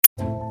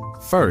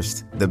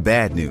First, the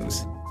bad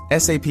news.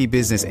 SAP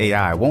Business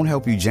AI won't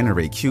help you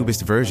generate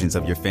cubist versions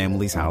of your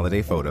family's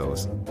holiday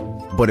photos.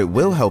 But it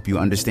will help you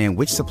understand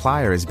which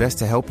supplier is best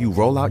to help you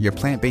roll out your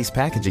plant-based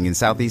packaging in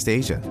Southeast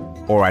Asia,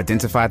 or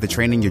identify the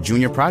training your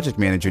junior project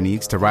manager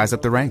needs to rise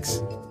up the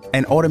ranks,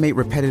 and automate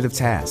repetitive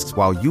tasks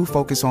while you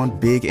focus on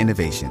big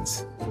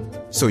innovations,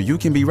 so you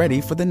can be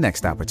ready for the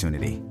next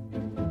opportunity.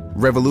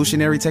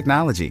 Revolutionary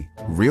technology,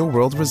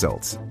 real-world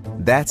results.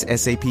 That's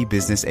SAP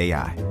Business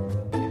AI.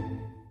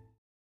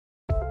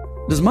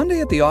 Does Monday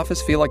at the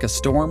office feel like a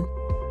storm?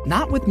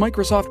 Not with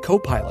Microsoft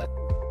Copilot.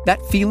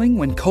 That feeling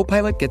when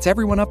Copilot gets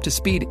everyone up to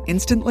speed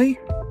instantly?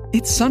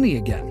 It's sunny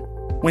again.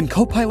 When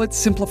Copilot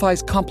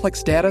simplifies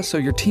complex data so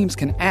your teams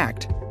can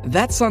act,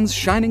 that sun's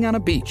shining on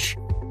a beach.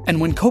 And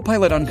when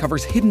Copilot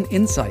uncovers hidden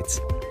insights,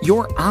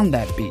 you're on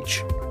that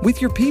beach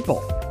with your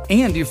people,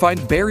 and you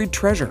find buried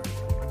treasure.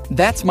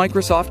 That's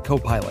Microsoft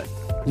Copilot.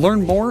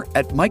 Learn more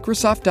at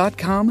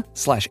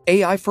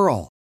Microsoft.com/AI for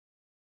all.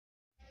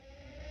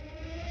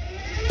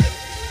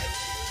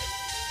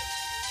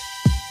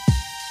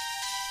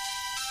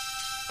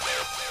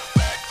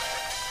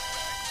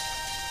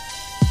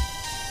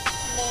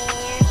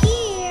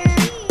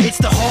 It's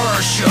the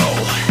horror show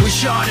with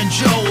Sean and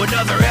Joe.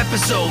 Another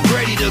episode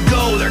ready to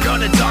go. They're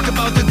gonna talk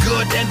about the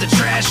good and the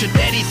trash and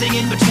anything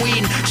in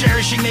between.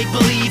 Cherishing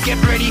make-believe, get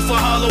ready for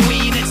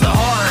Halloween. It's the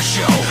horror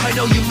show. I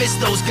know you missed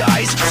those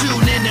guys.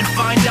 Tune in and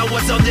find out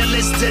what's on their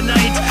list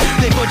tonight.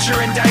 They butcher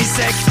and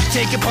dissect,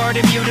 take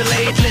apart and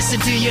mutilate. Listen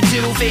to your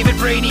two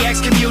favorite brainiacs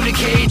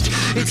communicate.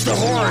 It's the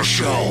horror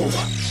show.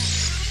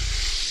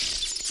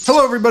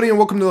 Hello, everybody, and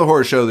welcome to The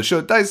Horror Show, the show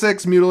that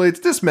dissects,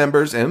 mutilates,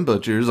 dismembers, and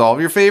butchers all of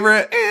your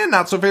favorite and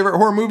not-so-favorite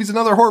horror movies and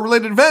other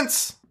horror-related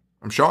events.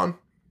 I'm Sean.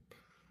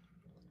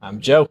 I'm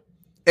Joe.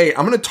 Hey,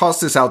 I'm going to toss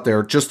this out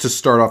there just to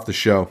start off the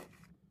show.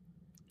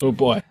 Oh,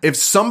 boy. If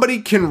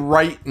somebody can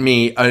write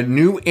me a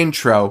new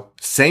intro,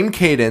 same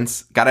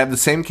cadence, gotta have the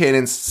same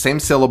cadence, same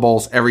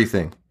syllables,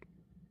 everything.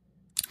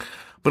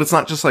 But it's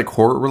not just, like,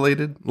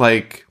 horror-related.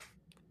 Like,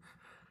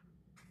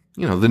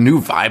 you know, the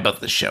new vibe of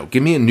the show.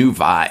 Give me a new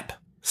vibe.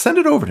 Send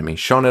it over to me,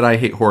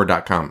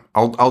 Sean@IHateHorror.com.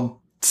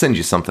 I'll send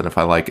you something if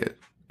I like it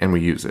and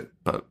we use it,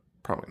 but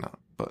probably not.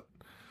 But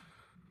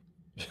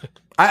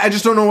I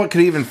just don't know what could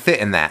even fit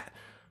in that.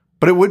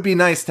 But it would be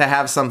nice to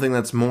have something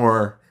that's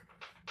more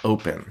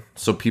open,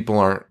 so people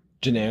aren't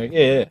generic.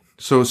 Yeah.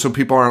 So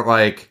people aren't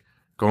like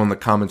go in the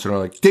comments and are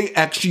like, they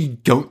actually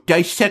don't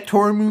dissect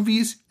horror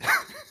movies.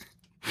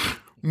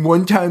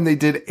 One time they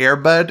did Air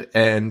Bud,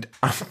 and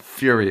I'm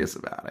furious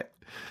about it.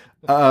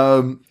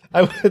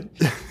 I would.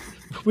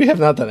 We have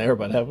not done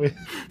Airbud, have we?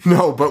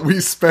 No, but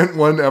we spent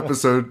one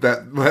episode,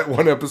 that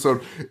one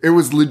episode, it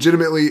was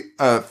legitimately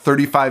a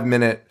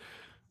 35-minute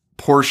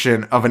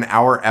portion of an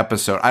hour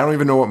episode. I don't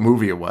even know what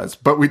movie it was,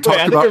 but we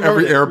talked about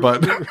every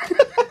Airbud.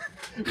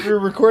 We were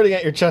recording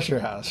at your Cheshire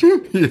house.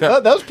 Yeah.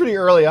 That was pretty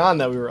early on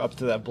that we were up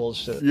to that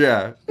bullshit.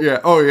 Yeah.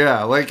 Oh,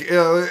 yeah. Like,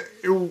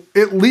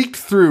 it leaked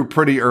through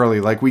pretty early.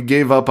 Like, we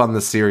gave up on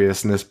the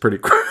seriousness pretty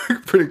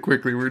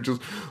quickly. We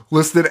just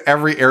listed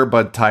every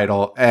Airbud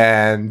title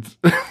and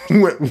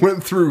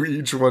went through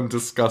each one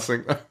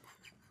discussing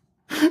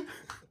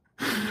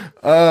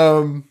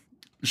them.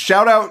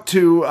 Shout out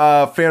to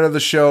a fan of the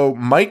show,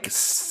 Mike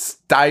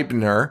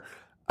Steibner.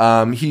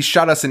 He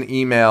shot us an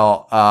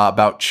email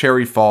about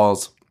Cherry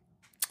Falls,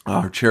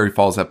 our Cherry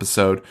Falls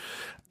episode.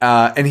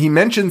 And he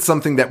mentioned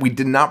something that we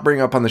did not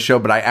bring up on the show,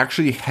 but I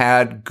actually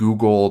had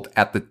Googled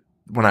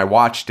when I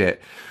watched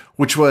it,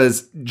 which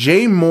was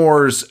Jay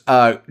Moore's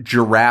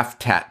giraffe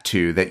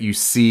tattoo that you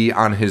see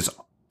on his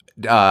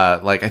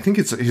I think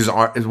it's his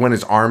arm, when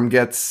his arm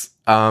gets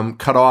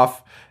cut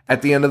off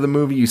at the end of the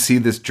movie. You see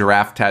this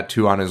giraffe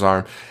tattoo on his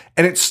arm,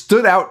 and it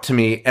stood out to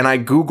me. And I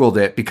Googled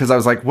it because I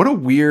was like, "What a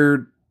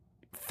weird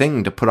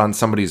thing to put on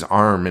somebody's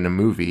arm in a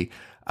movie."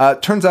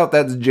 Turns out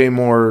that's Jay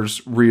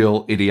Moore's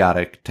real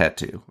idiotic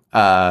tattoo.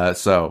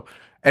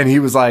 And he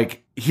was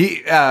like,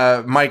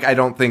 Mike, I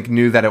don't think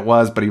knew that it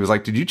was, but he was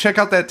like, did you check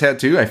out that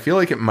tattoo? I feel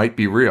like it might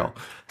be real.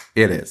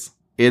 It is.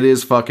 It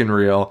is fucking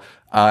real.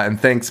 And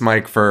thanks,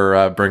 Mike,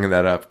 for bringing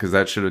that up, because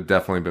that should have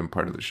definitely been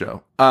part of the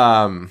show.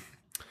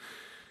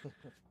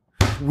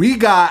 We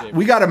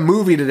got a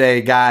movie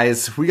today,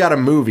 guys. We got a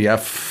movie, a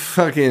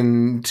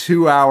fucking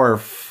 2-hour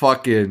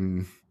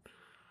fucking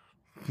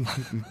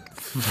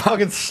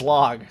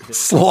slog.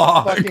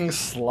 Fucking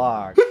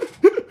slog.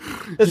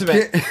 Listen,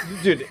 man,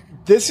 dude,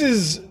 this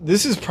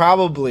is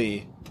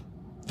probably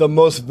the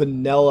most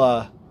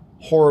vanilla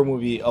horror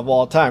movie of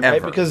all time, ever.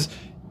 Right? Because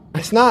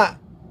it's not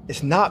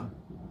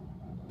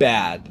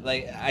bad.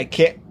 Like, I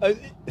can't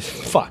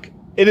fuck.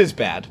 It is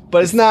bad,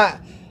 but it's not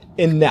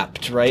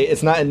inept, right?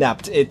 It's not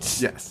inept.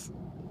 It's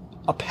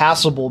a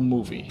passable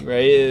movie,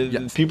 right?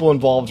 Yes. People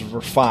involved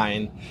were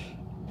fine.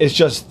 It's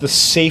just the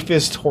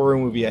safest horror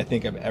movie I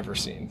think I've ever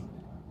seen.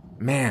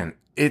 Man,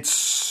 it's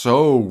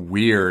so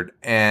weird.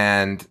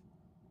 And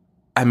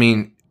I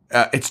mean,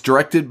 it's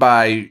directed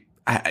by,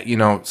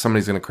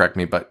 somebody's going to correct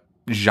me, but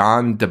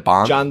Jean de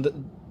Bont.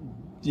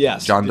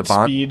 Yes. John de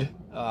Bont. Speed.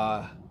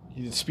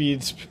 He did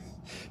Speed.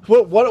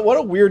 What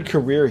a weird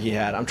career he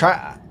had.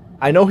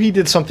 I know he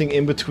did something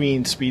in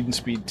between Speed and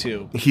Speed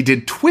 2. He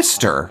did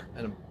Twister.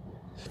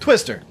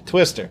 Twister.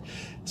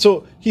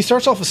 So he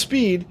starts off with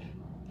Speed,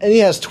 and he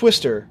has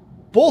Twister.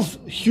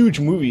 Both huge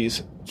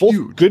movies,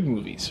 both good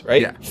movies,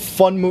 right? Yeah.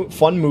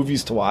 Fun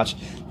movies to watch.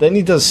 Then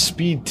he does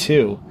Speed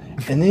 2,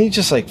 and then he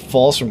just like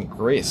falls from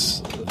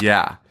grace.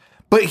 Yeah.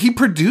 But he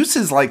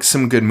produces like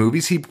some good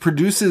movies. He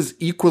produces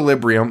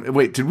Equilibrium.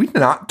 Wait, did we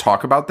not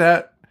talk about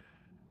that?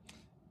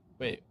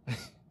 Wait.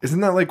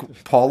 Isn't that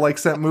like Paul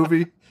likes that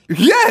movie?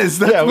 Yes,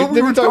 that's what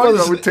we were talking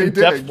about with Tay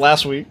Diggs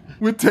last week.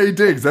 With Tay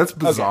Diggs, that's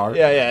bizarre.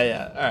 Okay.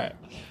 Yeah. All right.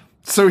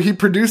 So he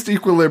produced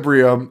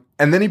Equilibrium,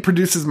 and then he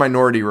produces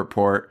Minority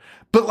Report.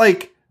 But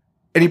like,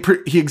 and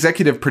he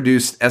executive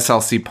produced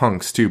SLC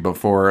Punks too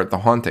before The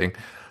Haunting.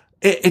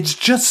 It's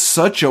just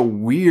such a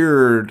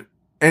weird,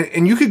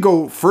 and you could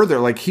go further.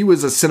 Like he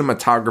was a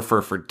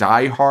cinematographer for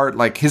Die Hard.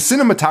 Like his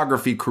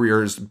cinematography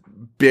career is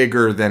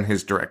bigger than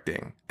his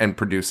directing and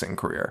producing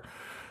career.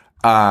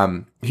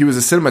 He was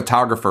a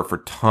cinematographer for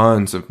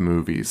tons of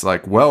movies,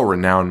 like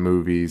well-renowned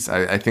movies.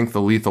 I think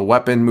the Lethal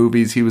Weapon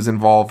movies he was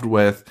involved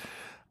with.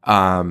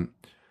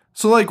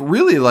 So like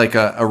really like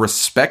a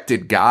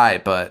respected guy,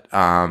 but,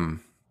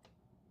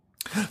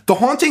 The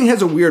Haunting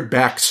has a weird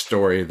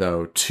backstory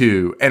though,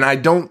 too. And I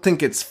don't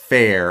think it's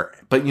fair,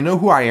 but you know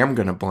who I am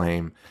going to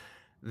blame?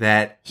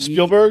 That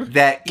Spielberg?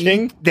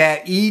 King?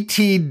 That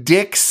E.T.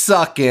 dick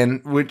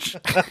sucking, which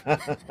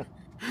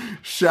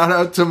shout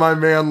out to my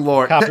man,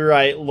 Lore.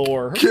 Copyright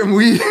Lore. Can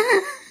we,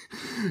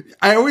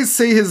 I always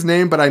say his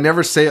name, but I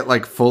never say it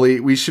like fully.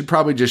 We should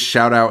probably just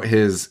shout out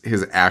his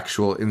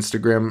actual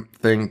Instagram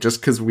thing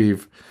just because we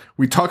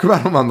talk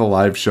about him on the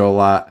live show a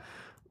lot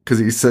because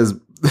he says,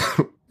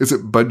 is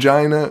it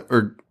Budgina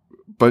or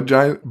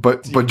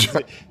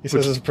Budgina? He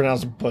says it's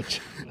pronounced Butch.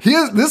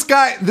 This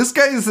guy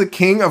is the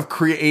king of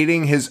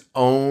creating his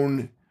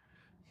own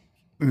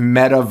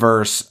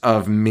metaverse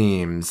of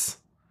memes.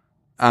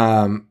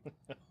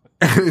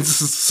 It's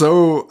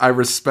so, I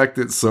respect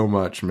it so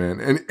much,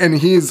 man. And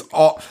he's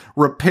all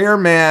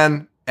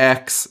Repairman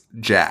X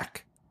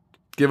Jack.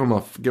 Give him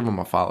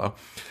a follow.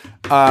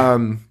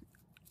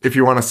 If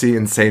you want to see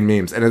insane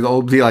memes, and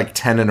it'll be like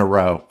 10 in a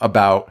row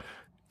about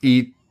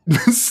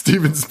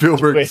Steven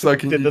Spielberg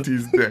sucking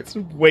E.T.'s dick. It's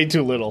way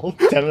too little.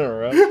 10 in a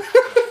row.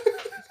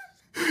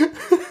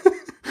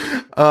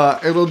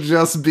 It'll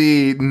just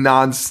be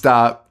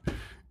nonstop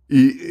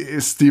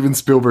Steven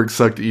Spielberg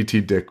sucked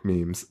E.T. dick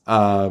memes.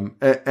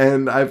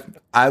 And I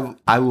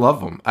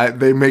love them.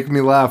 They make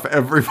me laugh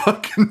every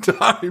fucking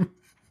time.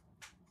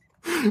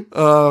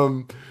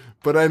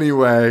 But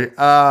anyway,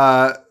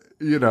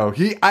 you know,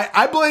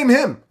 I blame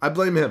him. I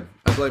blame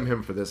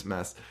him for this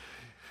mess.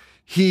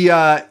 He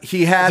had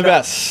the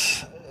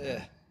best.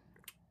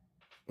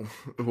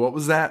 What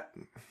was that?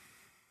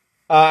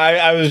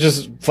 I was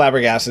just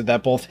flabbergasted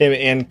that both him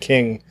and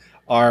King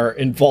are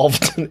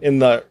involved in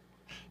the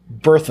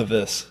birth of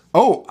this.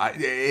 Oh,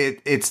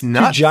 it's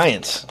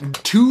nuts.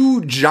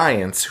 Two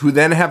giants who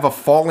then have a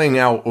falling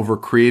out over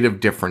creative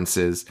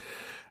differences.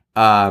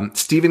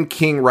 Stephen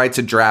King writes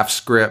a draft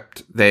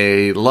script.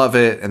 They love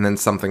it. And then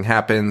something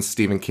happens.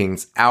 Stephen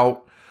King's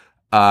out.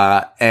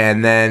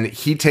 And then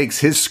he takes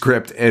his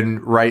script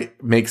and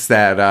makes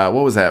that,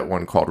 what was that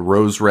one called?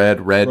 Rose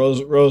Red.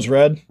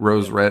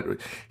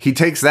 He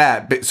takes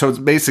that. So it's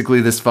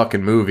basically this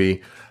fucking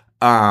movie.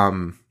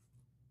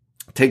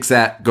 Takes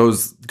that,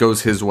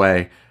 goes his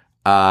way.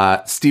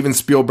 Steven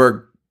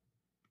Spielberg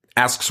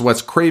asks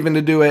Wes Craven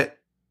to do it.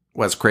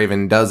 Wes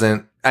Craven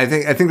doesn't. I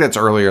think that's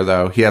earlier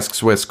though. He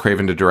asks Wes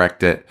Craven to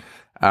direct it.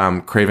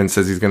 Craven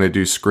says he's going to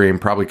do Scream,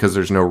 probably because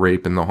there's no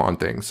rape in The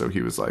Haunting. So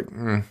he was like,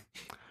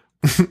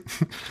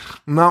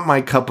 not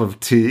my cup of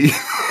tea.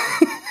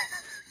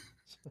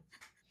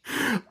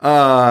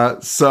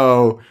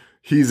 So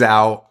he's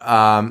out.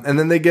 And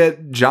then they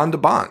get John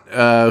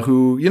DeBont,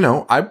 who, you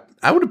know,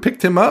 I would have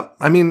picked him up.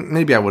 I mean,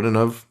 maybe I wouldn't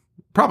have.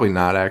 Probably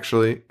not,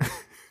 actually.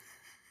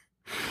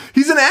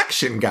 He's an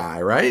action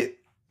guy, right?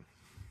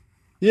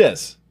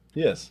 Yes.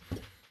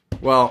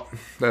 Well,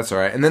 that's all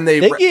right. And then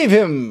they gave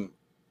him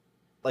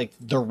like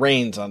the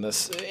reins on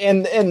this,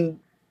 and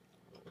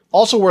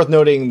also worth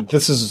noting,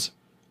 this is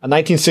a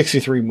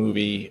 1963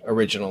 movie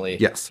originally.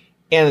 Yes,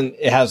 and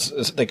it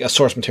has like a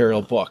source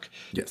material book.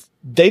 Yes,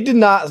 they did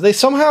not. They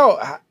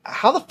somehow.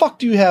 How the fuck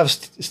do you have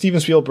Steven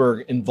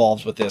Spielberg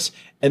involved with this,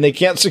 and they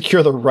can't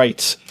secure the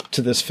rights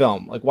to this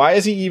film? Like, why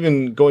is he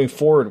even going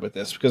forward with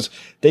this? Because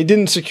they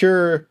didn't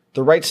secure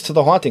the rights to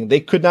The Haunting. They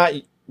could not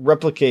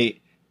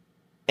replicate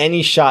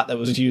any shot that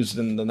was used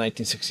in the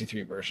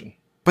 1963 version.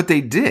 But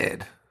they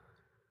did.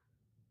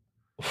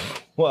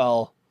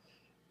 Well,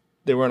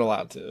 they weren't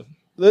allowed to.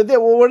 What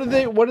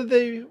did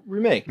they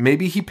remake?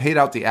 Maybe he paid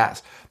out the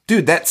ass.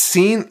 Dude, that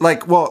scene,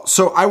 like, well,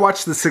 so I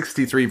watched the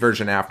 63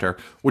 version after,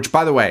 which,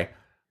 by the way,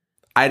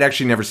 I'd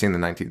actually never seen the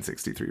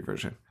 1963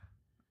 version.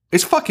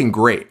 It's fucking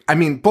great. I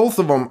mean, both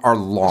of them are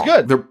long.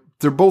 It's good.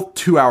 They're both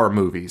 2-hour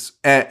movies.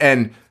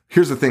 And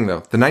here's the thing,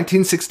 though. The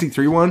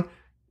 1963 one,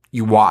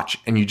 you watch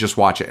and you just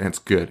watch it and it's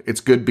good. It's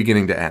good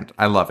beginning to end.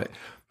 I love it.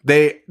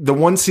 The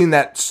one scene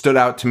that stood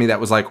out to me that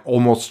was like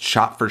almost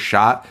shot for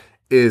shot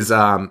is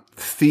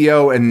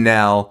Theo and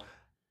Nell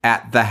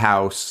at the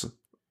house,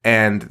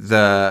 and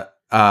the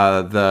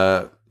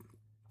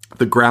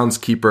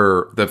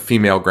groundskeeper, the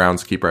female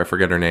groundskeeper, I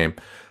forget her name,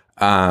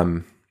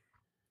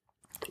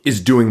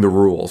 is doing the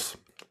rules.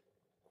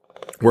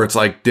 Where it's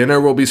like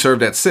dinner will be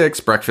served at 6,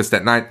 breakfast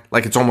at 9.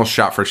 Like it's almost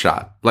shot for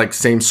shot, like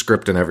same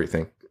script and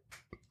everything.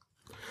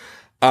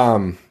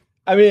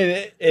 I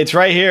mean, it's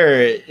right here.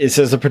 It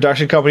says the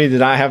production company did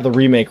not have the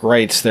remake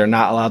rights. They're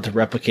not allowed to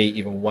replicate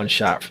even one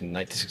shot from the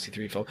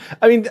 1963 film.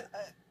 I mean,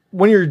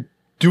 when you're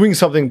doing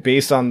something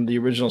based on the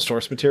original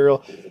source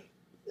material,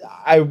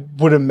 I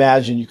would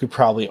imagine you could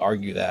probably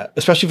argue that,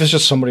 especially if it's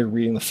just somebody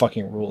reading the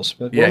fucking rules.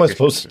 What am I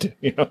supposed to do?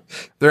 You know,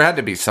 there had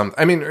to be some.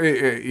 I mean,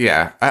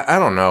 yeah, I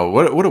don't know.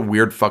 What a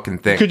weird fucking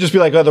thing. It could just be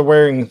like, oh, they're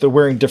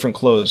wearing different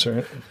clothes,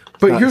 right?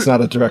 But it's not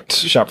a direct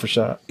shot for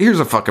shot. Here's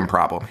a fucking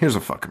problem.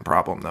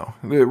 Though.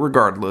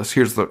 Regardless,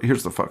 here's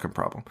the fucking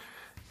problem.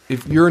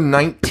 If your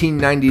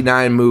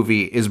 1999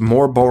 movie is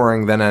more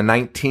boring than a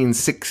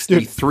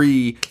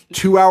 1963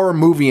 2-hour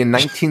movie in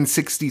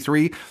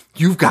 1963,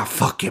 you've got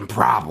fucking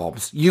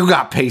problems. You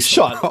got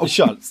pacing problems.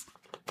 Shut.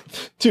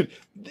 Dude,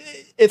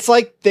 it's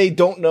like they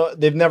don't know.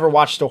 They've never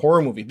watched a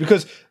horror movie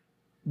because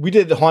we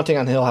did The Haunting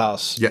on Hill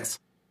House. Yes.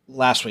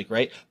 Last week,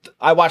 right?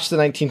 I watched the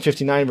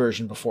 1959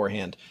 version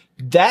beforehand.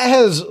 That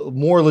has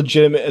more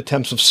legitimate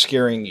attempts of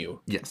scaring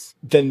you. Yes.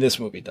 Than this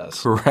movie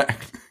does.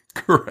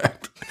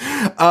 Correct.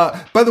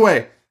 By the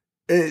way,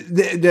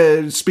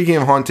 speaking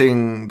of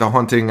The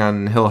Haunting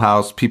on Hill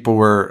House, people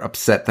were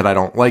upset that I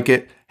don't like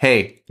it.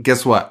 Hey,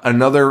 guess what?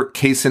 Another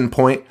case in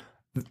point.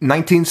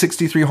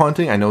 1963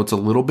 Haunting. I know it's a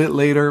little bit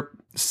later,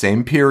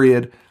 same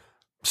period.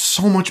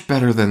 So much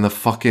better than the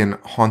fucking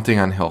Haunting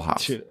on Hill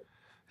House. Dude,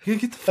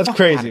 that's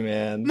crazy,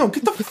 man. No,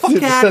 get the fuck out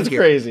of here. That's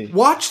crazy.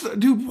 Watch it.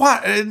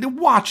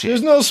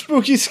 There's no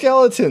spooky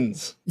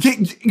skeletons.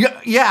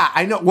 Yeah,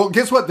 I know. Well,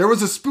 guess what? There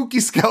was a spooky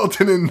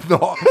skeleton in the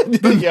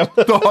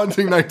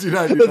Haunting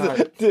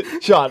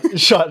 1999.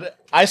 Sean,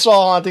 I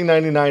saw Haunting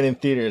 99 in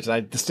theaters, and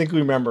I distinctly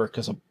remember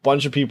because a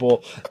bunch of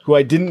people who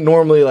I didn't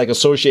normally like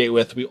associate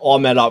with, we all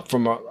met up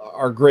from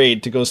our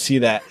grade to go see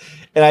that.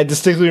 And I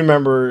distinctly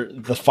remember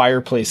the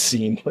fireplace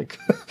scene, like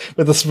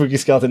with the spooky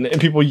skeleton,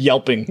 and people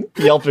yelping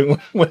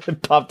when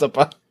it popped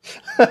up.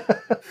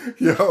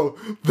 Yo,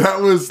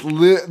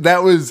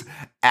 that was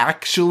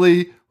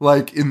actually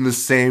like in the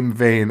same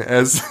vein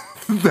as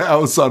the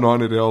House on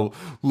Haunted Hill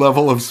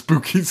level of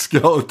spooky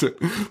skeleton.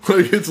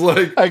 Like it's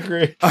like I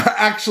agree,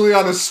 actually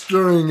on a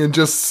string and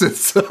just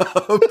sits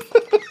up.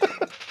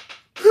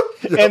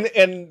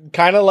 And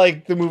kind of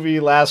like the movie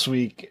last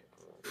week,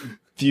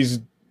 these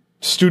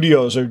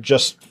studios are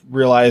just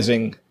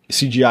realizing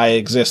CGI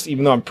exists,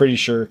 even though I'm pretty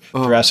sure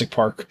Jurassic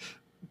Park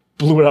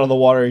blew it out of the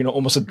water,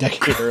 almost a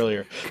decade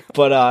earlier.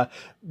 But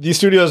these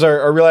studios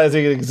are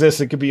realizing it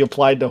exists. It could be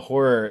applied to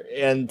horror.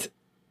 And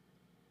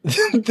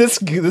this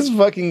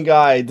fucking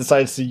guy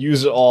decides to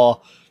use it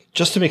all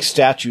just to make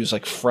statues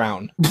like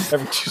frown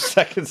every 2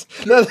 seconds.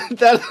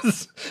 That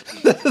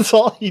is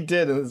all he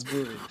did in this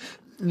movie.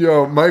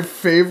 Yo, my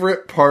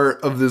favorite part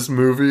of this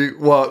movie,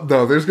 well,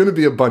 no, there's going to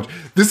be a bunch.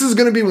 This is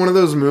going to be one of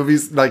those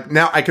movies, like,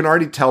 now I can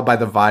already tell by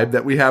the vibe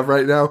that we have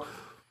right now.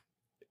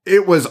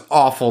 It was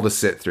awful to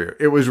sit through.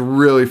 It was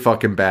really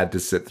fucking bad to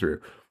sit through.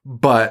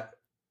 But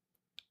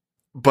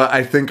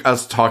I think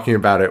us talking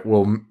about it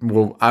will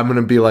I'm going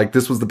to be like,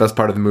 this was the best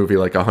part of the movie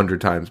like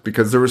 100 times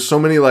because there was so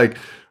many like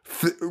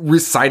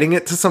reciting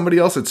it to somebody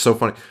else. It's so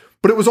funny.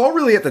 But it was all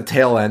really at the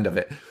tail end of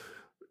it.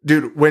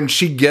 Dude, when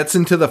she gets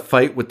into the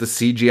fight with the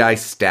CGI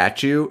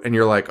statue and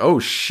you're like, oh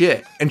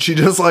shit. And she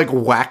just like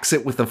whacks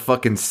it with a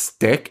fucking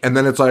stick and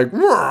then it's like,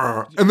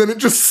 and then it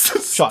just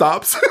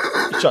stops.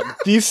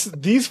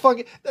 These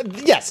fucking,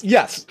 yes.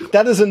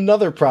 That is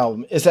another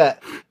problem is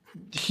that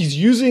he's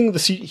using the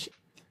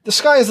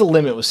sky is the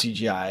limit with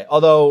CGI.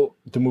 Although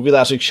the movie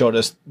last week showed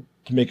us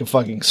to make a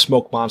fucking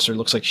smoke monster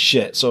looks like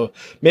shit. So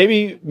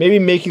maybe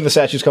making the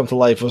statues come to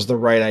life was the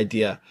right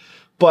idea.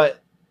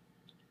 But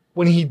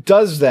when he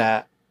does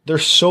that, they're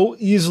so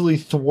easily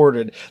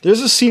thwarted.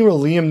 There's a scene where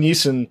Liam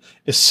Neeson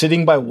is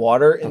sitting by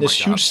water and this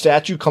huge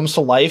statue comes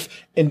to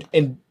life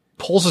and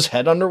pulls his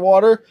head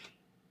underwater,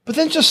 but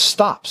then just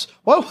stops.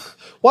 Why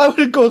would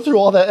it go through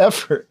all that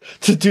effort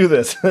to do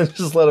this and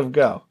just let him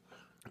go?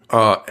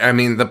 I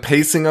mean, the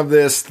pacing of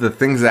this, the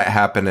things that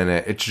happen in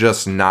it, it's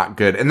just not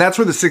good. And that's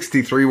where the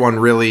 63 one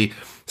really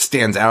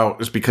stands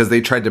out is because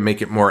they tried to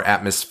make it more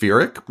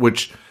atmospheric,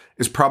 which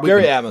is probably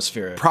very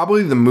atmospheric.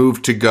 Probably the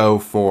move to go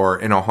for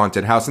in a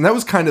haunted house. And that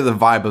was kind of the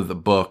vibe of the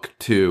book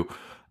too.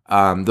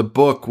 The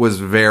book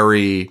was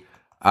very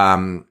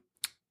more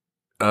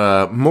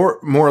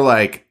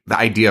like the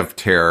idea of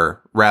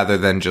terror rather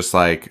than just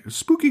like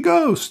spooky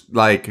ghost,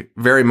 like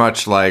very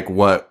much like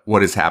what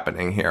is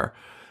happening here.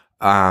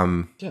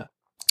 Yeah.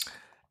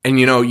 And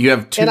you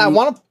have two. And I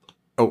want to.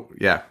 Oh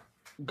yeah.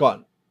 Go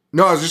on.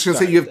 No, I was just gonna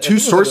say you have two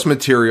source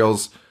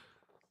materials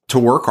to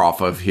work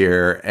off of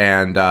here,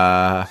 and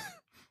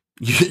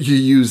you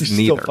use You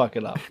neither. still fuck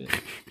it up.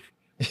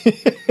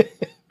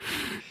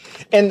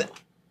 And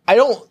I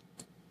don't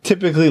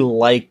typically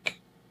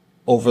like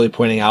overly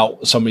pointing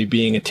out somebody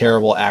being a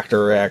terrible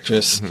actor or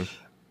actress,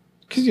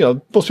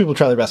 because most people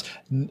try their best.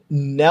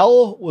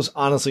 Nell was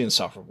honestly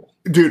insufferable,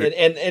 Dude,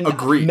 and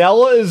agreed.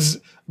 Nell is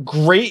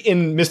great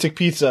in Mystic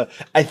Pizza.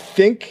 I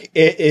think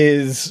it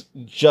is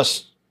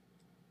just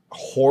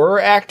horror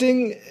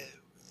acting.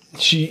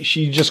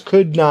 She just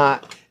could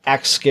not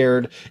act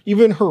scared.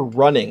 Even her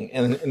running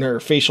and her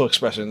facial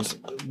expressions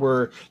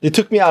they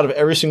took me out of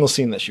every single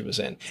scene that she was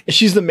in. And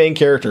she's the main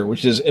character,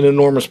 which is an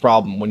enormous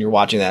problem when you're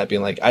watching that,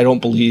 being like, I don't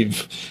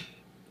believe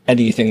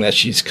anything that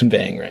she's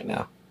conveying right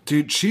now.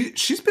 Dude,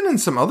 she's been in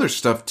some other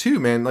stuff too,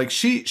 man. Like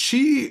she's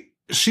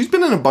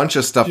been in a bunch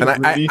of stuff,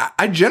 and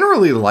I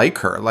generally like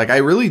her. Like I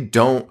really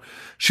don't.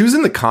 She was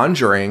in The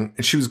Conjuring,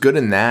 and she was good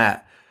in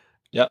that.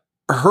 Yep.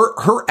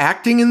 Her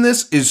acting in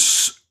this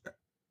is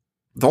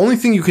the only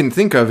thing you can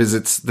think of is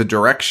it's the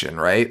direction,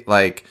 right?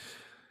 Like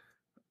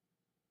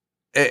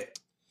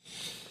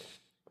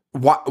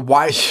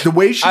why the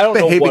way she's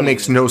behaving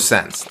makes no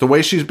sense. The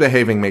way she's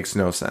behaving makes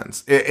no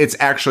sense. It's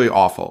actually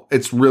awful.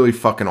 It's really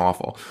fucking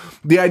awful.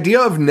 The idea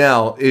of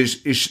Nell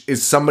is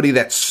somebody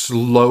that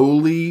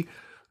slowly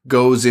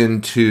goes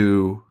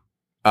into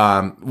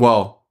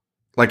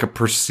like a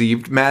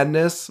perceived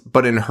madness,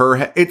 but in her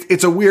head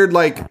it's a weird,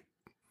 like,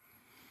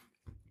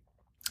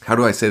 how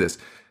do I say this?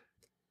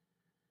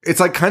 It's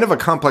like kind of a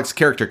complex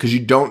character because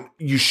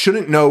you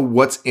shouldn't know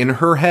what's in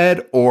her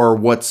head or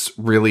what's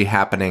really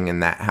happening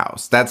in that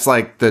house. That's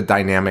like the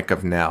dynamic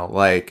of Nell.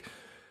 Like,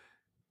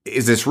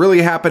 is this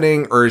really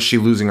happening or is she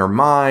losing her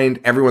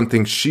mind? Everyone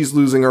thinks she's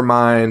losing her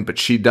mind, but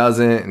she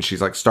doesn't. And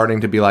she's like starting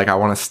to be like, I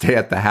want to stay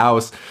at the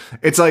house.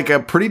 It's like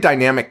a pretty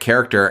dynamic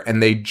character,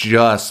 and they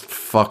just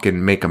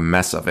fucking make a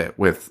mess of it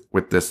with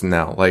this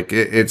Nell. Like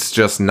it's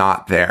just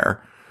not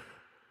there.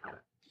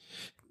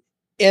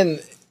 And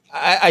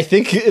I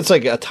think it's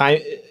like a time.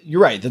 You're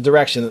right. The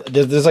direction.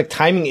 There's like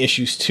timing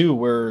issues too,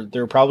 where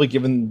they're probably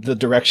given the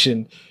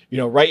direction.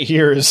 Right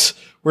here is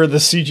where the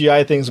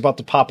CGI thing's about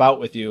to pop out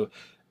with you,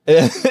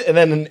 and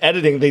then in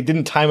editing they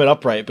didn't time it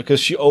up right because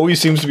she always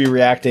seems to be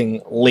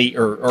reacting late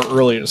or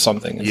early to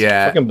something. It's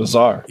fucking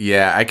bizarre.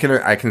 Yeah, I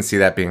can see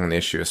that being an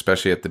issue,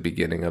 especially at the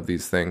beginning of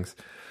these things.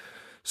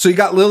 So you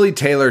got Lily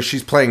Taylor.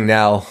 She's playing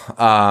Nell.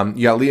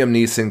 You got Liam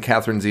Neeson,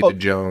 Catherine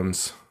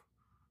Zeta-Jones.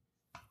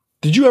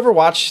 Did you ever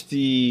watch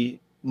the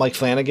Mike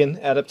Flanagan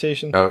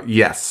adaptation? Oh,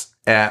 yes.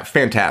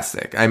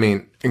 Fantastic. I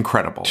mean,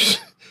 incredible.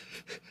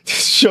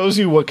 Shows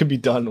you what could be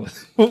done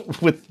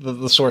with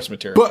the source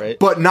material, right?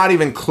 But not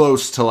even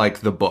close to like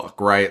the book,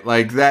 right?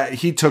 Like that,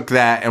 he took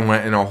that and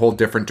went in a whole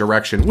different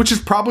direction, which is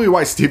probably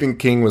why Stephen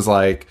King was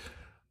like,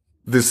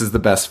 this is the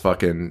best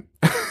fucking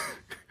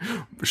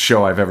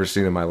show I've ever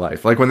seen in my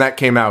life. Like when that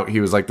came out, he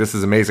was like, this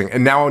is amazing.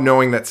 And now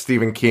knowing that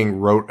Stephen King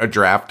wrote a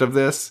draft of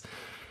this,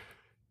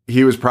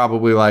 he was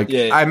probably like,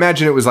 I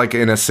imagine it was like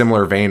in a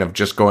similar vein of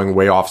just going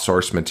way off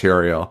source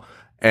material.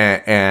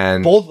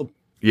 And both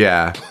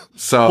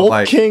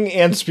like King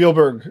and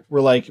Spielberg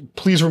were like,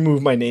 please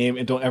remove my name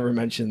and don't ever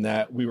mention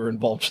that we were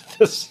involved with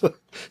this.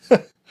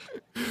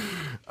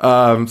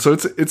 So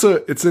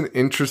it's an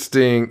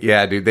interesting,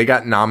 dude. They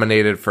got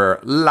nominated for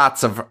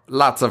lots of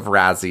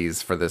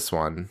Razzies for this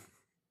one.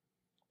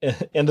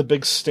 And the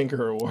Big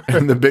Stinker Award.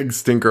 And the Big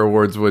Stinker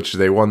Awards, which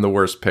they won the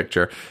Worst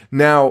Picture.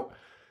 Now,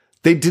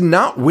 they did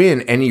not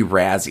win any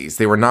Razzies.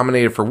 They were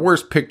nominated for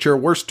Worst Picture,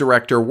 Worst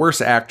Director,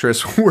 Worst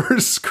Actress,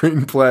 Worst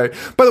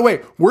Screenplay. By the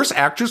way, Worst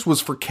Actress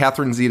was for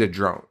Catherine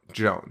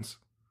Zeta-Jones,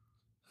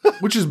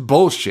 which is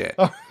bullshit.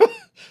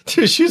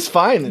 Dude, she's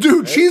fine.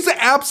 Dude, she's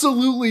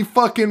absolutely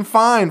fucking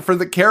fine for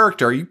the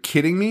character. Are you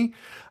kidding me?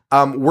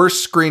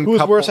 Worst Screen Who's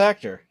Couple. Worst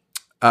Actor?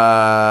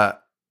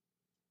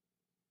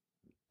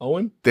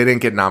 Owen? They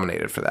didn't get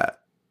nominated for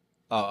that.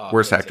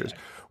 Worst Actors. That.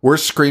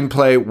 Worst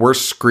Screenplay,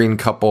 Worst Screen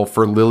Couple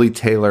for Lily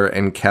Taylor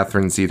and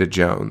Catherine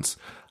Zeta-Jones,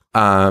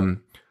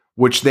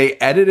 which they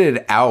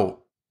edited out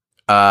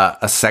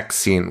a sex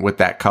scene with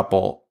that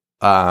couple.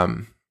 But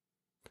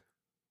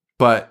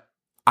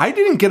I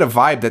didn't get a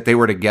vibe that they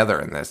were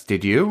together in this.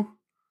 Did you?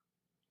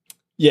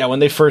 Yeah, when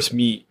they first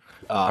meet,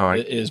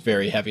 it is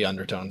very heavy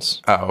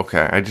undertones. Oh,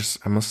 okay. I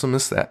must have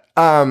missed that.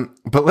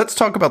 But let's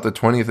talk about the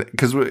 20th,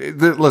 because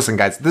listen,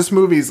 guys, this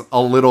movie's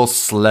a little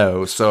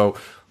slow, so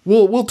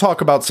We'll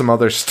talk about some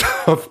other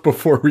stuff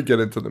before we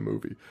get into the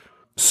movie.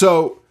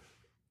 So,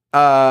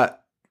 20th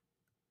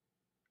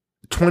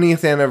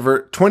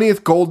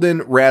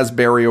Golden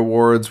Raspberry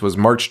Awards was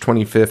March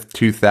 25th,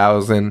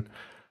 2000.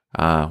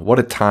 What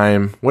a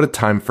time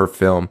for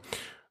film.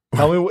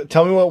 Tell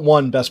me what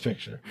won Best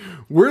Picture.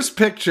 Worst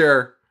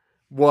Picture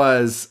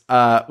was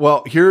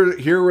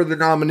here were the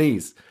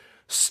nominees.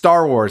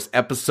 Star Wars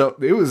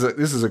Episode.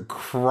 This is a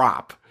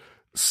crop.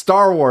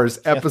 Star Wars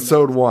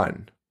Episode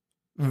 1.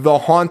 The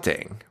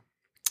Haunting,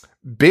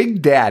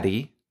 Big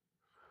Daddy,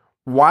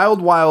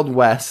 Wild Wild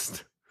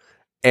West,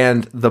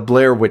 and The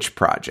Blair Witch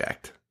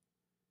Project.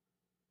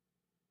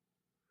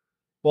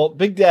 Well,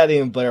 Big Daddy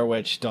and Blair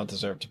Witch don't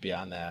deserve to be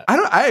on that.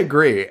 I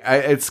agree.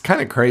 It's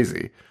kind of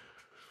crazy.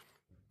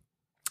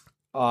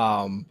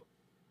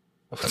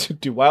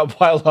 Dude, Wild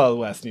Wild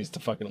West needs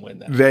to fucking win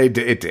that.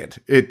 It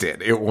did.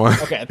 It won.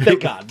 Okay,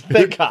 thank God.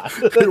 Thank God.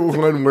 It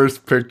won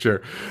Worst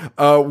Picture.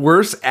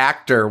 Worst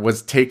Actor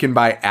was taken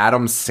by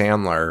Adam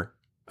Sandler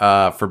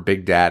for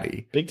Big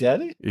Daddy. Big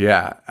Daddy?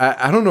 Yeah.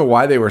 I don't know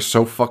why they were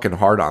so fucking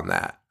hard on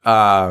that.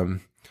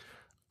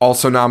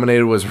 Also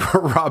nominated was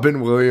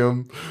Robin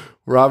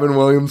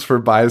Williams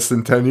for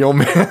Bicentennial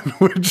Man,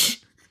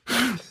 which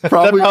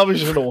probably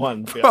should have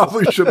won.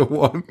 Probably should have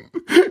won.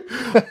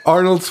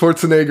 Arnold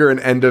Schwarzenegger in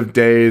End of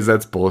Days.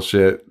 That's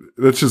bullshit.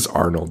 That's just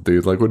Arnold,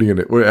 dude. Like, how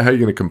are you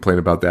gonna complain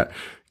about that?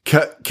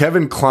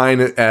 Kevin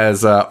Kline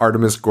as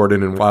Artemis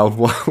Gordon in Wild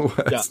Wild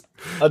West.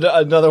 Yeah.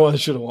 Another one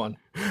should have won.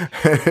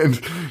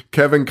 And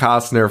Kevin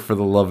Costner for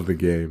The Love of the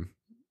Game.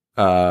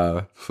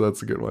 So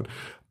that's a good one.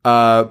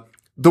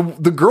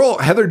 The girl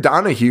Heather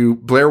Donahue,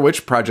 Blair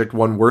Witch Project,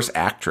 won Worst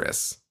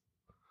Actress.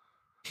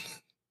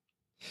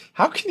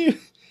 How can you?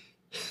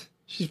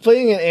 She's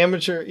playing an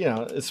amateur.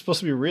 It's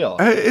supposed to be real.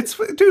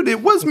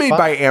 It was made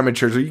by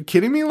amateurs. Are you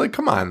kidding me? Like,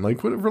 come on,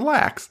 like,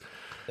 relax.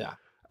 Yeah.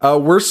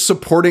 Worst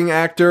Supporting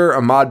Actor,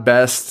 Ahmad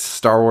Best,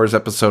 Star Wars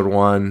Episode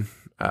 1.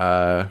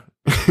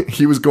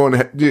 He was going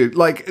to, dude,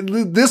 like,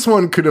 this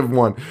one could have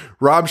won.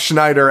 Rob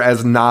Schneider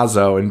as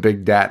Nazo in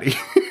Big Daddy.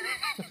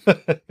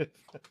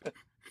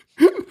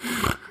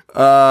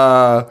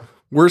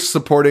 Worst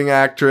Supporting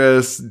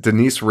Actress,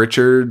 Denise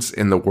Richards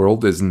in The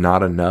World Is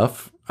Not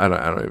Enough. I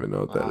don't even know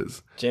what that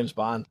is. James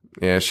Bond.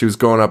 Yeah, he was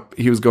going up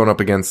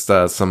against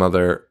some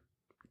other.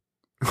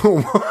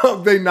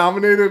 They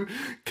nominated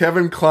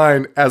Kevin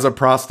Kline as a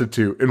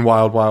prostitute in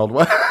Wild Wild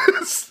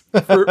West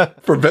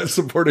for Best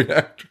Supporting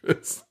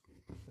Actress.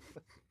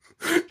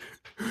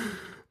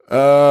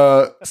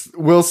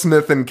 Will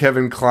Smith and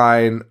Kevin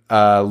Kline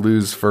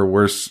lose for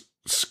won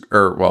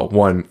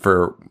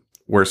for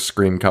Worst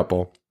Screen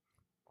Couple.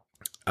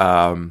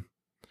 Fair.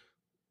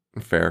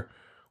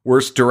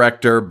 Worst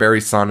Director, Barry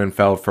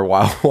Sonnenfeld for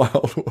Wild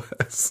Wild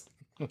West.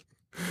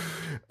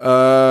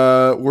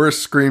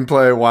 Worst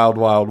Screenplay, Wild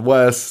Wild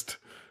West.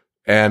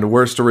 And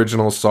Worst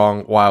Original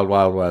Song, Wild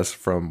Wild West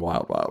from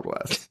Wild Wild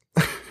West.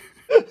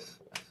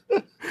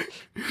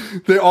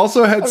 They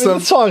also had the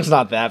song's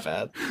not that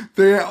bad.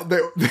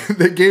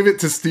 They gave it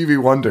to Stevie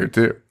Wonder,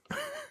 too.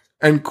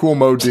 And Kool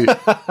Moe Dee.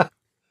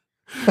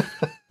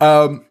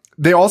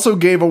 They also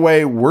gave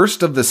away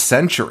Worst of the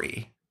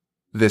Century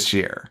this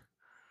year.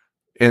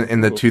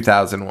 In the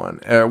 2001.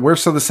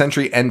 Worst of the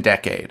Century and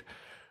Decade.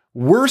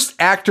 Worst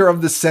Actor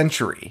of the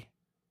Century.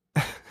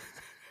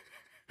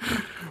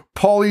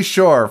 Pauly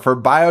Shore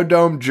for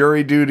Biodome,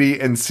 Jury Duty,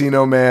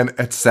 Encino Man,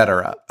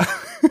 etc.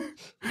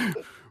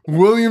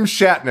 William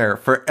Shatner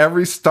for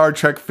every Star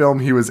Trek film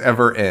he was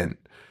ever in.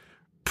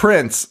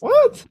 Prince.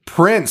 What?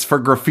 Prince for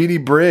Graffiti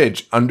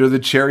Bridge, Under the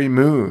Cherry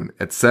Moon,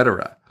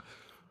 etc.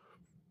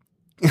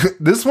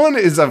 This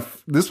one's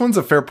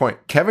a fair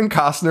point. Kevin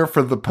Costner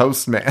for The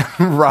Postman,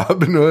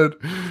 Robin Hood,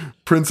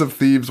 Prince of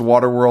Thieves,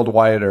 Waterworld,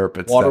 Wyatt Earp,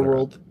 etc.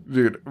 Waterworld,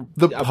 dude.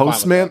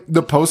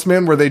 The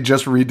Postman, where they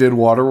just redid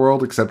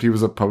Waterworld, except he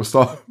was a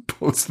postman.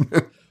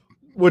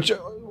 Which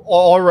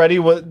already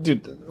was,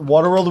 dude.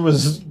 Waterworld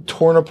was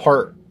torn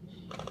apart,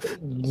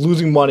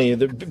 losing money.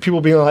 People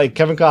being like,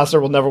 Kevin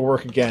Costner will never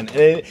work again,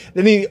 and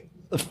then he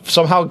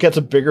somehow gets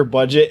a bigger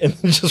budget and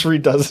just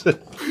redoes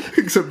it.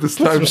 Except this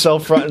time,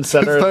 himself front and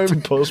center at the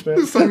Postman.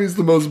 This time he's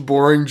the most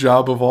boring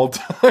job of all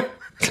time.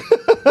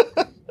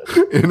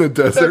 In a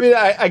desert. I mean,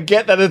 I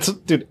get that it's,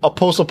 dude, a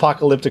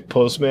post-apocalyptic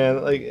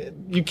postman. Like,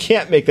 you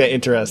can't make that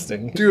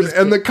interesting. Dude,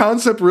 and the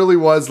concept really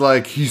was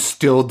like, he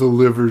still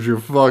delivers your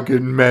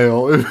fucking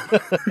mail.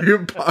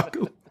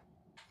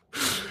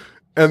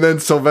 And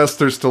then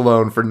Sylvester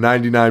Stallone for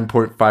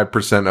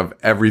 99.5% of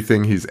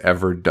everything he's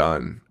ever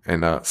done.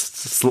 And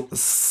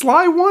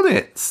Sly won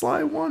it.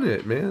 Sly won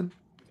it, man.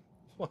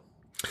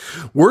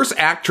 Worst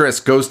Actress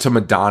goes to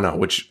Madonna,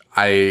 which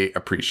I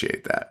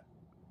appreciate that.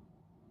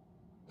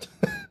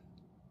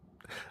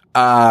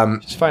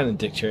 She's finding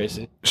Dick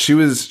Tracy. She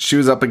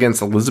was up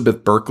against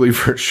Elizabeth Berkley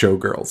for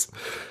Showgirls.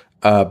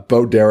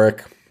 Bo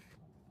Derek.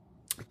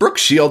 Brooke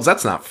Shields,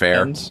 that's not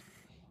fair.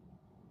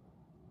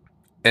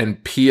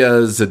 And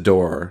Pia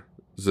Zadora.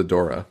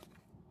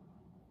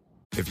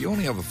 If you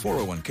only have a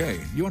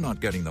 401k, you're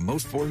not getting the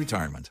most for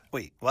retirement.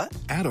 Wait, what?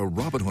 Add a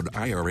Robinhood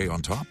IRA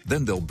on top,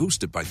 then they'll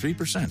boost it by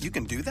 3%. You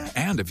can do that?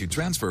 And if you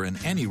transfer in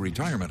any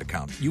retirement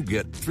account, you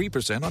get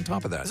 3% on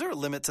top of that. Is there a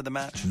limit to the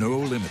match? No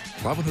limit.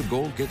 Robinhood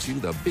Gold gets you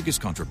the biggest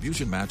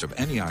contribution match of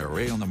any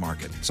IRA on the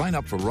market. Sign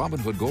up for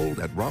Robinhood Gold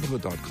at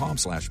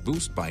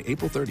Robinhood.com/boost by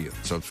April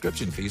 30th.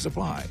 Subscription fees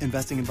apply.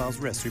 Investing involves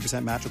risk.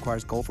 3% match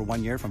requires gold for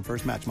 1 year from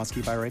first match. Must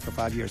keep IRA for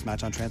 5 years.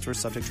 Match on transfers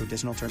subject to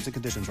additional terms and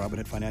conditions.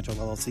 Robinhood Financial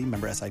LLC,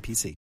 member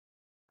SIPC.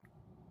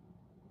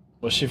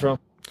 Where's she from?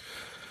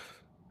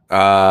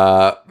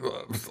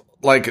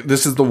 Like,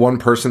 this is the one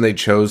person they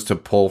chose to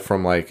pull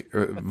from, like,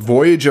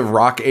 Voyage of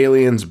Rock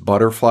Aliens,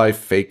 Butterfly,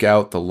 Fake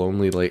Out, The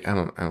Lonely Lake. I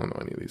don't know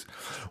any of these.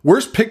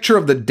 Worst Picture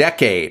of the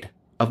Decade.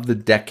 of the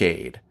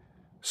decade.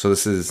 So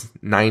this is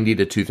 90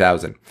 to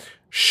 2000.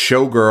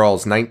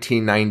 Showgirls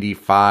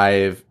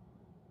 1995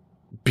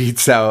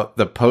 beats out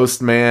The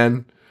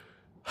Postman,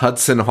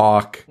 Hudson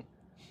Hawk,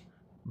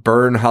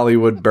 Burn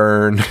Hollywood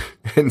Burn,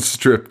 and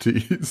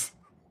Striptease.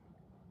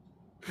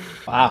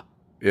 Wow.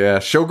 Yeah,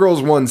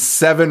 Showgirls won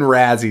 7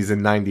 Razzies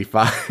in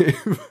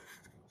 95.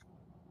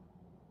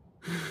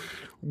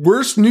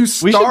 Worst new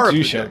star.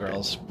 We should do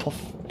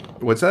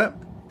Showgirls. What's that?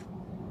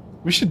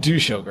 We should do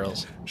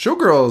Showgirls.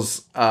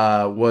 Showgirls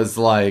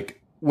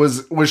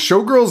was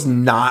Showgirls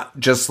not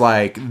just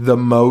like the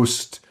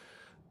most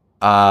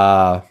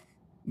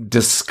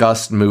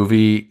discussed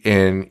movie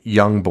in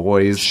young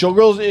boys?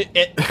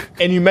 Showgirls,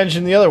 and you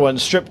mentioned the other one,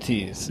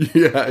 Striptease.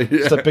 Yeah.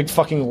 Just a big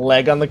fucking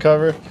leg on the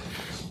cover.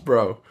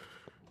 Bro.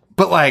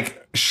 But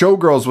like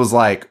Showgirls was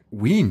like,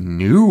 we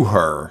knew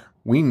her.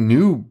 We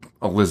knew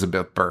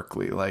Elizabeth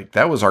Berkley. Like,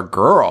 that was our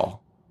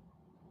girl.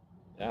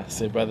 Yeah,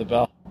 Saved by the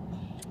Bell.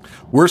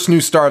 Worst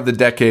new star of the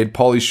decade,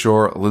 Pauly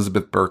Shore,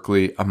 Elizabeth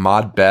Berkley,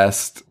 Ahmad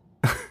Best,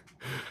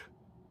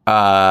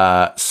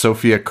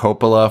 Sofia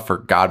Coppola for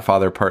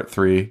Godfather Part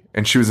 3,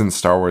 and she was in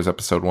Star Wars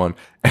Episode 1,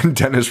 and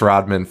Dennis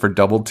Rodman for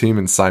Double Team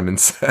and Simon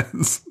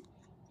Says.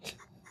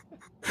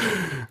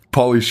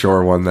 Pauly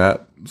Shore won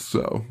that,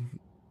 so...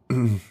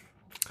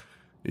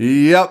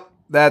 Yep.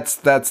 That's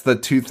the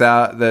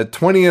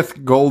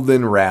 20th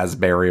Golden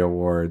Raspberry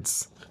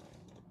Awards.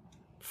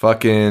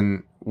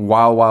 Fucking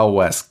Wild Wild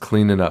West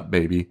cleaning up,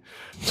 baby.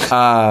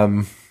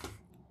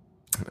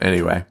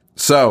 Anyway,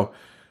 so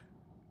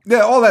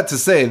yeah, all that to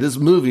say, this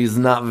movie is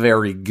not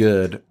very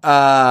good.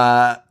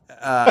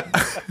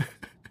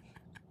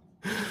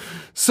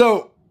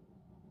 So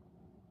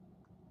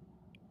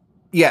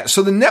yeah,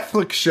 so the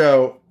Netflix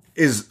show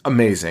is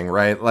amazing,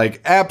 right?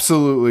 Like,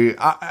 absolutely.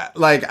 I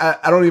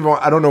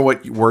don't know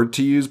what word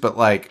to use, but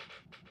like,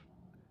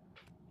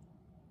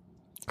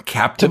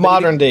 captivating. The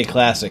modern day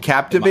classic.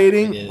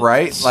 Captivating,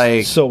 right?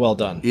 Like, so well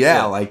done.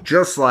 Yeah, like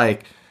just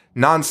like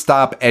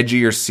nonstop, edge of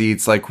your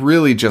seats. Like,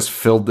 really just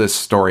filled this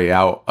story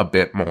out a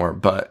bit more.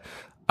 But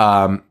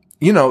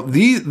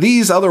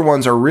these other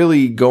ones are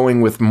really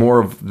going with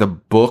more of the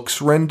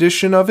book's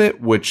rendition of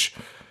it, which.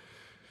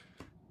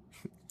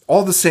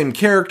 All the same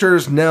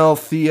characters, Nell,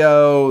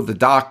 Theo, the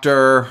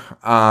doctor.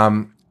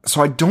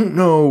 So I don't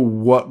know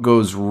what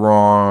goes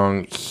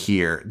wrong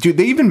here. Dude,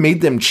 they even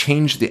made them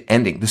change the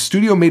ending. The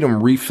studio made them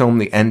refilm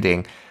the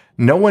ending.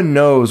 No one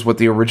knows what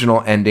the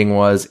original ending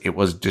was. It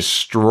was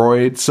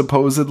destroyed,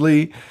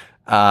 supposedly.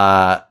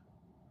 I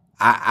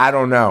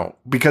don't know.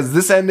 Because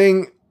this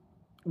ending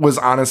was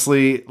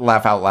honestly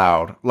laugh out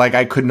loud. Like,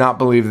 I could not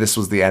believe this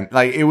was the end.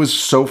 Like, it was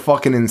so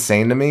fucking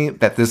insane to me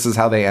that this is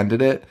how they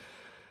ended it.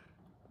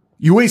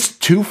 You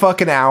waste 2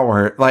 fucking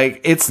hours.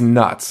 Like, it's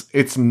nuts.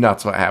 It's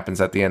nuts what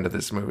happens at the end of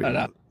this movie.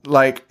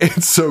 Like,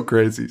 it's so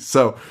crazy.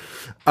 So,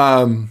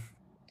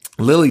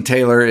 Lily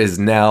Taylor is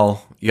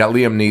Nell. You got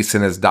Liam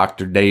Neeson as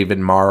Dr. David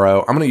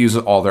Morrow. I'm going to use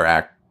all their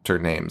actor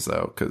names,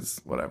 though,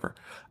 because whatever.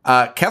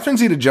 Catherine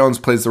Zeta-Jones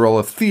plays the role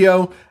of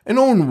Theo, and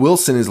Owen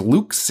Wilson is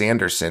Luke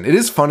Sanderson. It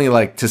is funny,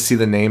 like, to see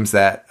the names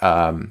that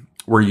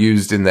were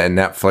used in the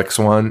Netflix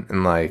one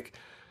and, like,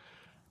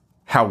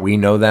 how we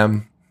know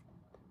them.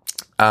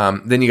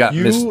 Then you got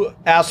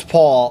asked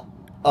Paul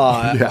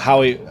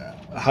how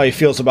he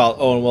feels about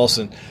Owen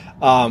Wilson,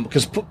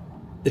 because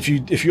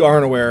if you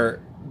aren't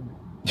aware,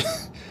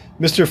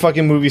 Mr.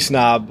 fucking movie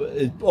snob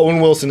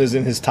Owen Wilson is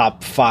in his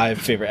top 5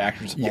 favorite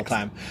actors of all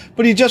time.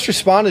 But he just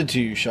responded to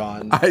you,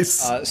 Sean,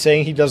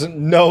 saying he doesn't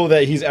know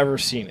that he's ever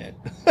seen it.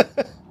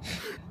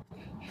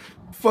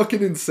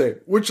 Fucking insane.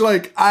 Which,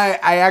 like,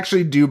 I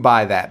actually do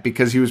buy that,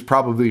 because he was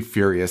probably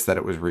furious that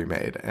it was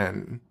remade.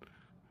 And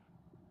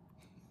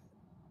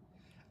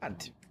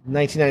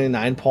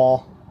 1999,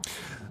 Paul.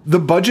 The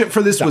budget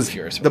for this was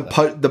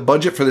the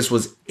budget for this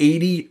was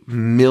 $80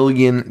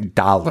 million.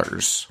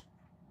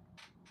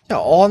 Yeah,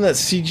 all on that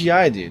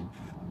CGI, dude.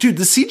 Dude,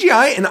 the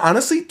CGI, and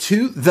honestly,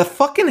 too, the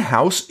fucking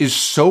house is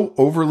so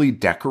overly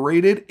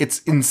decorated.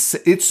 It's one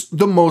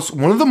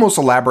of the most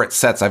elaborate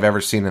sets I've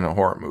ever seen in a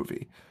horror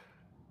movie.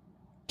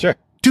 Sure,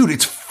 dude,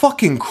 it's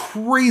fucking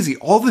crazy.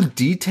 All the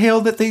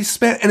detail that they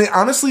spent, and it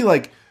honestly,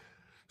 like,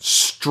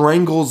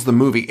 strangles the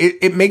movie.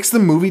 It makes the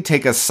movie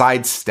take a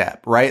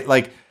sidestep, right?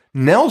 Like,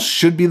 Nell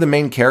should be the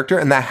main character,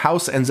 and that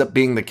house ends up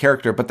being the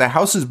character, but the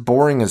house is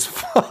boring as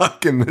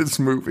fuck in this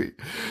movie.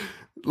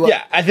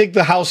 Yeah, I think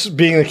the house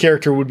being the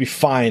character would be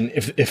fine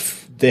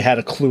if they had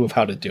a clue of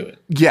how to do it.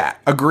 Yeah,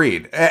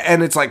 agreed.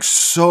 And it's like,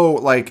 so,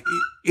 like,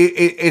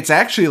 it's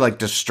actually, like,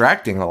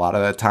 distracting a lot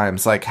of the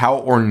times, like, how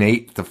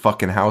ornate the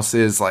fucking house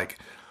is. Like,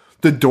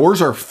 the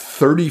doors are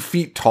 30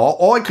 feet tall.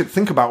 All I could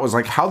think about was,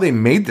 like, how they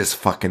made this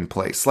fucking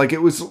place. Like,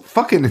 it was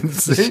fucking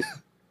insane.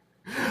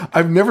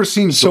 I've never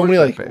seen so many,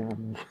 like,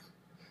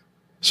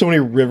 so many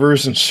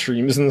rivers and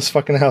streams in this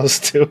fucking house,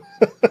 too.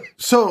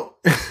 So,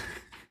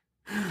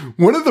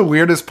 one of the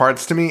weirdest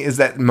parts to me is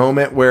that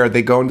moment where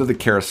they go into the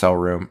carousel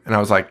room, and I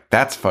was like,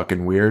 that's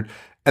fucking weird.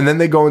 And then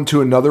they go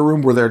into another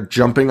room where they're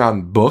jumping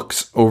on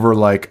books over,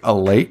 like, a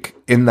lake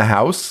in the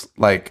house.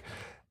 Like,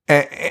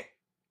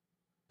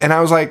 And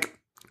I was like,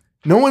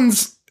 no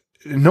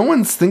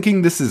one's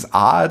thinking this is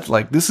odd.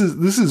 Like, this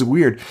is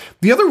weird.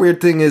 The other weird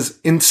thing is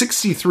in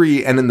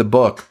 63 and in the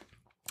book,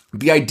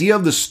 the idea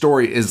of the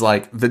story is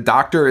like, the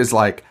doctor is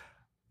like,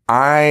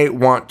 I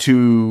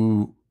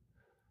believe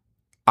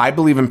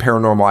in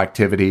paranormal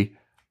activity.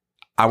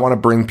 I want to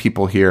bring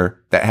people here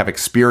that have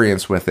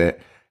experience with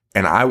it.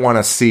 And I want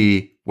to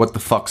see what the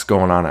fuck's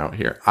going on out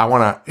here.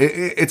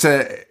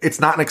 It's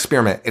not an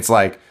experiment. It's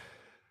like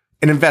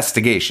an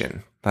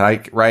investigation,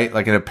 right?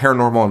 Like a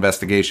paranormal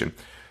investigation.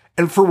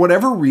 And for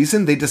whatever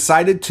reason, they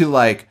decided to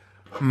like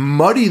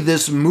muddy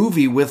this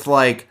movie with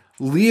like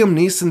Liam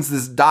Neeson's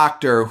this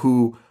doctor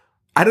who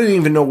I don't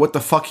even know what the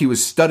fuck he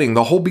was studying.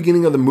 The whole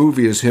beginning of the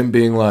movie is him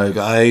being like,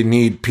 I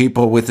need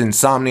people with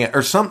insomnia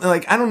or something.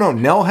 Like, I don't know.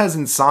 Nell has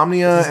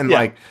insomnia and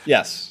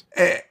yes.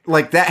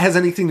 Like that has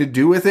anything to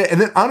do with it. And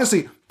then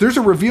honestly, there's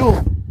a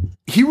reveal.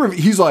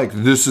 He's like,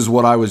 this is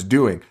what I was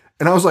doing.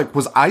 And I was like,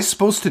 was I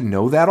supposed to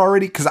know that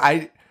already? Because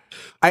I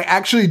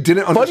actually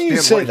didn't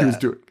understand what he was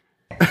doing.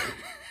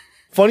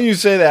 Funny you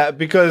say that,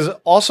 because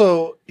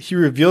also he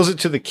reveals it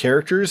to the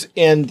characters,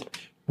 and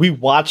we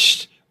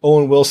watched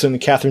Owen Wilson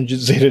and Catherine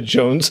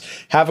Zeta-Jones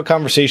have a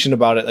conversation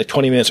about it like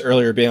 20 minutes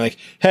earlier, being like,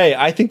 hey,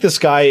 I think this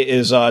guy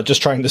is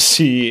just trying to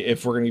see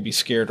if we're going to be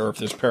scared or if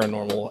there's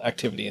paranormal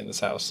activity in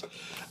this house.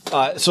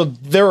 So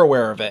they're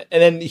aware of it.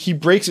 And then he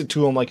breaks it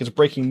to them like it's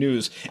breaking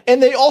news.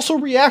 And they also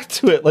react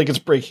to it like it's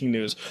breaking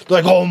news.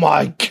 They're like, oh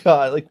my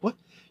God. Like, what?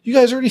 You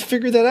guys already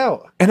figured that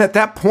out. And at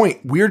that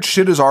point, weird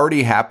shit is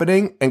already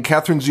happening. And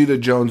Catherine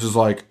Zeta-Jones is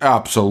like,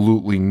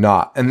 absolutely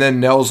not. And then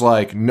Nell's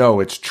like, no,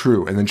 it's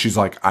true. And then she's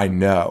like, I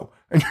know.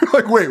 And you're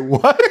like, wait,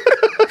 what?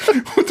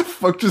 What the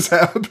fuck just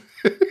happened?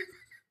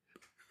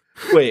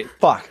 Wait,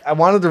 fuck. I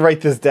wanted to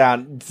write this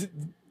down.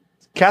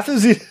 Catherine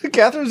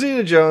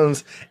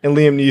Zeta-Jones and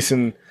Liam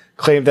Neeson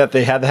claimed that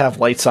they had to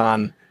have lights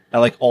on at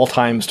like all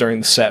times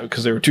during the set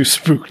because they were too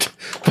spooked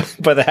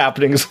by the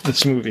happenings of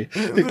this movie.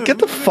 Get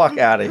the fuck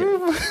out of here.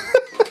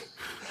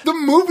 The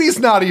movie's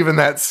not even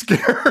that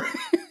scary.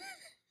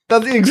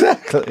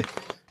 Exactly.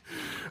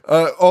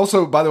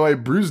 Also, by the way,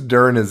 Bruce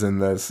Dern is in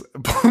this,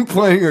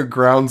 playing a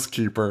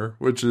groundskeeper,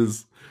 which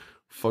is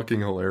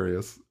fucking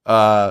hilarious.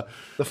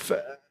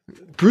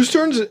 Bruce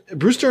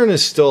Dern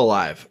is still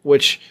alive,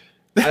 which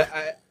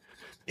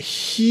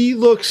he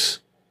looks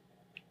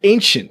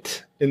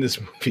ancient in this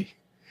movie.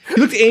 He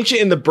looked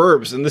ancient in The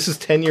Burbs, and this is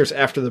 10 years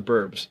after The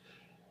Burbs.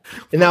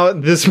 And now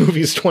this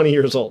movie is 20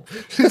 years old.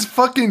 His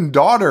fucking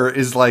daughter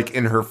is like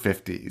in her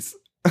 50s.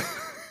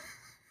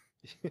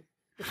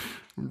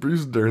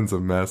 Bruce Dern's a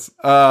mess.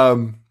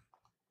 So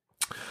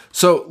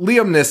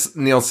Liam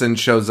Neeson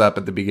shows up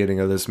at the beginning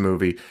of this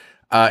movie.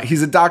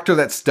 He's a doctor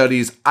that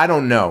studies, I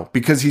don't know,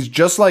 because he's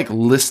just like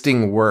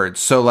listing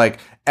words. So like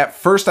at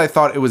first I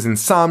thought it was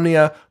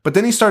insomnia, but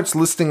then he starts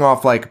listing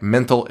off like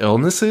mental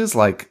illnesses,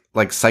 like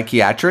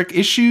psychiatric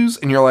issues.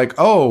 And you're like,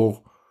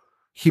 oh,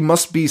 he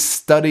must be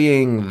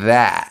studying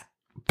that.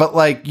 But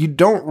like, you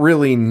don't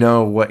really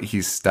know what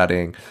he's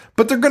studying,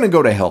 but they're going to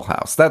go to Hill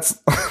House.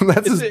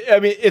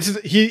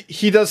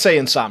 He does say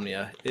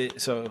insomnia.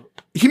 So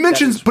he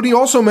mentions, but he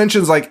also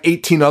mentions like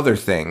 18 other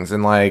things,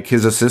 and like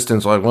his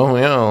assistant's like, well,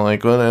 yeah,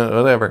 like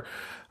whatever.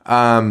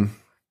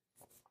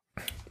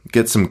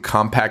 Get some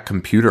compact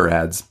computer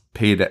ads,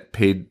 paid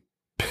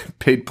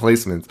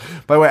placements.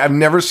 By the way, I've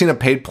never seen a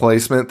paid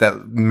placement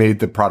that made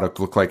the product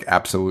look like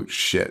absolute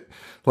shit.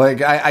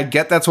 Like, I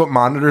get that's what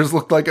monitors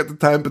looked like at the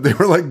time, but they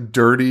were like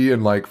dirty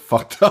and like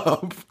fucked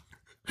up.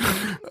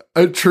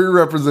 A true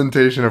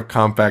representation of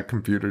compact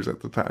computers at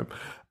the time.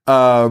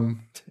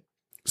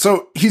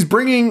 So he's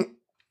bringing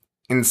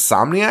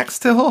insomniacs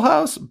to Hill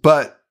House,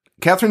 but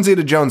Catherine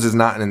Zeta-Jones is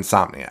not an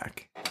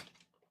insomniac.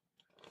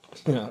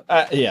 I don't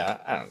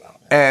know.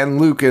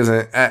 And Luke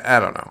isn't. I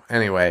don't know.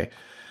 Anyway.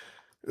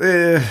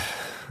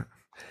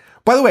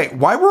 By the way,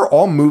 why were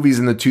all movies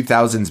in the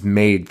 2000s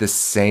made the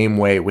same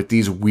way with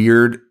these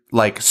weird,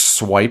 like,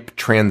 swipe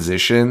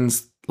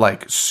transitions,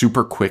 like,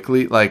 super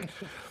quickly? Like,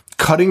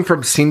 cutting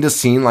from scene to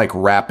scene, like,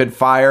 rapid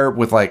fire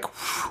with, like,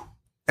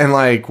 and,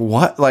 like,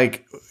 what?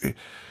 Like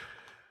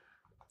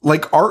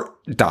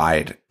art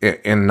died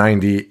in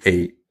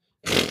 98.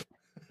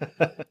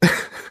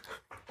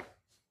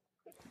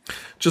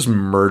 Just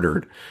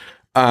murdered.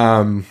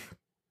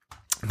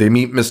 They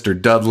meet Mr.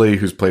 Dudley,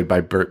 who's played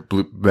by Bruce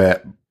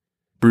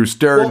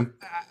Dern.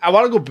 Well, I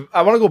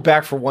want to go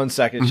back for 1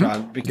 second,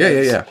 Sean,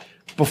 because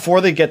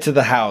before they get to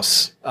the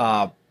house,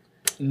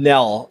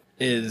 Nell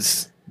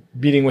is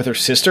meeting with her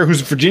sister, who's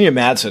Virginia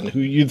Madsen, who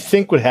you'd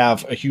think would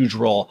have a huge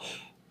role.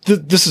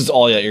 This is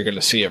all that you're going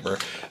to see of her.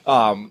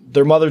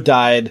 Their mother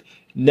died.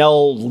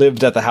 Nell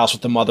lived at the house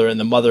with the mother, and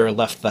the mother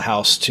left the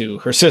house to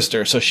her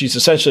sister. So she's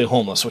essentially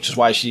homeless, which is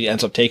why she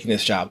ends up taking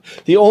this job.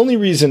 The only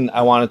reason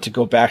I wanted to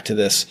go back to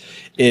this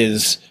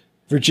is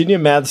Virginia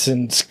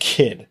Madsen's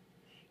kid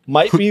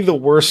might be the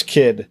worst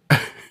kid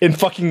in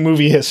fucking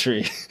movie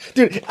history.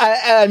 Dude,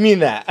 I mean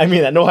that.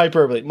 No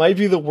hyperbole. Might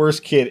be the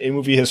worst kid in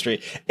movie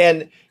history.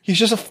 And he's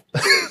just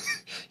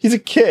he's a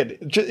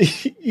kid.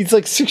 He's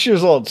like 6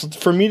 years old. So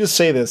for me to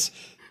say this,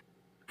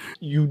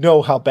 you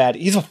know how bad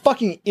he's a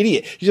fucking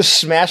idiot. He's just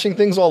smashing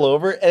things all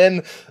over,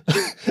 and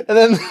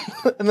then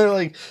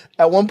like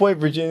at one point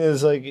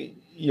Virginia's like,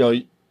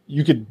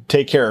 you could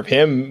take care of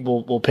him.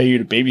 We'll pay you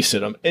to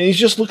babysit him. And he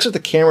just looks at the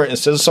camera and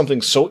says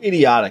something so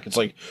idiotic. It's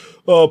like,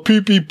 oh, pee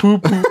pee poo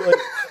poo, like,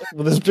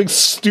 with this big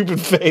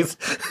stupid face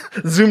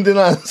zoomed in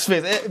on his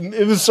face.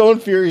 It was so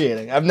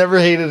infuriating. I've never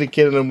hated a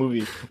kid in a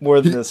movie more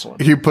than this one.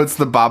 He puts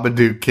the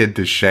Babadook kid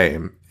to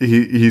shame.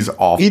 He's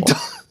awful.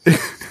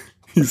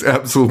 He's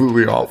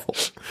absolutely awful.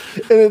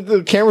 And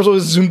the camera's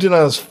always zoomed in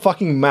on his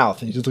fucking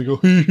mouth. And he's just like, oh,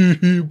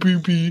 pee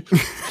pee.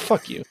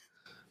 Fuck you.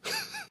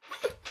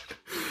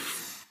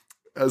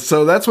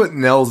 So that's what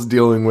Nell's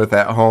dealing with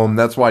at home.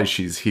 That's why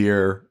she's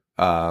here.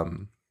 But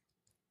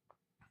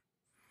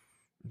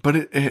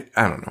I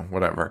don't know,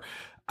 whatever.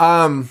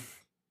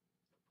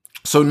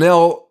 So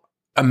Nell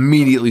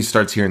immediately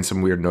starts hearing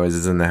some weird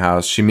noises in the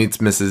house. She meets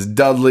Mrs.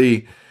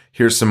 Dudley,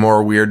 hears some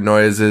more weird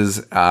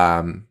noises.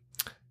 And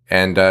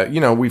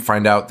we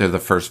find out they're the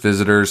first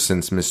visitors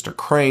since Mr.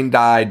 Crane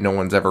died. No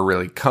one's ever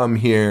really come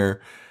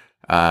here.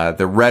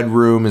 The red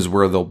room is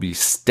where they'll be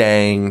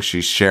staying.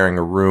 She's sharing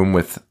a room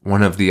with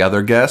one of the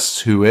other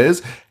guests, who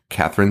is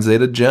Catherine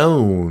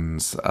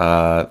Zeta-Jones,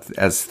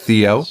 as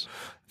Theo,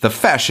 the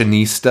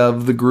fashionista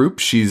of the group.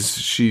 She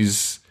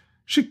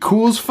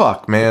cool as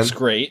fuck, man. Looks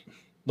great.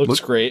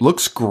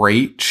 Looks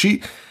great.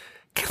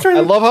 Catherine, I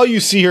love how you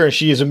see her and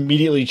she is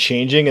immediately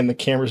changing and the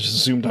camera's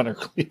just zoomed on her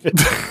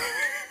cleavage.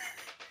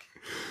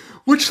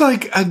 Which,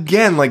 like,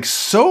 again, like,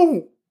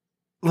 so,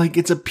 like,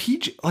 it's a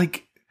PG,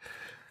 like,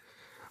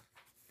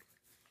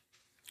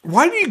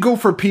 why do you go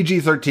for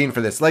PG-13 for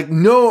this? Like,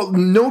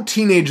 no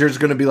teenager is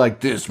going to be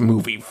like, this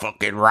movie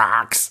fucking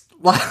rocks.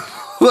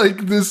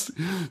 Like, this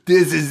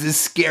is the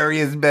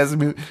scariest, best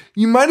movie.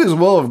 You might as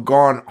well have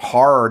gone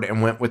hard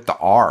and went with the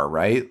R,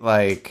 right?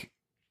 Like,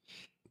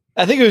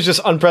 I think it was just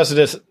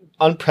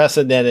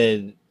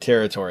unprecedented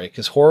territory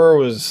because horror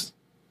was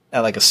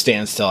at like a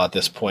standstill at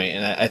this point,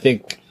 and I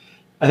think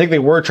they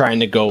were trying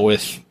to go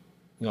with,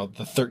 the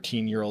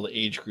 13-year-old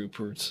age group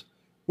who's.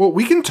 Well,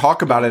 we can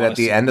talk about it at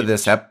the end of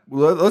this.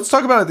 Let's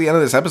talk about it at the end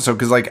of this episode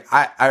because, like,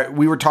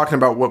 we were talking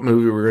about what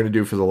movie we were going to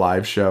do for the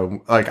live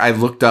show. Like, I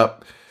looked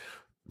up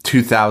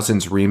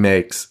 2000s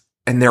remakes,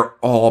 and they're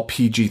all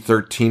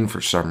PG-13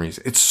 for some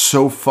reason. It's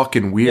so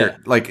fucking weird. Yeah.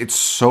 Like, it's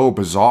so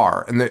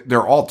bizarre, and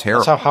they're all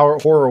terrible. That's how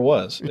horror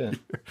was. Yeah.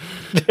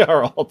 They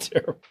are all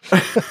terrible.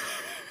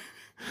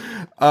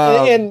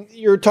 And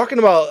you're talking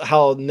about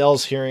how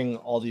Nell's hearing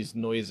all these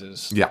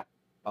noises. Yeah.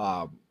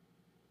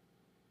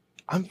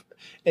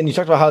 And you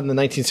talked about how in the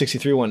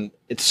 1963 one,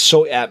 it's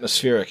so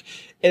atmospheric.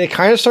 And it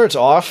kind of starts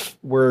off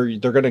where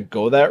they're going to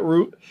go that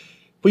route.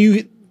 But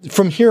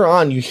from here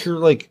on, you hear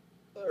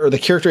or the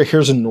character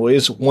hears a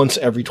noise once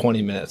every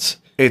 20 minutes.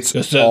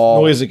 It's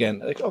all noise again.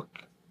 Like, oh,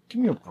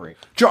 give me a break.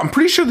 Joe, I'm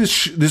pretty sure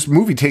this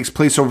movie takes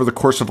place over the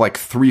course of like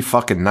 3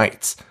 fucking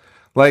nights.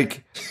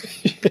 Like,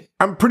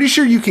 I'm pretty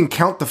sure you can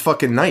count the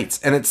fucking nights.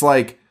 And it's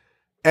like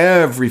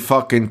every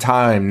fucking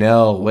time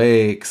Nell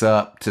wakes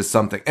up to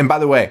something. And by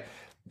the way,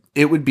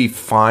 it would be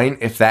fine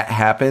if that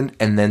happened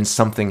and then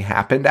something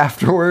happened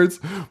afterwards,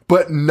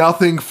 but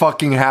nothing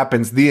fucking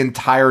happens the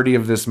entirety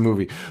of this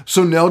movie.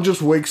 So Nell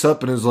just wakes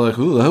up and is like,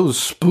 ooh, that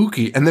was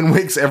spooky. And then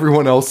wakes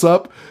everyone else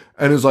up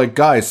and is like,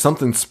 guys,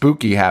 something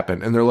spooky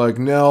happened. And they're like,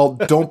 Nell,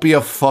 don't be a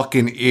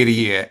fucking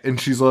idiot.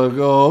 And she's like,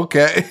 oh,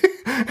 okay.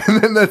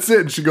 And then that's it.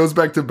 And she goes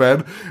back to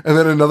bed. And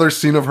then another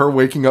scene of her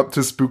waking up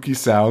to spooky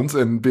sounds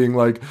and being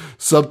like,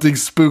 something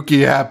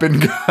spooky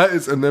happened,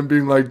 guys. And then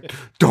being like,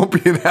 don't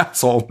be an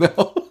asshole,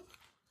 Nell.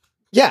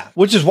 Yeah,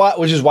 which is why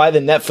the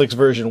Netflix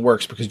version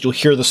works, because you'll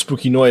hear the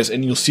spooky noise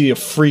and you'll see a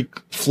freak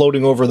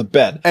floating over the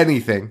bed.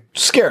 Anything.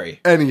 Scary.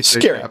 Anything.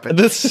 Scary. Happen.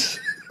 This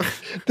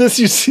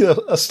you see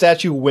a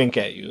statue wink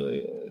at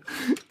you.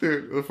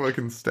 Dude, the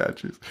fucking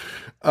statues.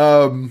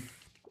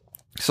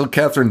 So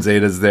Catherine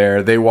Zeta's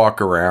there. They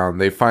walk around.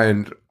 They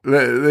find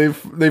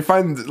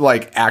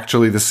like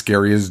actually the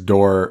scariest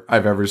door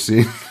I've ever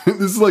seen.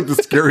 This is like the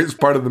scariest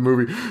part of the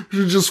movie.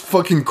 Just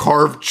fucking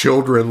carved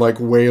children like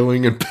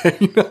wailing and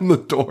banging on the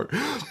door.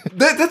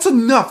 That's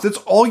enough. That's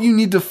all you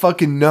need to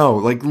fucking know.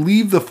 Like,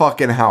 leave the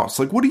fucking house.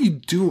 Like, what are you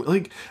doing?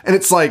 Like, and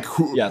it's like,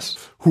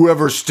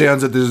 whoever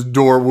stands at this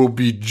door will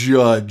be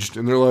judged.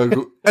 And they're like,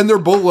 and they're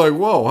both like,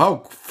 whoa,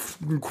 how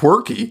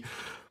quirky.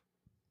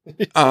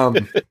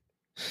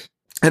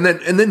 And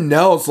then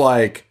Nell's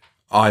like,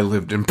 I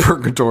lived in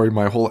purgatory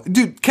my whole life.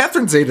 Dude,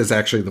 Catherine Zeta's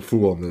actually the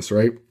fool in this,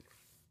 right?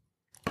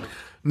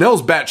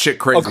 Nell's batshit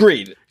crazy.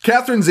 Agreed.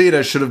 Catherine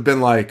Zeta should have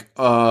been like,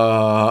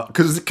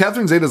 because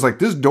Catherine Zeta's like,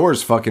 this door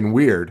is fucking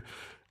weird.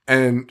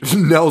 And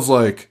Nell's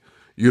like,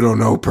 you don't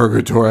know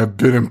purgatory. I've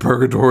been in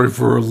purgatory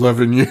for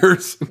 11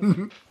 years.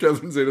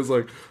 Catherine Zeta's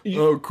like,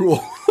 oh,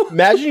 cool.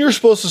 Imagine you're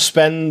supposed to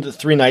spend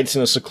 3 nights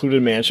in a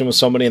secluded mansion with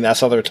somebody and that's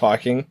how they're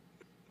talking.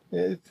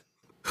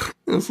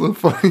 That's the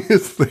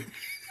funniest thing.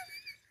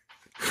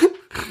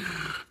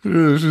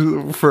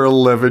 For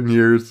 11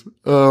 years.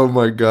 Oh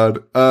my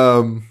God.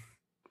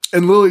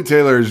 And Lily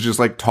Taylor is just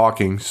like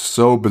talking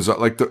so bizarre.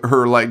 Like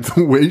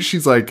the way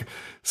she's like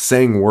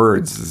saying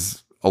words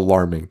is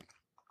alarming.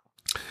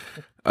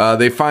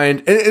 They find,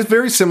 and it's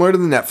very similar to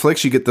the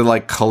Netflix. You get the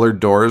like colored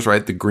doors,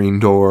 right? The green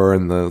door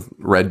and the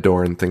red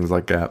door and things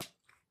like that.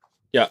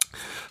 Yeah.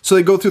 So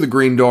they go through the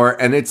green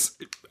door and it's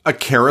a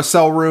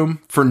carousel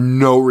room for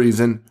no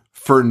reason,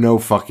 for no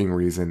fucking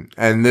reason.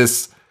 And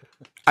this,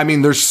 I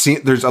mean,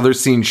 there's other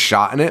scenes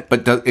shot in it,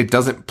 but it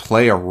doesn't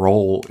play a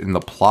role in the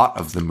plot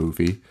of the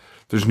movie.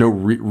 There's no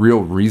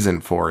real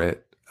reason for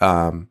it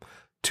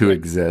to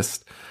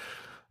exist.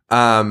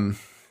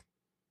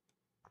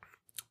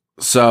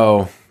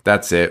 So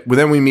that's it. Well,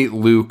 then we meet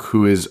Luke,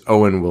 who is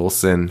Owen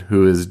Wilson,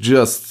 who is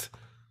just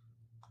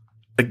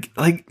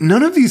like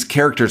none of these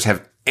characters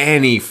have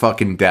any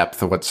fucking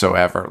depth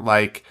whatsoever.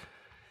 Like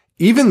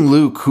even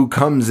Luke, who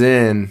comes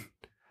in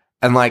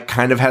and like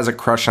kind of has a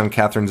crush on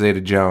Catherine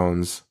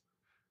Zeta-Jones.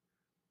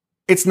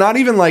 It's not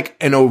even like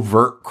an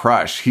overt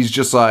crush. He's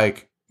just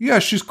like, yeah,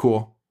 she's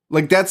cool.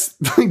 Like that's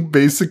like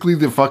basically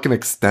the fucking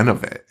extent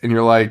of it. And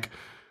you're like,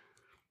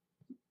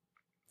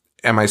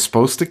 am I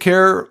supposed to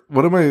care?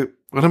 What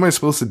am I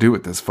supposed to do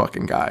with this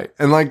fucking guy?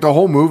 And like the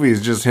whole movie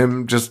is just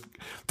him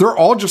they're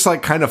all just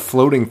like kind of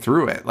floating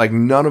through it. Like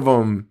none of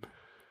them,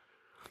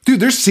 dude,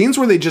 there's scenes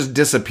where they just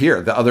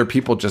disappear. The other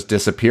people just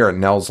disappear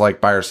and Nell's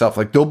like by herself.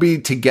 Like they'll be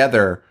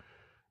together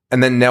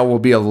and then Nell will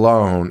be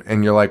alone.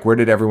 And you're like, where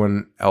did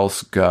everyone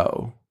else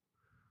go?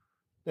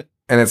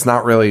 And it's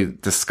not really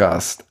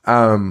discussed.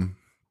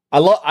 I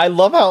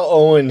love how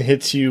Owen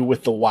hits you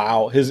with the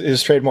wow,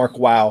 his trademark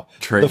wow.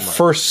 The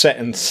first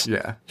sentence.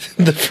 Yeah.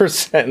 The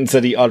first sentence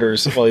that he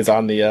utters while he's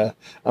on the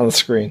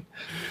screen.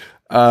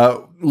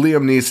 Liam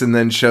Neeson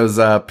then shows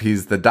up.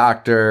 He's the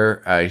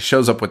doctor. He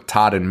shows up with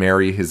Todd and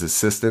Mary, his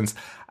assistants.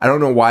 I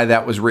don't know why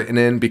that was written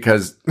in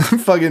because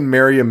fucking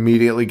Mary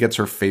immediately gets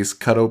her face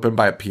cut open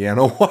by a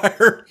piano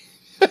wire.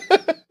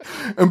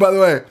 And by the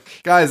way,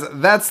 guys,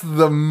 that's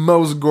the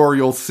most gore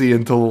you'll see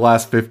until the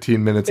last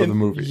 15 minutes of the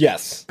movie.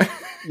 Yes.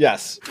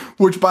 Yes.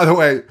 Which, by the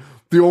way,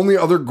 the only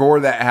other gore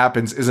that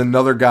happens is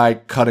another guy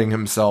cutting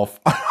himself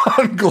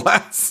on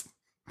glass.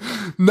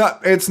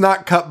 It's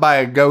not cut by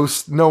a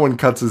ghost. No one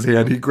cuts his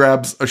hand. He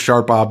grabs a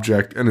sharp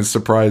object and is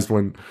surprised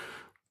when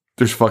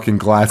there's fucking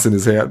glass in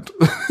his hand.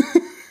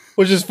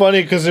 Which is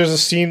funny because there's a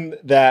scene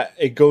that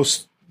a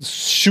ghost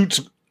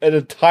shoots an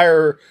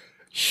entire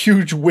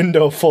huge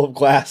window full of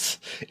glass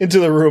into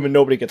the room and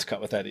nobody gets cut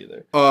with that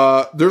either.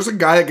 There's a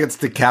guy that gets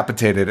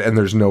decapitated and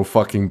there's no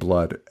fucking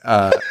blood.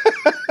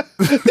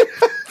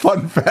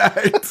 Fun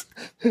fact.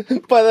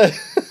 But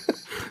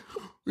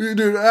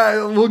Dude,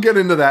 we'll get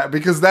into that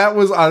because that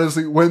was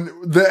honestly when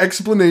the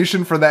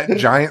explanation for that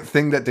giant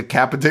thing that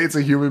decapitates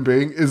a human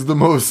being is the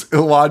most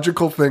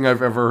illogical thing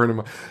I've ever heard in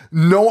my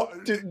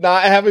dude,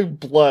 not having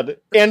blood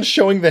and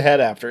showing the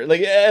head after. Like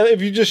if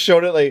you just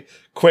showed it like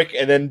quick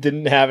and then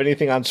didn't have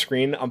anything on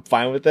screen, I'm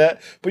fine with that.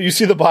 But you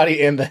see the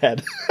body and the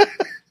head.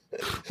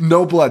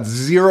 No blood,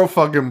 zero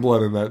fucking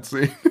blood in that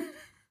scene.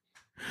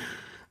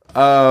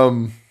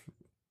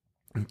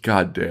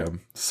 God damn.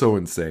 So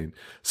insane.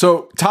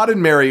 So Todd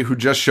and Mary, who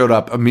just showed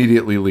up,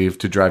 immediately leave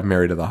to drive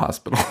Mary to the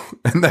hospital.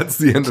 And that's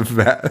the end of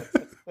that.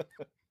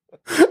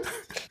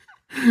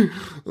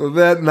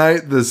 That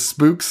night, the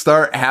spooks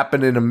start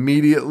happening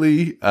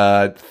immediately.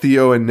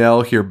 Theo and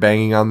Nell hear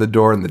banging on the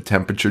door and the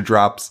temperature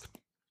drops.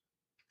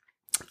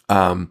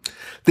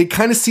 They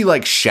kind of see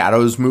like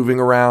shadows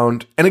moving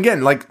around. And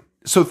again, like,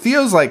 so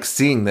Theo's like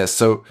seeing this.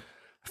 So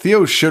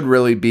Theo should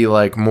really be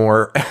like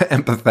more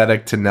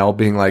empathetic to Nell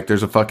being like,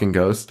 there's a fucking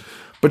ghost,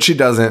 but she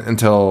doesn't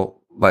until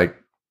like,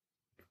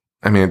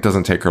 I mean, it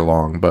doesn't take her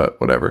long, but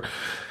whatever.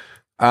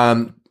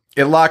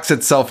 It locks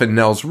itself in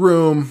Nell's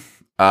room.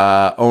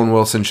 Owen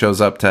Wilson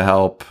shows up to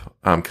help,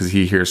 cause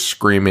he hears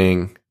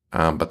screaming,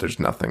 but there's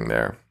nothing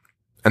there.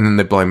 And then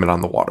they blame it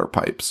on the water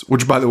pipes,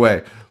 which by the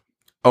way,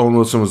 Owen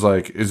Wilson was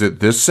like, is it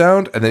this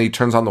sound? And then he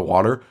turns on the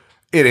water.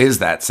 It is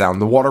that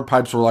sound. The water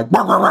pipes were like,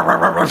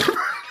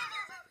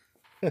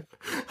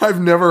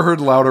 I've never heard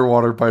louder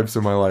water pipes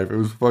in my life. It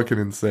was fucking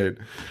insane.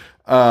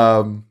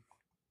 And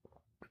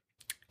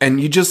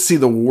you just see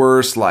the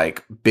worst,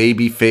 like,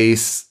 baby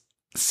face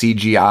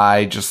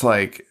CGI. Just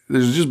like,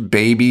 there's just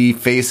baby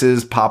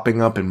faces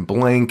popping up in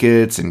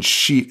blankets and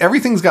sheet.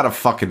 Everything's got a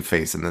fucking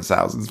face in this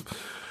house. It's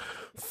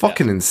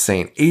fucking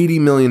insane. $80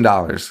 million,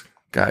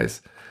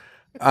 guys.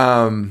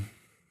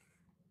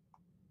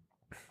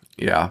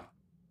 Yeah.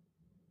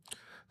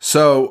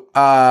 So,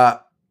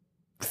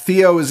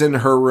 Theo is in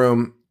her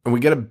room, and we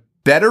get a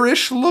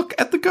better-ish look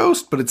at the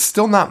ghost, but it's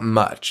still not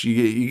much.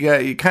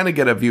 You kind of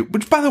get a view.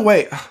 Which, by the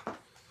way,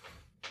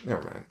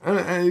 never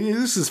mind.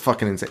 This is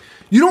fucking insane.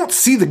 You don't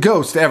see the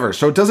ghost ever,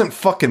 so it doesn't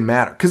fucking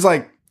matter. Because,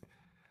 like,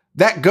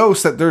 that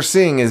ghost that they're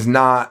seeing is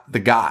not the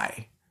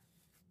guy.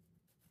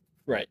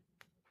 Right.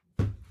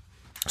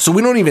 So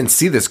we don't even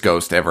see this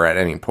ghost ever at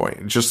any point.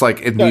 It's just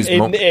like in these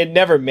moments. It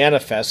never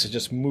manifests. It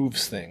just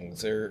moves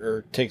things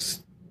or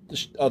takes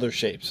other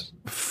shapes.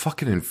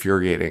 Fucking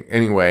infuriating.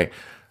 Anyway,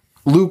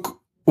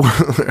 Luke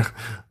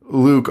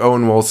Luke,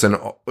 Owen Wilson,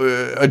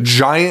 a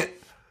giant.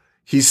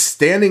 He's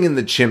standing in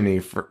the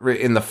chimney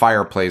in the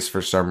fireplace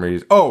for some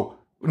reason. Oh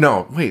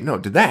no, wait, no,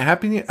 did that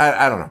happen yet?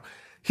 I don't know.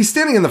 He's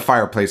standing in the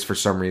fireplace for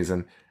some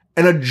reason,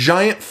 and a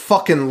giant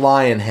fucking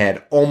lion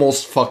head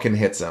almost fucking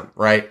hits him.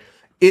 Right?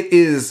 It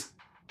is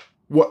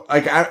what?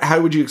 Like, how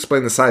would you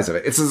explain the size of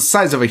it? It's the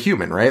size of a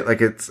human, right?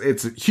 Like it's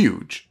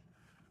huge.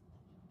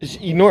 It's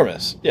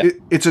enormous. Yeah.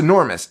 It's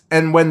enormous.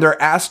 And when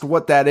they're asked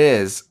what that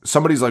is,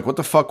 somebody's like, what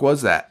the fuck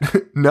was that?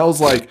 Nell's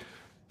like,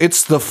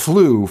 it's the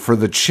flue for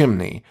the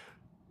chimney.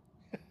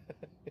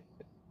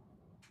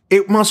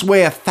 It must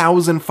weigh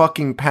 1,000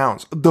 fucking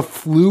pounds. The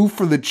flue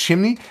for the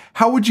chimney?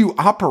 How would you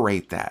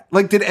operate that?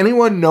 Like, did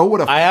anyone know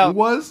what a flue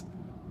was?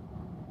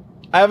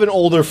 I have an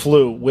older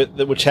flue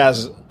which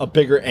has a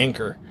bigger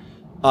anchor.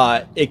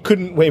 It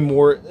couldn't weigh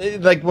more.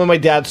 Like, when my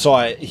dad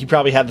saw it, he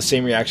probably had the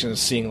same reaction as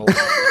seeing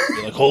the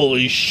like,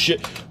 holy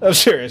shit. I'm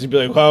serious. He'd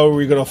be like, how are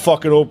we going to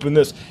fucking open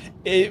this?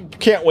 It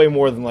can't weigh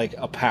more than like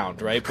a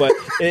pound, right? But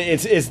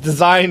it's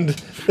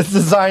designed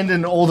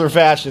in older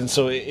fashion,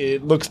 so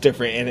it looks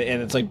different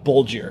and it's like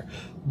bulgier.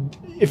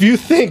 If you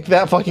think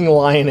that fucking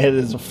lion head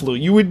is a flue,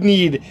 you would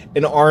need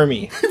an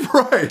army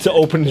right to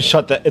open and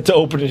shut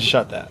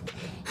that.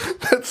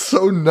 That's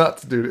so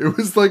nuts, dude. It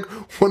was like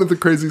one of the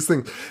craziest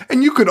things.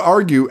 And you could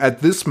argue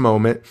at this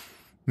moment,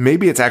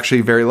 maybe it's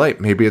actually very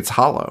light. Maybe it's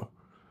hollow.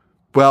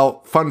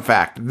 Well, fun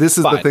fact, this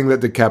is the thing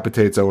that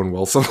decapitates Owen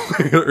Wilson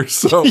later,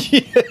 so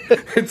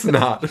it's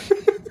not.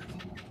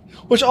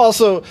 Which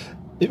also,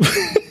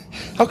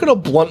 how could a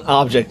blunt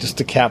object just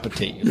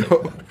decapitate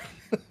you?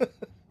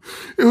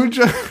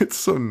 It's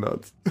so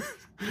nuts.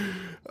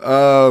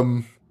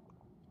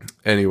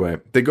 Anyway,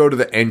 they go to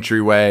the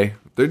entryway.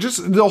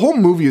 The whole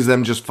movie is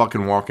them just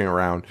fucking walking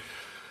around.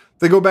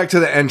 They go back to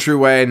the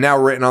entryway, now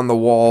written on the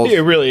walls. It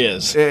really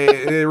is.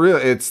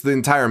 It's the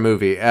entire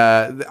movie.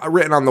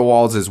 Written on the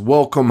walls is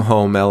 "Welcome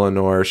home,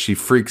 Eleanor." She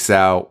freaks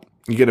out.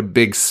 You get a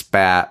big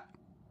spat.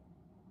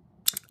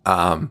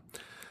 Liam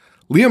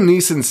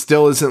Neeson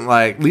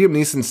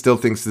still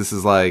thinks this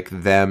is like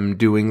them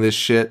doing this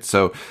shit.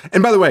 So,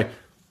 and by the way,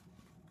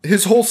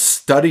 his whole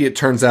study, it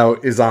turns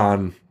out, is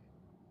on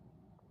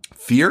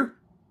fear,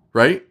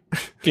 right?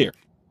 Fear.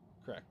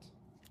 Correct.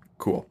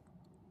 Cool.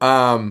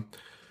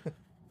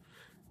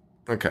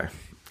 Okay.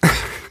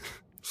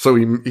 So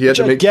he had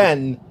to make...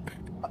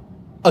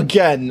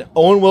 Again,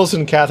 Owen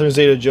Wilson and Catherine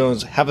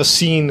Zeta-Jones have a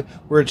scene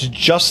where it's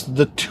just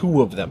the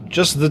two of them.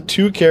 Just the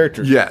two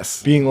characters.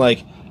 Yes. Being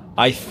like,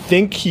 I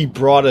think he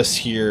brought us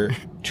here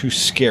to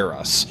scare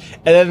us.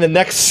 And then the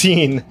next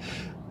scene,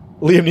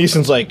 Liam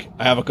Neeson's like,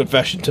 I have a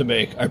confession to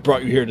make. I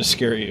brought you here to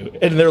scare you.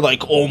 And they're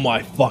like, oh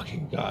my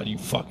fucking God, you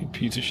fucking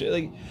piece of shit.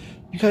 Like,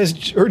 you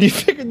guys already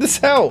figured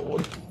this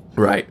out.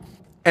 Right.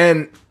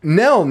 And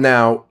Nell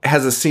now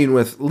has a scene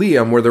with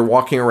Liam where they're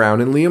walking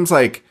around, and Liam's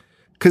like,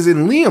 because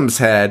in Liam's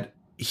head,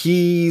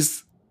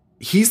 he's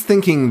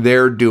thinking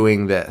they're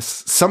doing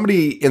this.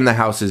 Somebody in the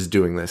house is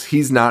doing this.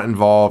 He's not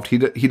involved. He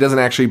doesn't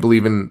actually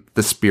believe in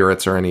the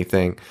spirits or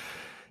anything.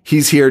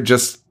 He's here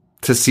just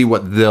to see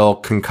what they'll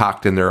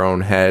concoct in their own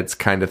heads,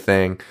 kind of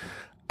thing.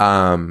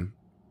 And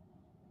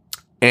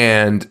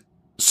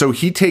so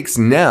he takes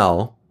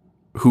Nell,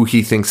 who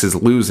he thinks is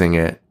losing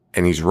it,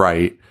 and he's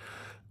right.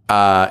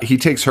 He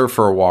takes her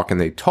for a walk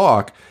and they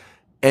talk,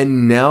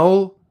 and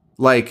Nell,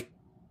 like,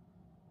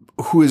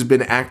 who has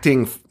been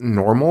acting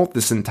normal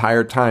this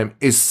entire time,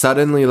 is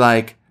suddenly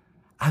like,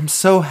 I'm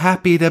so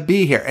happy to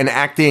be here, and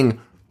acting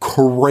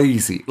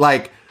crazy,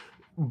 like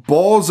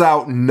balls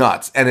out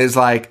nuts, and is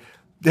like,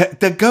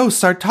 the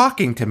ghosts are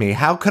talking to me.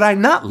 How could I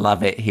not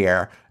love it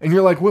here? And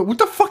you're like, what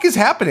the fuck is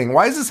happening?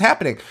 Why is this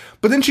happening?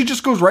 But then she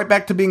just goes right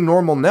back to being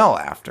normal Nell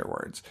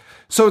afterwards.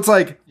 So it's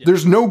like,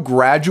 there's no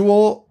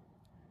gradual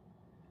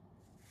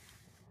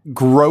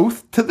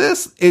growth to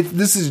this.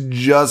 This is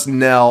just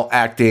Nell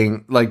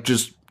acting like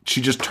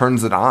she just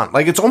turns it on.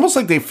 Like, it's almost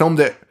like they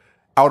filmed it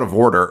out of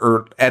order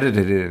or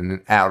edited it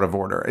in out of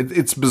order.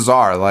 It's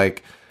bizarre.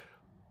 Like,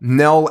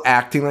 Nell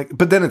acting like,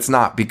 but then it's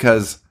not,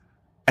 because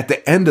at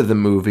the end of the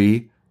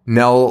movie,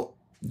 Nell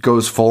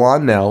goes full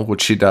on Nell,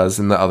 which she does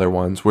in the other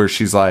ones, where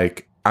she's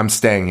like, I'm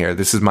staying here.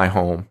 This is my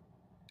home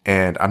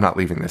and I'm not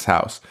leaving this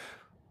house.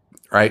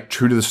 Right?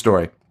 True to the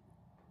story.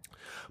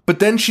 But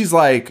then she's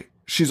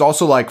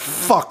also like,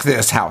 fuck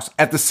this house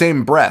at the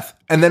same breath.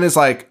 And then is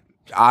like,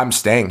 I'm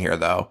staying here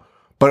though,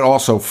 but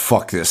also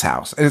fuck this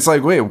house. And it's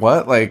like, wait,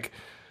 what? Like,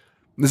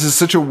 this is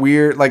such a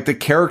weird, like, the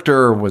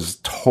character was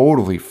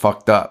totally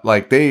fucked up.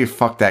 Like, they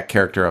fucked that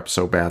character up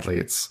so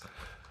badly.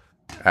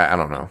 I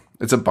don't know.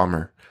 It's a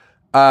bummer.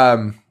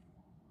 That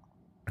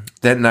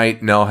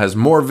night, Nell has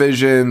more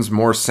visions,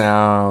 more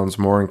sounds,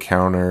 more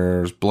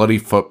encounters, bloody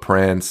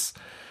footprints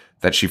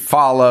that she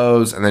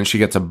follows. And then she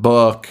gets a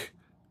book.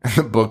 And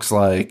the book's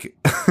like,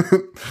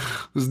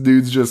 this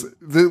dude's just,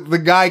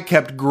 the guy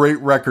kept great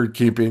record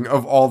keeping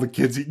of all the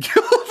kids he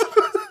killed.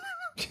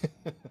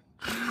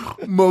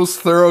 Most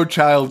thorough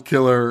child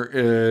killer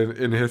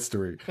in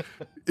history.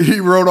 He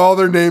wrote all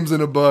their names in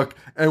a book,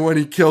 and when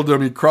he killed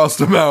them, he crossed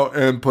them out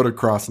and put a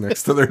cross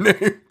next to their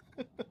name.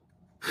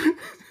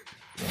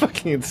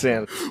 fucking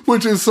insane.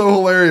 Which is so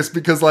hilarious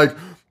because, like,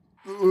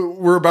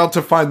 we're about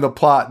to find the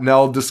plot.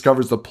 Nell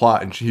discovers the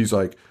plot, and he's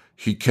like,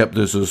 he kept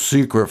this a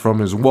secret from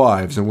his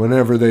wives, and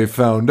whenever they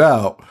found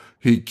out,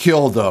 he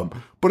killed them.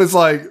 But it's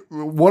like,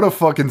 what a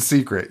fucking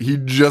secret. He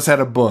just had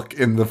a book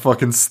in the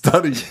fucking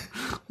study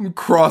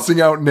crossing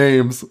out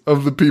names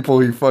of the people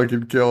he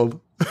fucking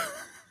killed.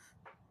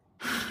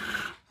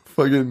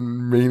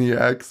 Fucking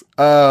maniacs.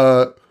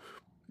 Nell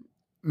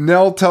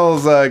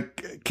tells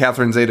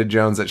Catherine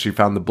Zeta-Jones that she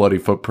found the bloody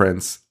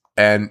footprints.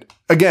 And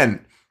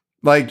again,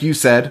 like you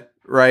said,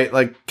 right?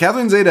 Like,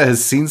 Catherine Zeta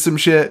has seen some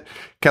shit.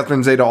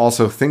 Catherine Zeta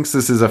also thinks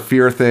this is a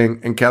fear thing.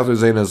 And Catherine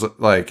Zeta is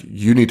like,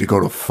 you need to go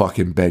to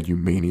fucking bed, you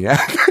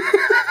maniac.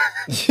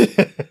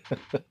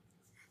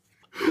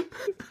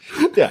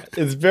 Yeah,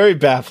 it's very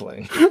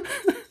baffling.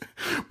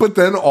 But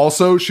then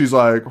also she's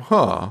like,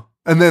 huh.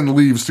 And then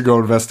leaves to go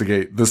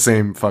investigate the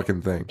same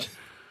fucking thing.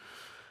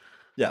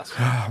 Yes.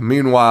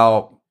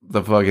 Meanwhile,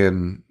 the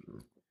fucking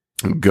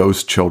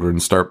ghost children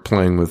start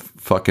playing with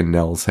fucking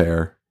Nell's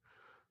hair.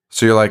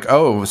 So you're like,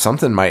 oh,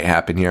 something might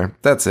happen here.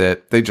 That's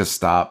it. They just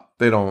stop.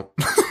 They don't.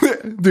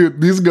 Dude,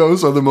 these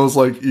ghosts are the most,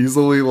 like,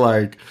 easily,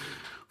 like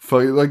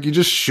you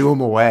just shoo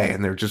them away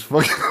and they're just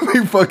fucking,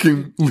 they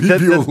fucking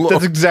leave you alone.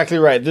 That's exactly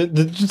right. They're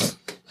just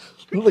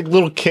like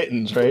little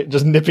kittens, right?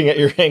 Just nipping at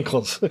your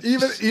ankles.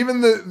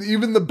 even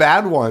the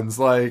bad ones,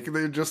 like,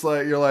 they're just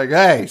like, you're like,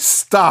 hey,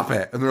 stop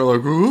it. And they're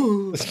like,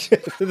 ooh.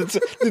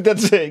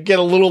 That's it. Get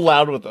a little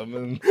loud with them.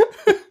 And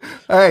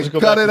hey,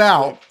 cut it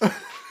out.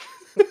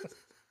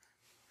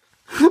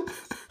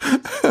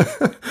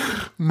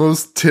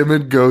 Most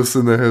timid ghosts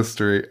in the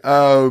history.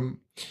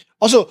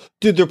 Also,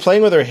 dude, they're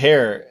playing with her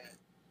hair.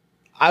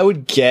 I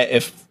would get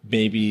if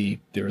maybe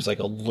there was like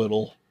a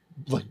little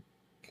like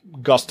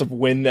gust of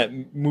wind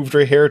that moved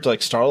her hair to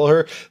like startle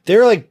her.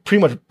 They're like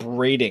pretty much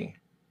braiding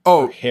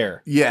her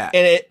hair. Yeah.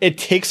 And it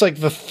takes like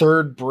the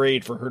third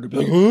braid for her to be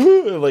like,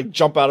 and, like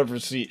jump out of her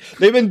seat.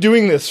 They've been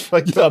doing this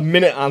for like a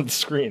minute on the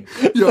screen.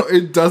 Yo,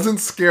 it doesn't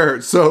scare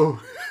her. So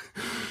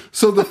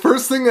the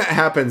first thing that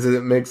happens is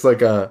it makes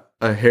like a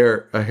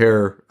hair, I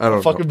don't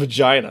know. Fucking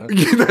vagina.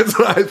 Yeah, that's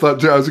what I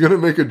thought too. I was going to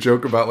make a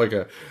joke about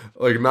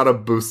like not a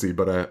bussy,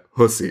 but a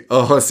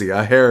hussy,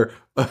 a hair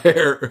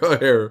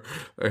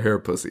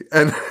pussy.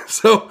 And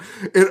so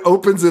it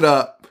opens it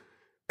up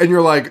and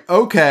you're like,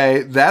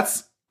 okay,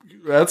 that's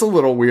a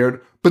little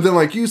weird. But then,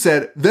 like you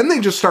said, then they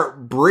just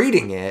start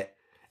braiding it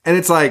and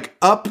it's like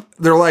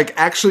they're like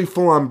actually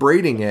full on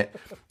braiding it.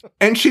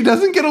 And she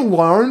doesn't get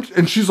alarmed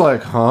and she's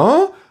like,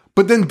 huh?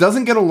 But then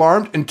doesn't get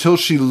alarmed until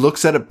she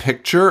looks at a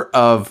picture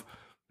of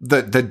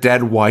the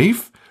dead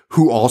wife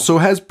who also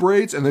has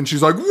braids. And then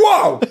she's like,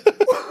 whoa,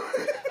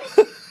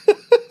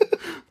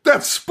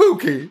 that's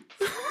spooky.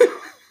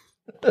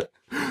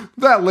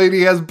 That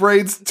lady has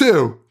braids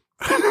too.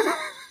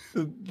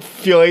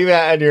 Feeling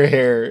that in your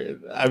hair,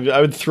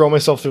 I would throw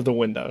myself through the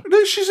window.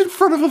 She's in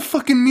front of a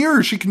fucking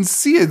mirror. She can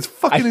see it. It's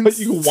fucking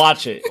insane. You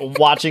watch it.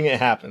 Watching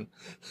it happen.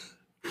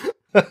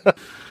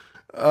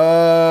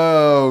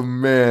 Oh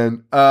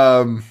man.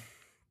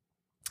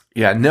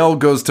 Yeah, Nell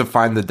goes to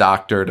find the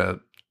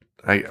doctor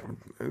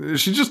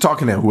she's just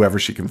talking to whoever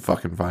she can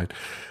fucking find.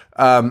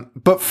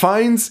 But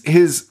finds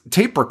his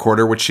tape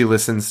recorder, which she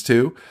listens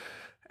to,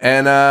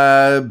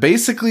 and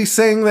basically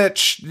saying that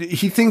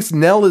he thinks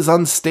Nell is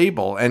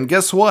unstable. And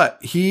guess what?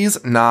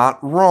 He's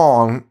not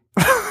wrong.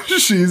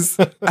 She's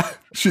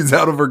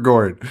out of her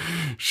gourd.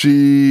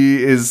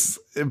 She is,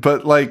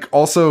 but like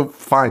also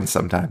fine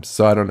sometimes.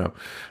 So I don't know.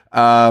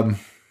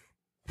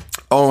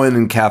 Owen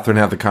and Catherine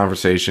have the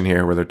conversation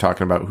here where they're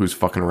talking about who's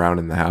fucking around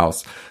in the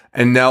house.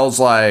 And Nell's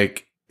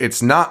like,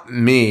 it's not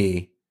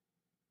me.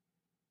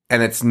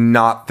 And it's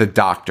not the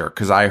doctor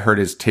because I heard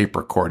his tape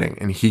recording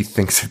and he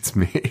thinks it's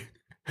me.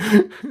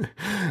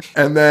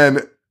 And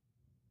then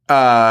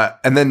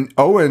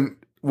Owen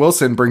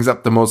Wilson brings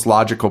up the most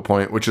logical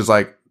point, which is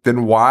like,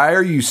 then why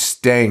are you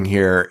staying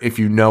here if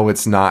you know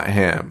it's not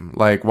him?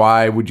 Like,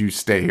 why would you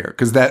stay here?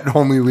 Because that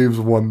only leaves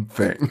one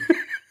thing.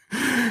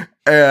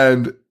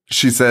 And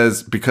she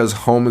says, because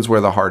home is where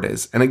the heart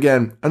is. And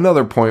again,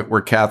 another point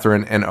where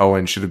Catherine and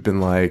Owen should have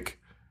been like,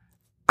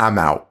 I'm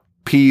out.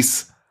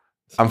 Peace.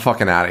 I'm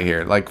fucking out of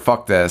here. Like,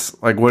 fuck this.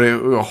 Like,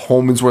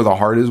 home is where the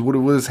heart is? What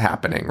is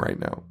happening right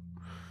now?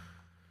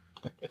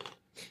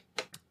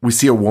 We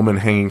see a woman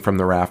hanging from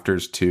the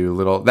rafters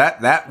too.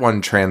 That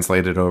one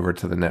translated over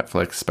to the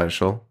Netflix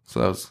special. So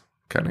that was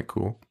kind of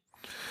cool.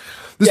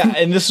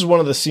 And this is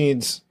one of the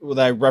scenes that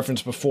I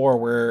referenced before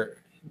where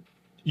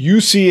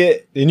you see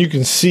it and you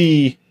can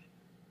see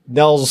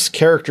Nell's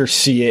character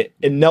see it,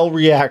 and Nell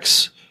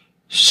reacts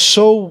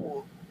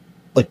so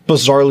like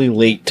bizarrely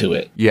late to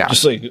it. Yeah.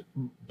 Just like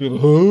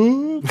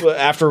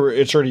after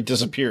it's already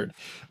disappeared.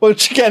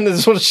 Which again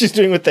is what she's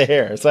doing with the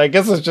hair. So I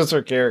guess it's just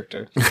her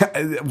character.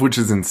 Which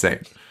is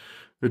insane.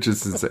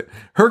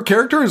 Her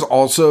character is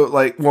also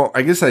like, well,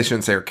 I guess I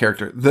shouldn't say her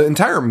character. The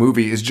entire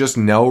movie is just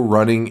Nell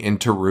running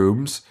into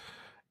rooms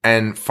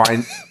and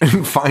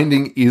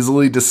finding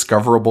easily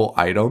discoverable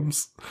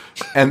items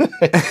and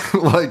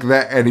like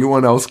that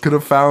anyone else could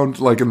have found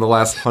like in the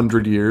last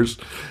 100 years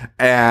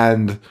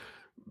and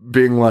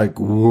being like,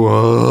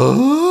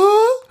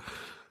 what?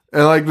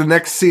 And like the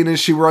next scene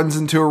is she runs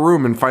into a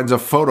room and finds a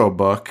photo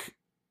book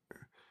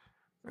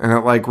and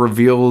it like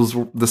reveals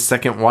the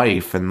second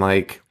wife and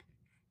like,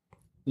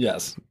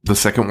 yes, the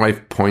second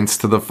wife points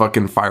to the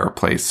fucking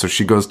fireplace. So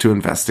she goes to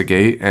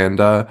investigate and,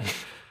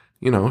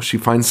 she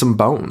finds some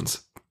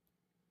bones.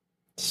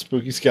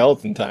 Spooky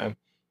skeleton time.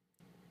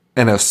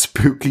 And a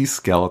spooky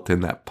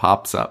skeleton that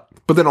pops up,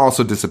 but then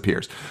also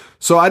disappears.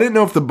 So I didn't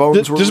know if the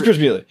bones were... Disappears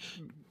immediately.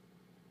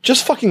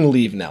 Just fucking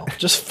leave now.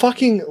 Just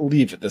fucking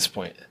leave at this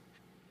point.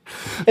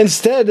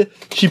 Instead,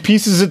 she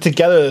pieces it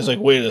together. It's like,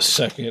 wait a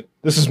second.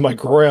 This is my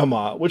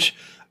grandma. Which,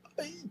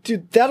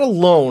 dude, that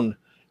alone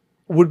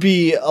would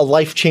be a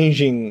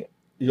life-changing,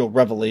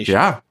 revelation.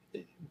 Yeah.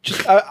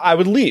 Just, I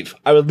would leave.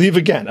 I would leave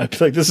again. I'd be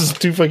like, this is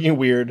too fucking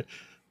weird.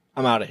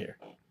 I'm out of here.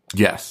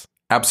 Yes,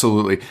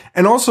 absolutely.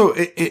 And also,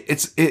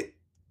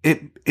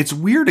 it's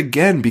weird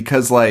again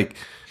because like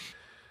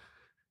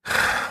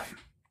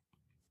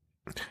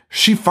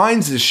she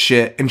finds this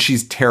shit and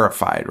she's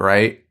terrified,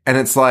 right? And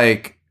it's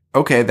like,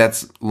 okay,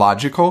 that's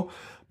logical.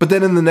 But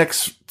then in the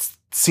next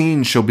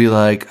scene, she'll be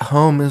like,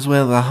 home is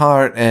where the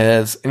heart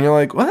is. And you're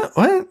like, what?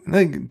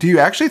 Like, do you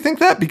actually think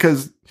that?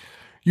 Because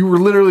you were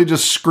literally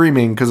just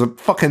screaming because a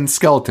fucking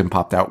skeleton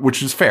popped out,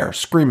 which is fair.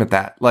 Scream at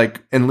that,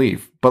 like, and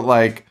leave. But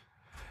like,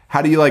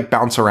 how do you like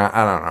bounce around?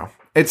 I don't know.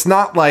 It's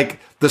not like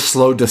the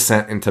slow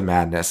descent into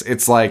madness.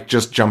 It's like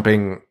just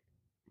jumping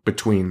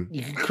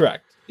between.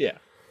 Correct. Yeah.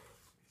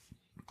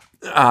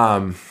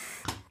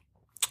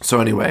 So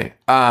anyway,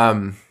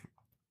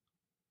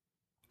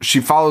 she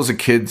follows a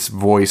kid's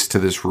voice to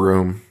this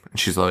room and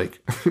she's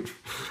like,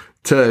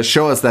 to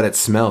show us that it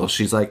smells.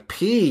 She's like,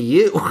 pee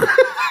you.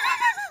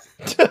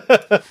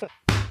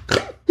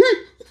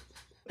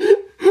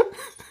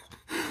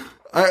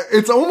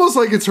 It's almost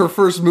like it's her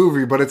first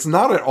movie, but it's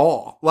not at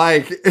all.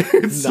 Like,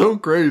 it's so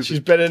crazy. She's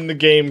been in the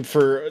game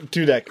for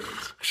 2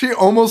 decades. She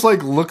almost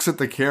like looks at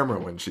the camera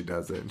when she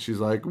does it, and she's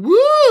like,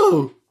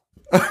 woo!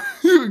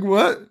 Like,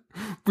 what?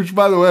 Which,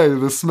 by the way,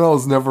 the smell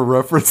is never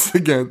referenced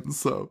again,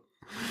 so.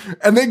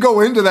 And they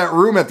go into that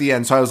room at the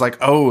end, so I was like,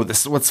 oh,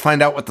 let's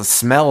find out what the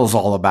smell is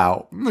all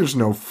about. There's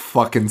no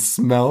fucking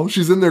smell.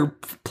 She's in there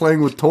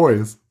playing with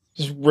toys.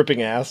 Just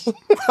ripping ass.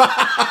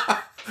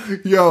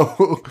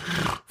 Yo,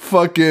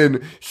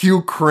 fucking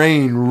Hugh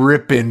Crane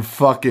ripping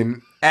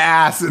fucking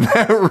ass in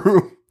that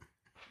room.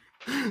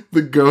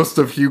 The ghost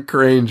of Hugh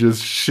Crane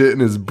just shitting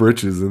his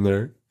britches in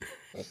there.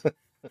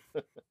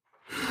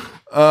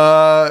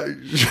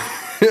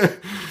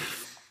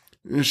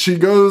 She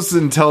goes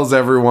and tells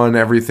everyone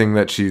everything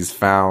that she's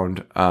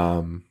found,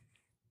 and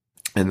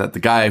that the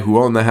guy who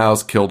owned the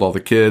house killed all the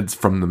kids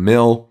from the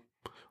mill.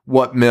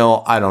 What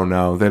mill? I don't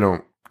know.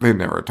 They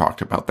never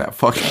talked about that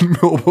fucking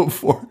mill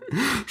before.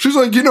 She's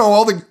like,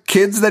 all the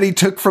kids that he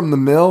took from the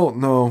mill?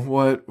 No,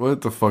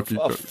 what the fuck?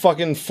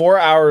 Fucking 4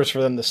 hours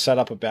for them to set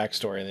up a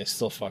backstory and they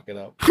still fuck it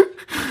up.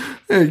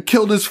 He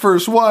killed his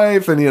first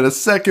wife and he had a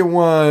second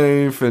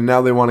wife and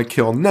now they want to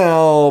kill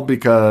Nell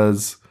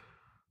because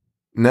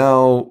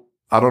Nell,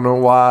 I don't know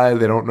why.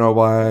 They don't know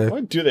why.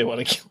 Why do they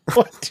want to kill?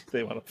 Why do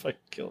they want to fucking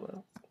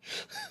kill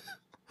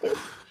Nell?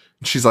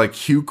 She's like,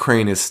 Hugh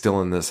Crane is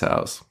still in this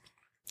house.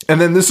 And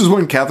then this is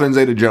when Catherine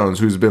Zeta-Jones,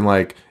 who's been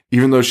like,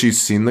 even though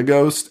she's seen the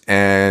ghost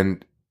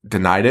and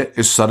denied it,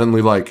 is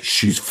suddenly like,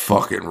 she's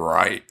fucking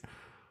right.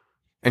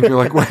 And you're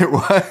like, wait,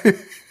 what?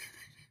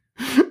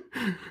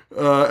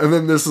 And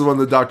then this is when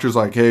the doctor's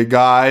like, hey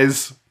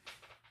guys,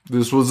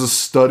 this was a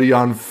study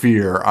on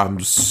fear. I'm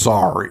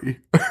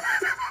sorry.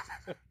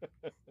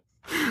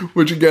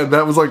 Which again,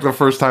 that was like the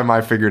first time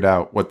I figured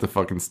out what the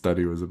fucking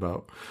study was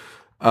about.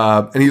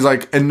 And he's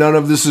like, and none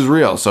of this is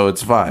real, so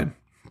it's fine.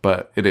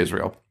 But it is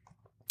real.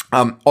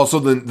 Also,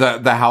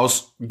 the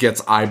house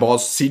gets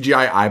eyeballs,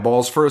 CGI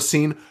eyeballs for a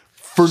scene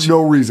for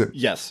no reason.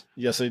 Yes,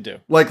 they do.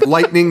 Like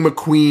Lightning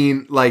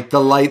McQueen, like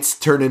the lights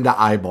turn into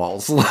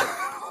eyeballs,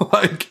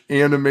 like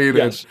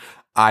animated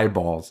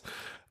eyeballs.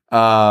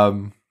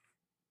 You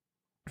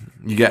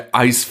get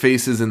ice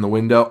faces in the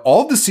window.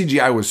 All the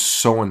CGI was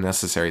so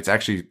unnecessary. It's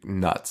actually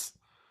nuts.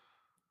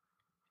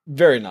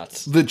 Very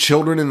nuts. The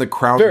children in the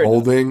crown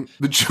molding.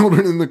 The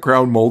children in the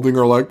crown molding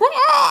are like,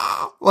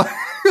 ah! like.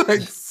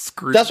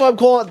 That's why I'm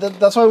calling it.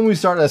 That's why when we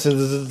started, I said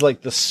this is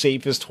like the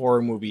safest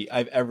horror movie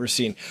I've ever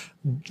seen.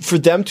 For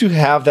them to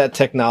have that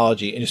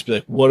technology and just be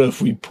like, what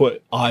if we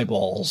put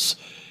eyeballs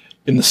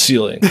in the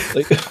ceiling?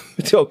 Like,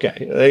 it's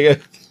okay.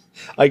 Like,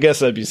 I guess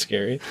that'd be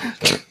scary.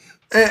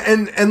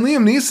 And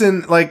Liam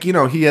Neeson, like,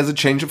 he has a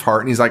change of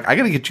heart and he's like, I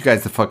got to get you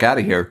guys the fuck out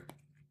of here.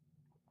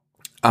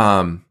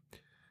 And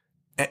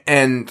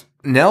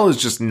Nell is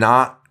just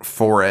not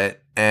for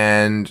it,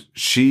 and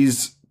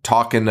she's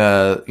talking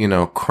to,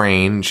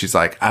 Crane. She's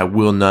like, I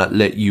will not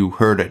let you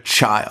hurt a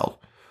child.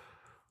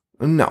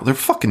 No, they're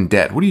fucking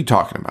dead. What are you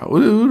talking about? What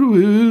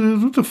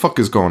the fuck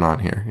is going on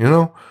here?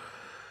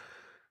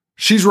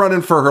 she's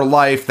running for her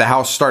life. The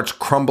house starts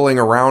crumbling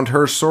around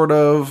her, sort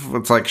of.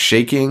 It's like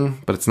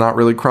shaking, but it's not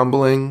really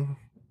crumbling.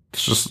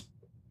 It's just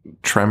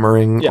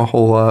tremoring a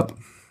whole lot.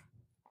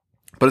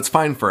 But it's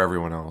fine for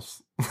everyone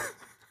else.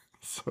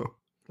 So,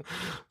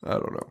 I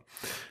don't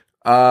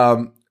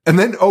know. And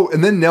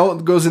then Nell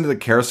goes into the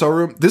carousel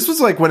room. This was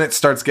like when it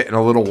starts getting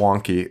a little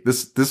wonky.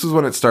 This was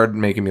when it started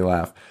making me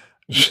laugh.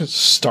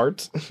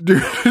 Start?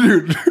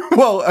 Dude.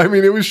 Well, I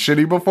mean, it was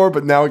shitty before,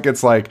 but now it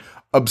gets like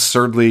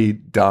absurdly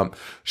dumb.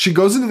 She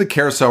goes into the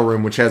carousel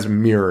room, which has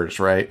mirrors,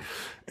 right?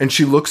 And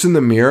she looks in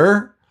the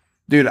mirror.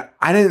 Dude,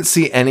 I didn't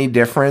see any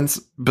difference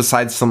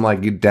besides some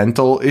like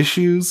dental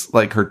issues.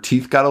 Like her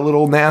teeth got a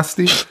little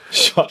nasty.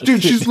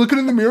 Dude, she's looking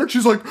in the mirror and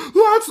she's like,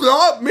 that's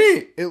not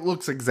me. It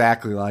looks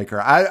exactly like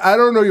her. I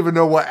don't even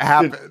know what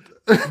happened.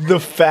 The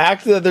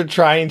fact that they're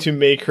trying to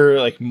make her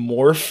like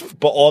morph,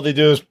 but all they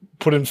do is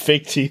put in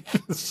fake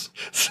teeth is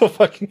so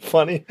fucking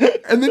funny.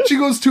 And then she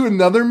goes to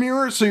another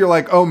mirror. So you're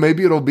like, oh,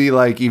 maybe it'll be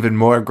like even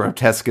more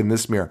grotesque in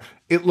this mirror.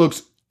 It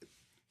looks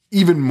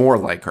even more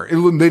like her.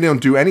 They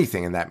don't do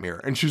anything in that mirror.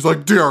 And she's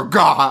like, dear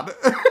God.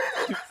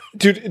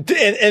 Dude,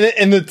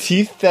 and the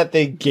teeth that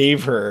they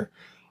gave her,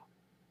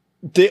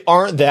 they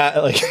aren't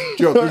that like...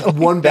 Yo, there's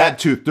one bad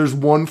tooth. There's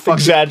one fucking...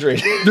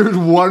 Exaggerated. There's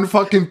one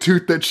fucking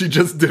tooth that she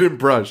just didn't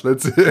brush.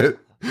 That's it.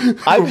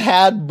 I've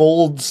had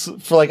molds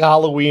for like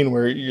Halloween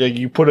where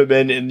you put them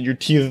in and your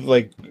teeth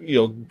like,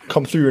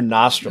 come through your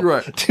nostril.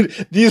 Right.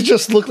 Dude, these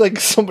just look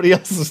like somebody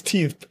else's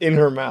teeth in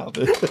her mouth.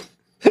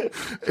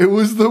 It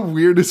was the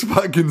weirdest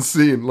fucking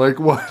scene. Like,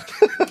 what?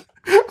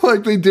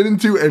 Like, they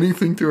didn't do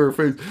anything to her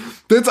face.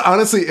 That's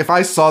honestly, if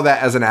I saw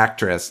that as an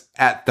actress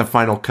at the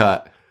final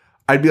cut,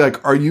 I'd be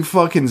like, are you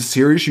fucking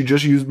serious? You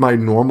just used my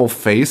normal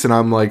face and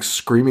I'm like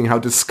screaming how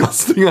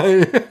disgusting I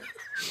am.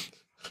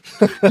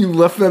 You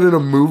left that in a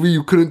movie.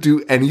 You couldn't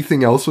do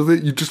anything else with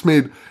it. You just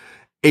made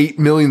 8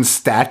 million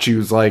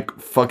statues like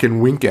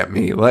fucking wink at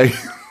me.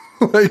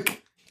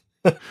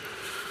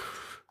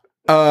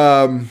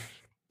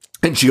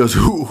 And she goes,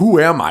 who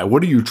am I?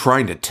 What are you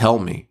trying to tell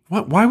me?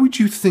 What? Why would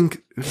you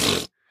think?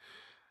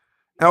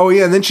 Oh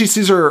yeah. And then she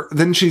sees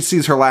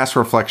her last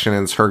reflection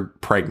and it's her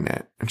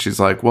pregnant. And she's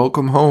like,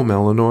 welcome home,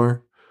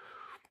 Eleanor.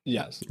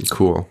 Yes.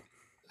 Cool.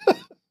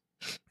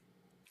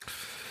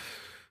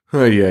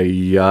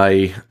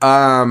 Ay.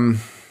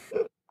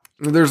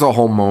 There's a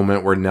whole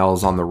moment where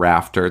Nell's on the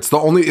rafter. It's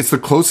the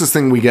closest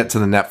thing we get to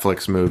the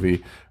Netflix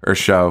movie or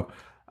show.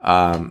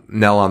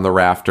 Nell on the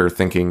rafter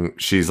thinking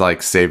she's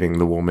like saving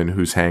the woman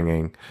who's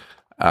hanging.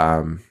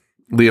 Liam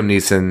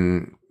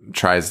Neeson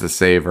tries to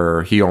save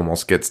her. He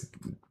almost gets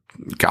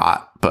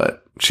got,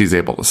 but she's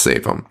able to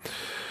save him.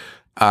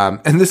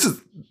 And this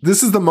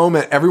is the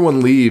moment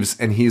everyone leaves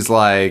and he's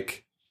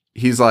like,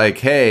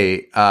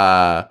 hey,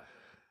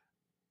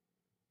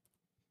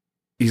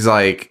 he's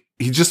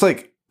just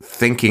like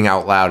thinking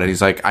out loud and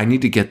he's like, I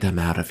need to get them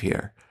out of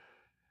here.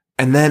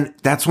 And then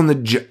that's when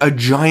a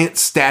giant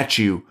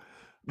statue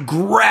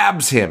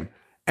grabs him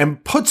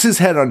and puts his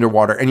head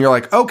underwater. And you're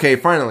like, okay,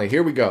 finally,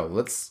 here we go.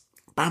 Let's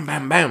bam,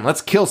 bam, bam.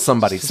 Let's kill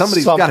somebody.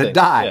 Somebody's got to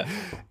die. Yeah.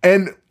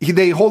 And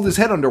they hold his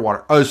head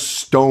underwater. A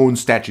stone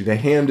statue. The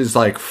hand is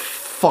like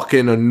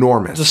fucking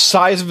enormous. The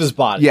size of his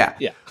body. Yeah.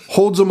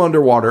 Holds him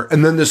underwater.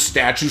 And then the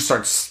statue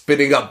starts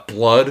spitting up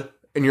blood.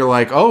 And you're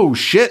like, oh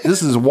shit,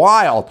 this is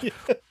wild.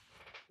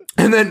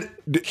 And then,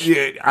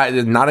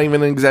 not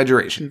even an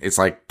exaggeration. It's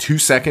like 2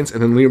 seconds.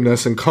 And then Liam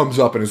Neeson comes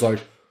up and is like,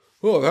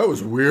 oh, that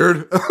was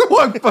weird.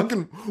 Like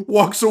fucking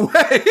walks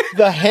away.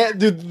 The hand,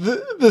 dude,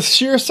 the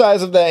sheer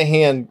size of that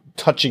hand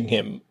touching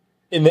him,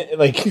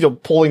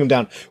 pulling him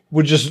down,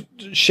 would just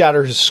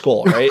shatter his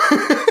skull, right?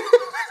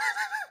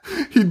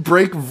 He'd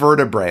break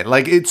vertebrae.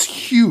 Like, it's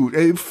huge.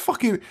 It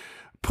fucking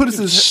puts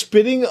his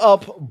spitting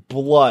up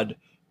blood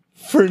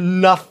for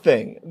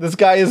nothing. This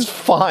guy is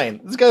fine.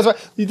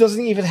 He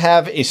doesn't even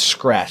have a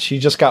scratch. He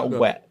just got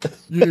wet.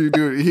 Yeah,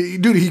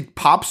 dude, he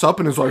pops up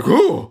and is like,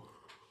 oh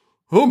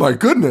my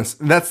goodness.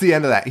 And that's the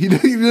end of that. He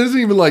doesn't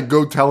even like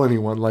go tell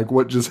anyone like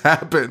what just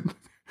happened.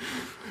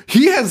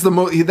 He has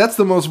that's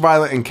the most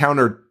violent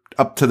encounter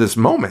up to this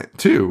moment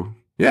too.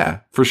 Yeah,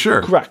 for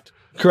sure. Correct.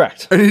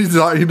 And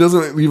he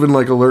doesn't even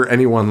like alert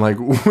anyone like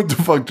what the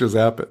fuck just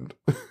happened.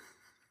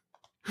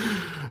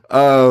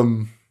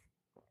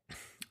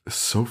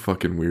 So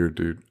fucking weird,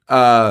 dude.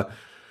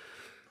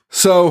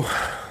 So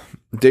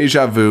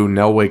deja vu,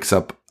 Nell wakes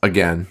up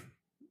again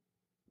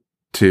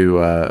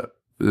to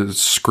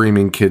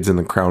screaming kids in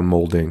the crown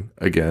molding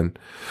again.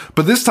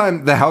 But this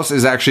time the house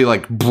is actually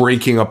like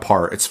breaking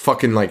apart. It's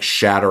fucking like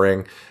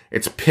shattering.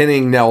 It's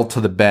pinning Nell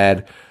to the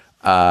bed.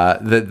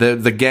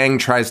 The gang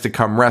tries to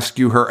come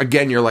rescue her.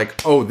 Again, you're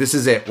like, oh, this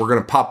is it. We're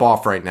going to pop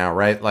off right now,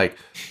 right? Like,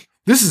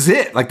 this is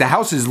it. Like, the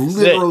house is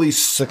literally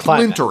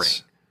splintering.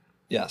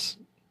 Yes.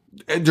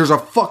 There's a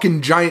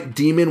fucking giant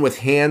demon with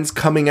hands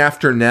coming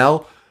after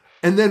Nell.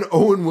 And then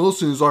Owen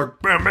Wilson is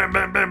like, bam, bam,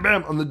 bam, bam,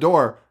 bam, on the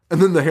door.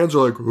 And then the hands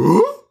are like,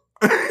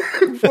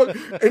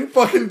 and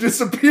fucking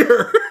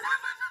disappear.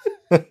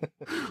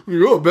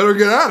 Oh, better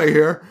get out of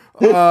here.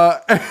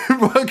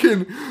 And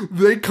fucking,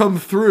 they come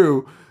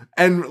through.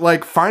 and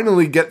like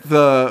finally get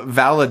the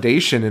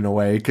validation in a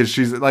way, because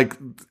she's like,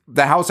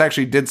 the house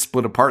actually did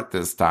split apart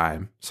this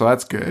time, so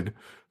that's good.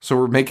 So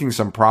we're making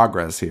some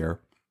progress here.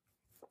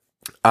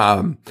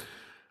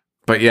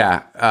 But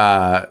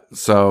yeah,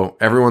 so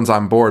everyone's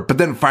on board. But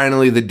then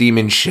finally the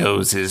demon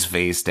shows his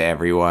face to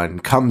everyone,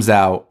 comes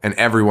out, and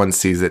everyone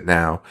sees it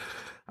now.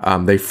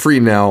 They free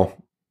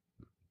Nell,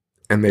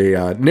 and they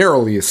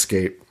narrowly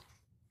escape.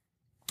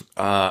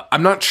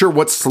 I'm not sure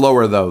what's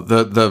slower though,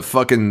 the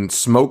fucking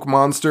smoke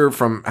monster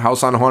from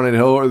House on Haunted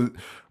Hill,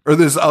 or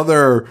this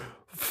other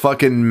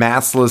fucking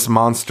massless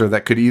monster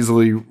that could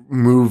easily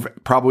move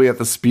probably at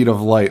the speed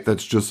of light.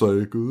 That's just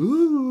like,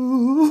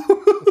 ooh.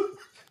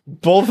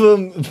 Both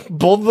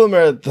of them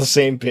are at the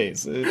same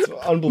pace. It's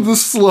unbelievable. The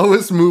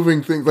slowest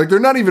moving thing. Like, they're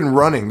not even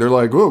running. They're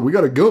like, oh, we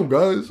gotta go,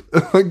 guys.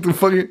 Like the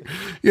fucking,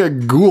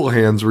 ghoul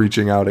hands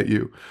reaching out at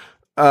you.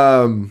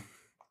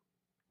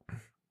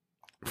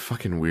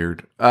 Fucking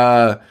weird.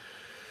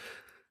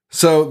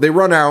 So they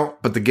run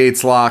out, but the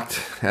gate's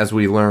locked, as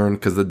we learn,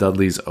 because the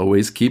Dudleys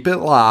always keep it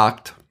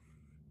locked.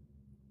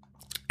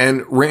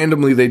 And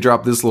randomly they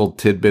drop this little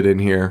tidbit in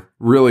here.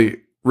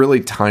 Really,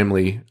 really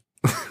timely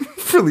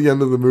for the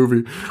end of the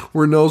movie,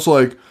 where Nell's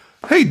like,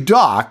 hey,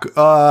 Doc,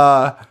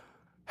 how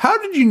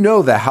did you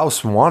know the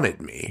house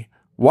wanted me?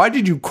 Why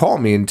did you call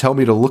me and tell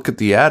me to look at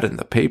the ad in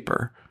the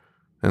paper?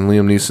 And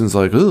Liam Neeson's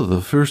like, oh,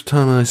 the first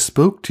time I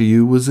spoke to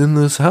you was in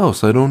this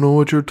house. I don't know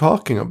what you're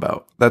talking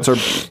about. That's our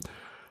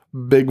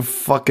big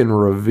fucking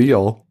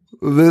reveal.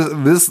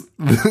 This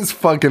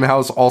fucking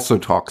house also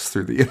talks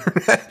through the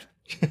internet.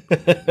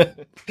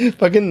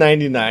 Fucking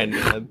 99,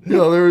 man. They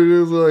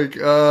were just like,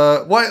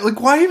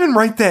 why even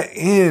write that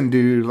in,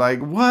 dude? Like,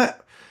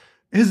 what?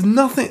 Is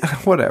nothing,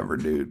 whatever,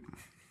 dude.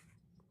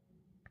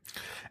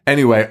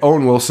 Anyway,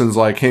 Owen Wilson's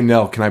like, hey,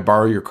 Nell, can I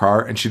borrow your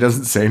car? And she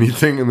doesn't say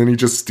anything, and then he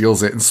just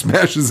steals it and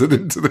smashes it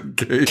into the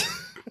gate.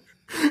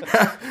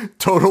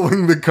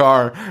 Totaling the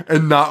car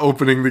and not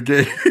opening the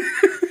gate.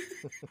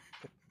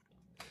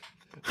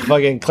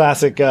 Fucking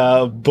classic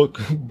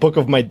book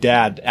of my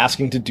dad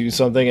asking to do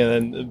something and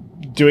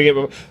then doing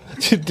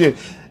it. Dude,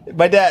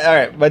 my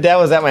dad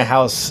was at my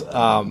house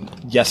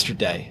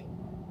yesterday,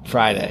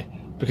 Friday,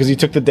 because he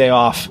took the day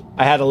off.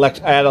 I had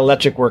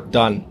electric work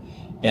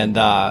done, and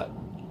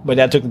my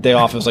dad took the day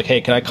off and was like,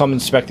 hey, can I come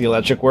inspect the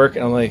electric work?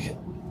 And I'm like,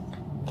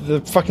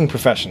 the fucking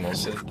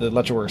professionals, the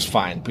electric work's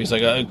fine. But he's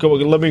like,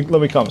 let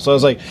me come. So I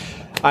was like,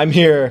 I'm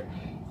here,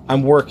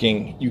 I'm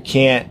working. You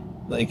can't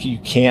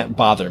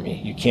bother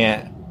me.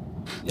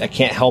 I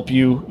can't help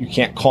you. You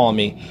can't call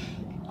me.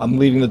 I'm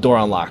leaving the door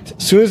unlocked.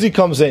 As soon as he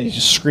comes in, he's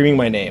just screaming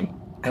my name.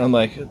 And I'm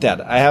like,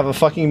 Dad, I have a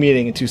fucking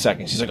meeting in 2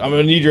 seconds. He's like, I'm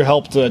going to need your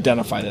help to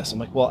identify this. I'm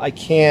like, well, I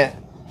can't.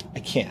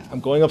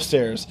 I'm going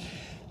upstairs.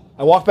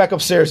 I walk back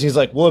upstairs. And he's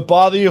like, will it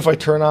bother you if I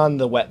turn on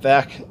the wet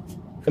vac?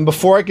 And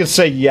before I could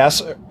say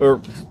yes, or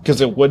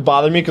because it would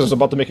bother me because I was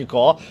about to make a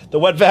call, the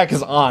wet vac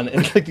is on,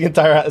 and like the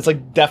entire house, it's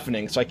like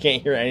deafening, so I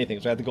can't hear anything.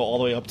 So I have to go all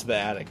the way up to the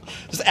attic.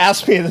 Just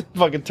ask me, and it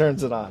fucking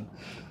turns it on.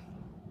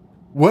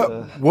 What?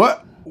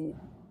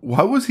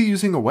 What was he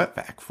using a wet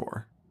vac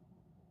for?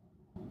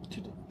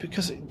 Dude,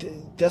 because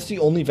that's the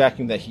only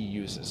vacuum that he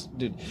uses,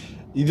 dude.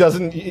 He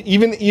doesn't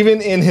even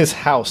in his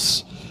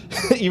house.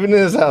 Even in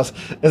his house,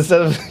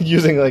 instead of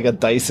using like a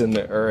Dyson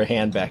or a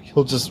hand vac,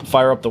 he'll just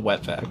fire up the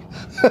wet vac.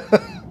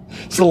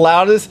 It's the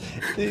loudest.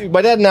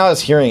 My dad now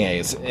has hearing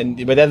aids,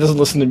 and my dad doesn't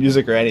listen to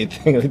music or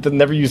anything. He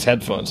never use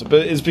headphones,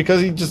 but it's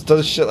because he just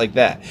does shit like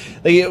that.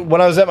 Like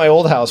when I was at my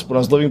old house, when I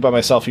was living by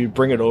myself, he'd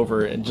bring it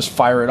over and just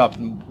fire it up.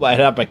 And I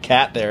had my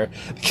cat there,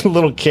 a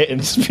little kitten,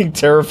 just being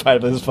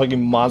terrified by this fucking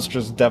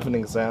monstrous,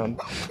 deafening sound.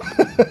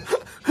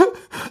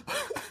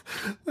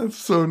 That's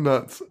so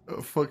nuts.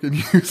 Fucking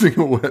using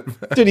a wet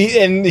vac. Dude,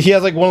 he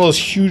has like one of those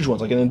huge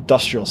ones, like an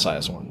industrial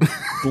size one.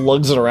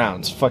 Lugs it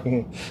around. It's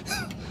fucking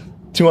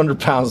 200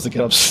 pounds to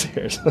get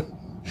upstairs.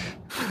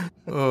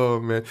 Oh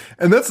man.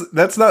 And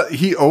that's not,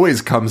 he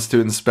always comes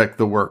to inspect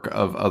the work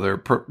of other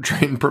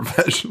trained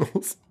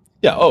professionals.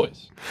 Yeah,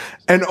 always.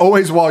 And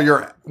always while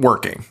you're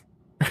working.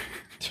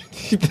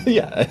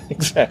 Yeah,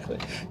 exactly.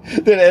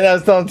 Dude, and I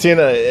was telling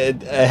Tina,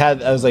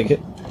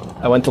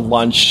 I went to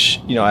lunch,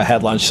 I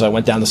had lunch, so I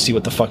went down to see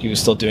what the fuck he was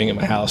still doing in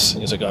my house. And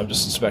he was like, oh, I'm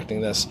just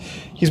inspecting this.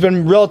 He's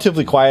been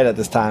relatively quiet at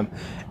this time.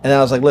 And then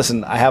I was like,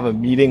 listen, I have a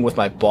meeting with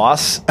my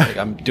boss. Like,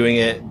 I'm doing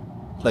it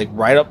like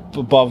right up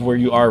above where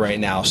you are right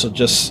now. So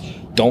just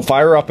don't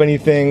fire up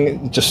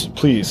anything. Just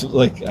please,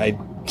 like, I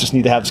just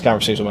need to have this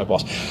conversation with my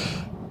boss.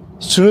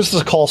 As soon as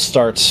the call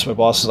starts, my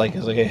boss is like,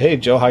 hey,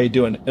 Joe, how you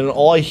doing? And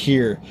all I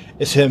hear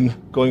is him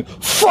going,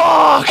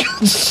 fuck!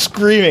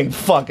 Screaming,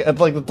 fuck, at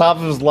like the top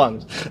of his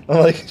lungs. I'm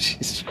like,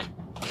 Jesus.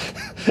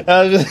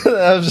 I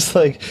was just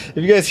like, if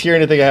you guys hear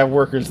anything, I have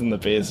workers in the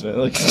basement.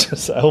 Like,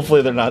 just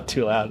hopefully they're not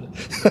too loud.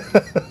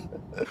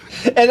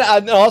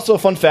 And also, a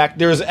fun fact,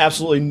 there is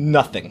absolutely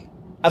nothing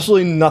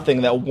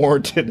that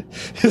warranted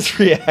his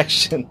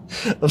reaction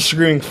of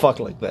screaming fuck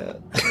like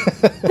that.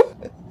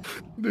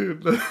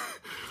 Dude,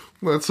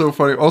 that's so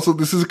funny. Also,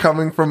 this is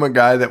coming from a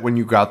guy that when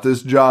you got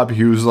this job,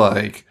 he was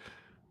like,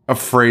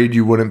 afraid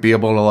you wouldn't be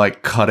able to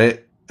like cut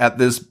it at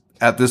this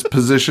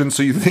position,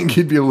 so you think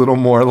he'd be a little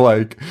more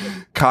like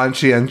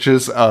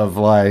conscientious of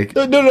like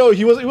no,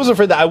 he wasn't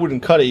afraid that I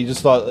wouldn't cut it. He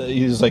just thought,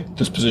 he was like,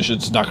 this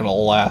position's not gonna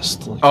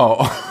last. Like,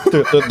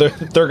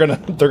 they're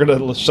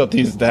gonna shut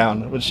these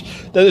down, which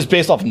that is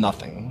based off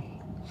nothing.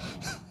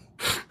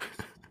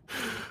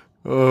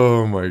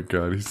 Oh my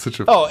god, he's such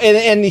a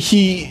and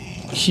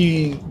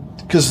he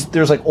because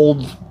there's like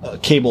old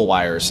cable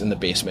wires in the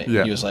basement.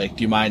 Yeah. He was like,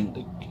 do you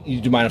mind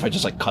if I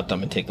just like cut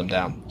them and take them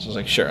down? So I was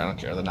like, sure, I don't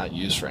care. They're not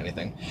used for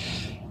anything.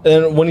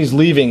 And then when he's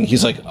leaving,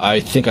 he's like, I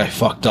think I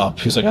fucked up.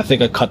 He's like, I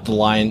think I cut the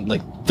line,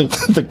 like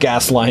the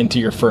gas line to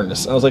your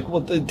furnace. I was like,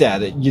 well,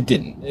 Dad, you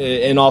didn't.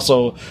 And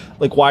also,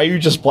 like, why are you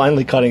just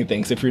blindly cutting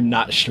things if you're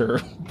not sure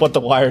what the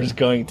wire is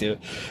going to?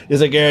 He's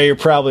like, yeah, you're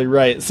probably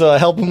right. So I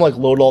help him like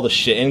load all the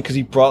shit in because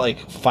he brought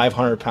like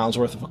 500 pounds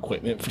worth of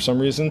equipment for some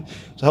reason.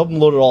 So I help him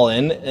load it all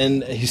in,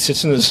 and he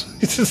sits in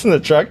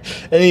the truck,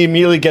 and he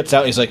immediately gets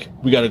out. And he's like,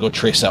 we got to go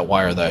trace that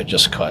wire that I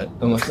just cut.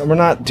 I'm like, we're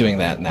not doing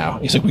that now.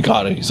 He's like, we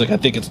got to. He's like, I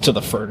think it's to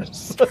the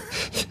furnace.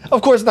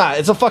 Of course not.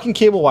 It's a fucking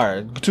cable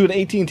wire to an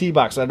AT&T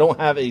box. I don't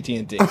have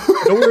AT&T.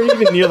 Nowhere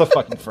even near the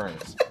fucking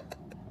furnace.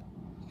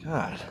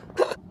 God.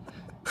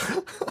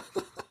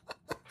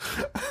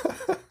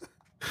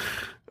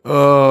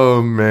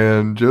 Oh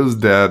man, Joe's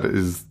dad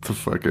is the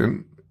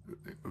fucking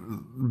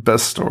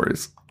best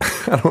stories.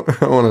 I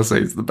don't want to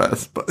say he's the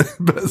best, but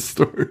best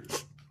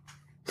stories.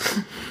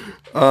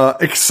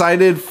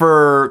 Excited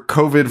for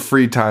COVID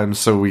free time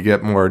so we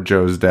get more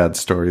Joe's dad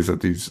stories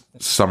at these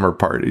summer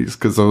parties,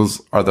 because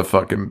those are the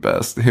fucking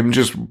best. Him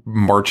just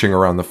marching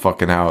around the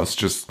fucking house,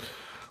 just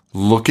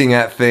looking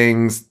at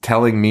things,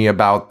 telling me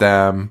about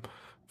them.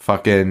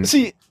 Fucking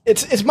see,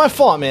 it's my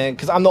fault, man,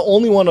 because I'm the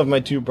only one of my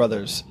two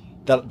brothers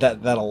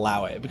that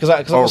allow it, because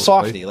I'm a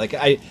softie. Really? Like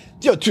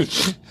dude,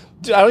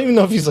 I don't even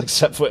know if he's like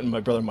set foot in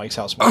my brother Mike's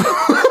house.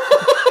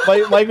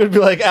 Mike would be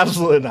like,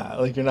 absolutely not.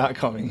 Like, you're not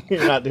coming.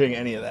 You're not doing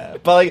any of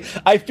that. But like,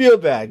 I feel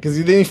bad because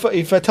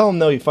if I tell him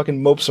no, he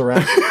fucking mopes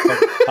around.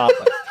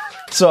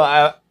 So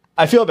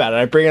I feel bad,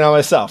 and I bring it on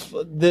myself.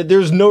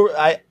 There's no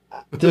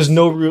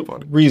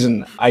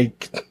reason I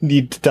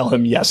need to tell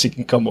him yes, he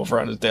can come over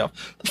on his day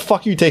off. The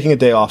fuck are you taking a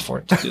day off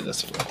for to do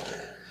this for?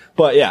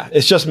 But yeah,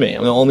 it's just me.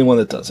 I'm the only one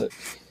that does it.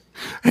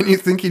 And you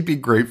think he'd be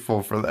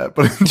grateful for that,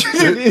 but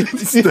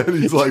instead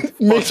he's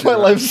like, makes my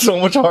life so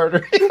much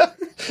harder.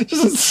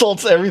 Just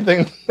insults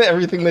everything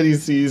that he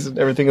sees and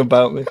everything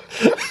about me.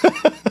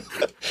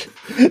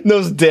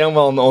 Knows damn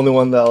well I'm the only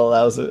one that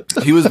allows it.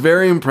 He was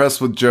very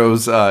impressed with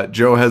Joe's.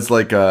 Joe has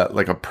like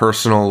a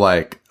personal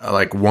like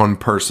one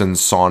person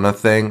sauna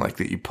thing, like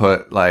that you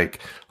put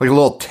like a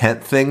little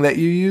tent thing that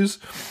you use.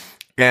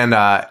 And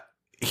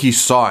he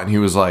saw it and he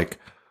was like,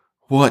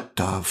 "What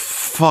the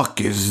fuck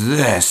is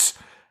this?"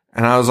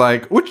 And I was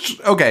like,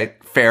 okay,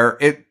 fair.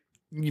 If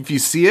you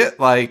see it,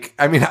 like,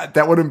 I mean,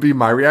 that wouldn't be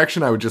my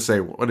reaction. I would just say,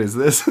 what is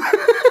this?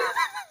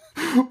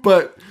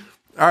 But,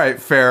 all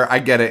right, fair. I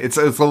get it. It's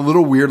a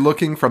little weird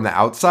looking from the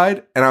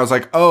outside. And I was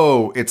like,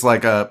 oh, it's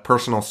like a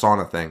personal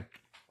sauna thing.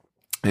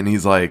 And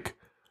he's like,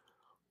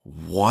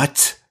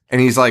 what?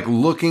 And he's like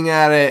looking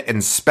at it,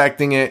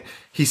 inspecting it.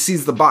 He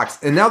sees the box.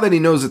 And now that he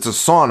knows it's a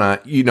sauna,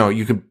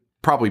 you could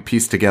probably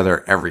piece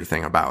together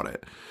everything about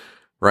it.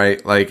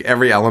 Right? Like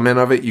every element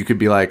of it, you could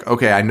be like,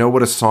 okay, I know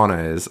what a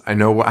sauna is. I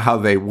know how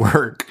they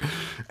work.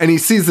 And he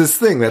sees this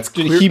thing that's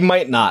clear. Dude, he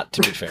might not,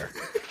 to be fair.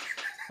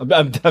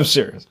 I'm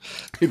serious.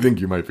 I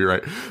think you might be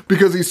right.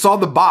 Because he saw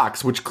the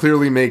box, which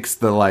clearly makes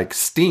the like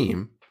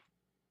steam.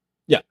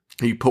 Yeah.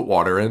 He put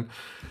water in.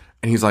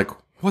 And he's like,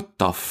 what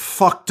the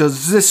fuck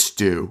does this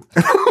do?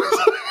 I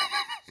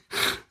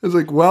was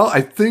like, well, I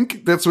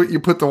think that's what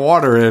you put the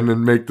water in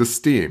and make the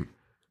steam.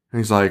 And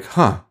he's like,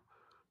 huh.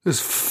 This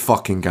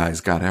fucking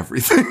guy's got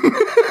everything.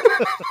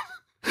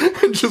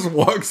 And just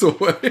walks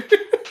away.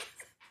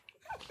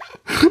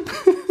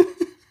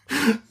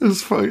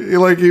 It's funny.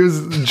 Like, he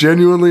was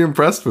genuinely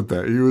impressed with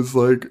that. He was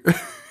like...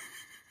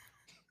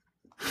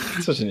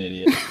 Such an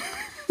idiot.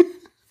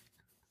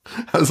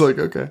 I was like,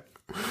 okay.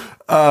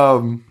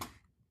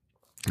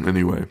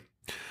 Anyway.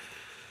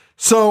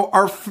 So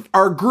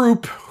our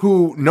group,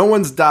 who no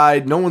one's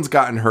died, no one's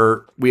gotten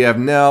hurt. We have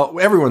Nell.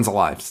 Everyone's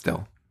alive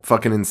still.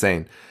 Fucking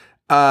insane.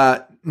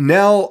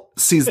 Nell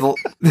sees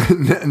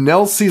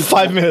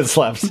 5 minutes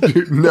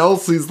left. Nell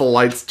sees the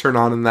lights turn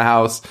on in the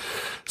house.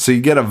 So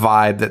you get a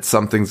vibe that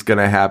something's going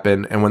to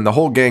happen. And when the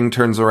whole gang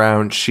turns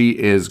around, she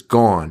is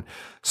gone.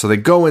 So they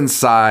go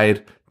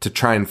inside to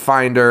try and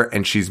find her.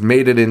 And she's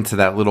made it into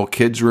that little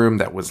kid's room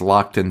that was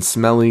locked and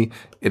smelly.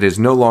 It is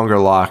no longer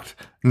locked,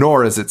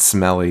 nor is it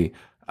smelly.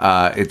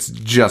 It's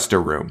just a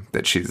room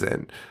that she's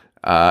in.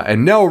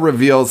 And Nell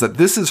reveals that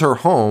this is her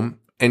home.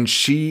 And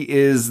she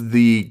is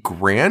the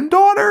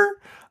granddaughter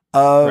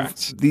of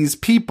Correct. These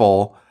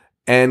people,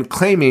 and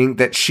claiming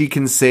that she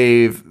can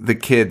save the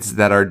kids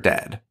that are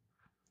dead.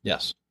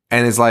 Yes.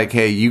 and is like,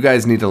 hey, you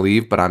guys need to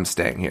leave, but I'm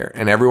staying here.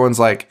 And everyone's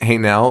like, hey,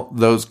 Nell,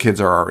 those kids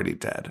are already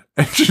dead.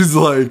 And she's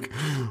like,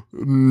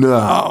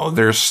 no,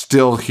 they're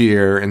still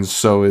here, and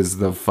so is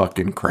the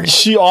fucking crane.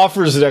 She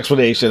offers an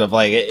explanation of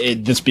like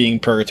this being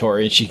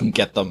purgatory, and she can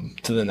get them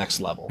to the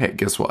next level. Hey,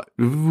 guess what?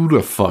 Who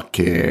the fuck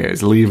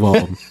cares? Leave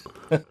them.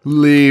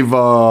 Leave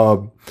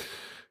them.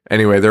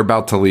 Anyway, they're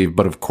about to leave,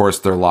 but of course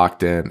they're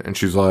locked in. And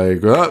she's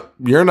like,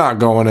 you're not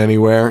going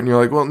anywhere. And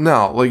you're like, well,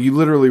 no, like you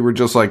literally were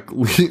just like,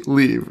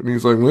 leave. And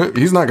he's like, well,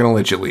 he's not going to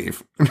let you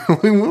leave. And you're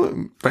like,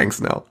 well,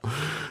 thanks, Nell.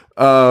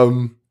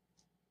 And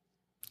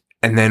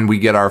then we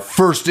get our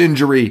first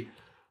injury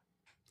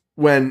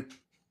when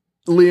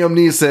Liam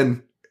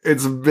Neeson,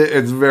 it's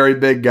very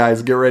big,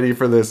 guys. Get ready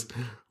for this.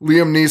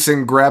 Liam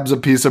Neeson grabs a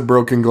piece of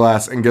broken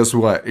glass, and guess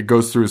what? It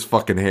goes through his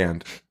fucking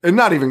hand. And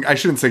not even, I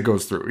shouldn't say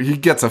goes through. He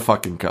gets a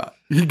fucking cut.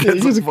 He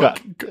gets a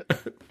fucking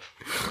cut.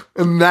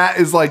 And that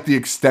is like the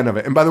extent of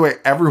it. And by the way,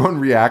 everyone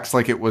reacts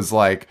like it was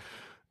like,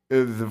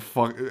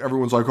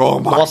 everyone's like, oh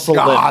my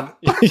God.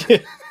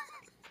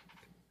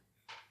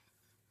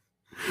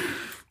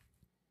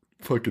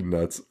 Fucking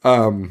nuts.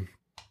 Owen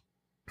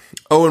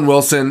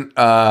Wilson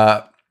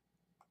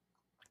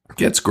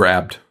gets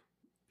grabbed.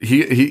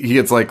 He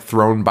gets like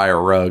thrown by a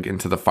rug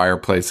into the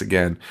fireplace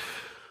again,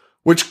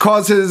 which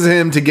causes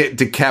him to get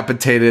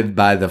decapitated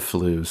by the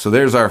flu. So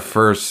there's our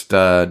first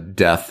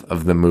death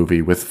of the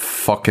movie with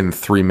fucking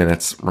 3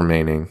 minutes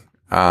remaining.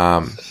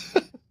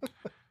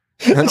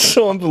 It's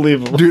so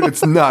unbelievable. Dude,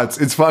 it's nuts.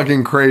 It's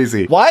fucking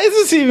crazy. Why is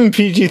this even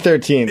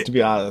PG-13, to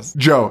be honest?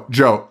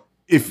 Joe,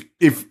 if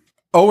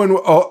Owen,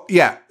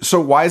 yeah. So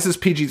why is this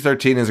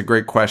PG-13 is a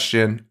great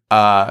question.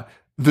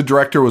 The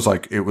director was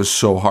like, it was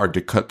so hard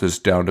to cut this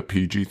down to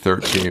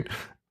PG-13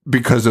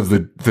 because of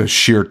the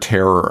sheer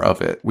terror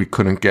of it. We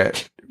couldn't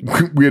get,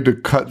 we had to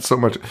cut so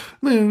much.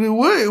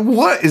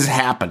 What is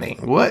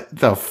happening? What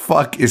the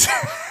fuck is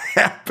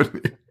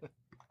happening?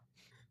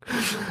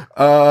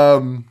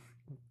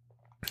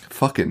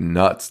 Fucking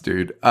nuts,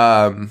 dude.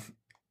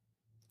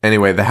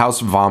 Anyway, the house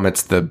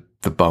vomits the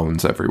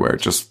bones everywhere.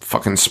 It just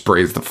fucking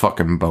sprays the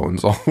fucking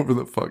bones all over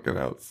the fucking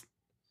house.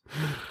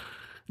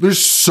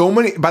 There's so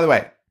many, by the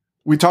way,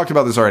 we talked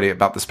about this already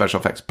about the special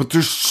effects, but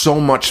there's so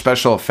much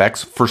special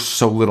effects for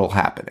so little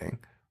happening,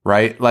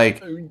 right?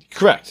 Like,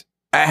 correct.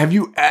 I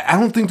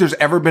don't think there's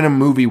ever been a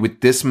movie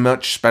with this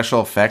much special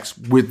effects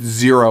with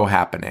zero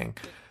happening.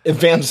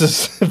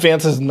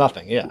 Advances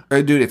nothing, yeah.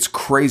 Dude, it's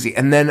crazy.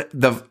 And then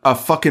a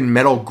fucking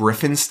metal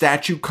griffin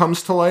statue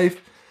comes to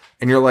life,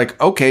 and you're like,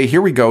 okay,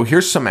 here we go.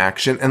 Here's some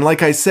action. And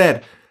like I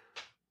said,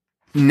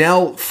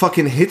 Nell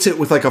fucking hits it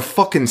with like a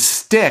fucking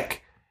stick.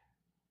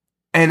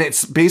 And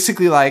it's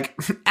basically like,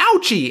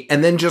 ouchie,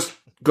 and then just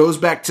goes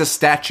back to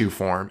statue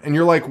form. And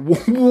you're like,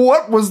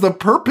 what was the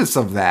purpose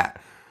of that?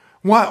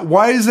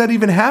 Why does that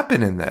even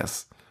happen in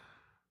this?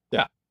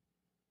 Yeah.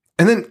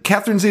 And then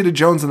Catherine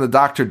Zeta-Jones and the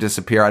doctor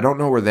disappear. I don't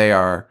know where they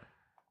are.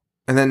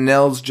 And then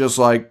Nell's just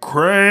like,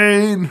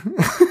 Crane.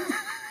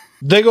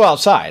 They go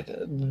outside.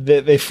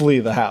 They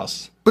flee the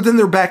house. But then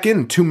they're back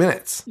in 2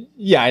 minutes.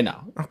 Yeah, I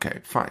know. Okay,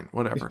 fine,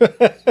 whatever.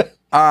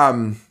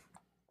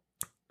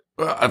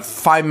 A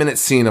 5-minute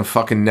scene of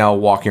fucking Nell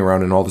walking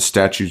around and all the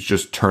statues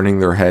just turning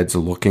their heads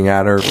and looking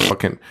at her.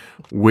 Fucking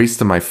waste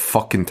of my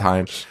fucking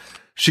time.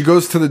 She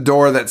goes to the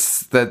door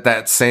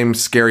that same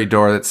scary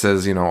door that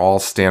says, you know, all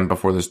stand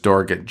before this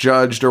door, get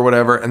judged or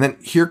whatever. And then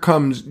here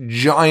comes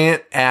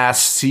giant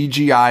ass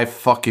CGI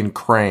fucking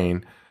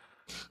crane.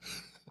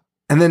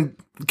 And then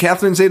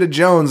Catherine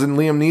Zeta-Jones and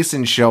Liam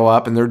Neeson show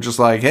up and they're just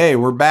like, hey,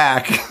 we're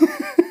back.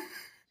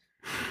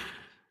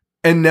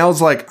 And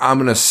Nell's like, I'm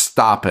going to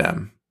stop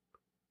him.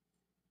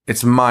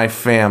 It's my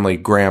family,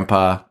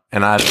 Grandpa,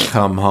 and I've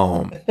come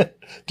home.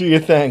 Do your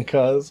thing,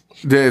 cuz.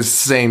 Dude,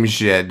 same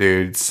shit,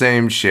 dude.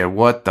 Same shit.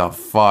 What the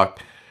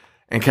fuck?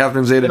 And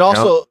Catherine Zeta-Jones.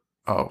 And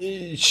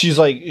also, she's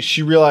like,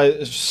 she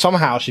realized,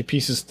 somehow she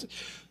pieces.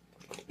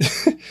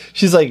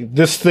 She's like,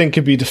 this thing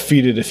could be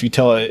defeated if you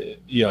tell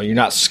it, you know, you're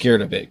not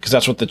scared of it. Because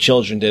that's what the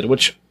children did,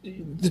 which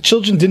the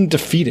children didn't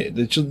defeat it.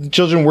 The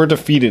children were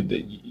defeated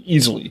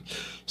easily.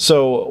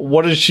 So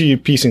what is she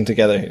piecing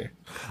together here?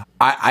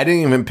 I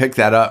didn't even pick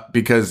that up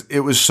because it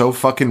was so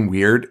fucking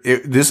weird.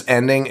 This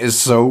ending is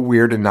so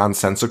weird and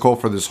nonsensical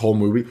for this whole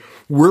movie.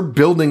 We're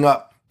building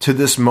up to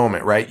this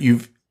moment, right?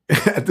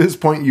 At this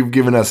point, you've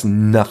given us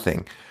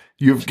nothing.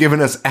 You've given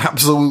us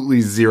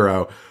absolutely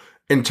zero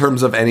in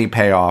terms of any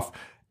payoff.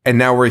 And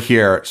now we're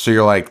here. So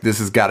you're like, this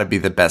has got to be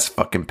the best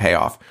fucking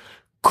payoff.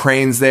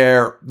 Crane's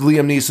there.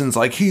 Liam Neeson's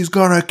like, he's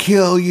gonna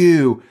kill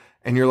you.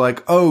 And you're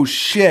like, oh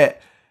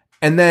shit.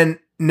 And then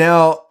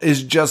Nell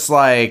is just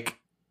like,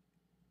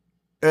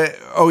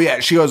 oh yeah,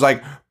 she goes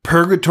like,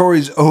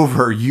 purgatory's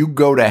over, you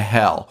go to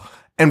hell.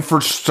 And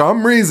for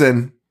some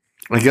reason,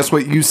 I guess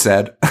what you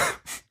said,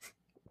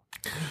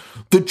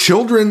 the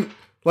children,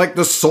 like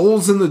the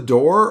souls in the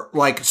door,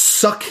 like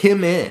suck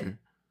him in.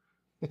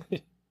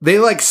 They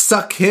like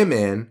suck him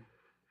in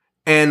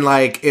and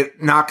like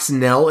it knocks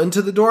Nell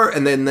into the door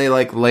and then they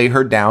like lay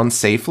her down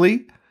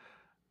safely.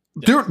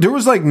 There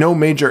was like no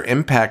major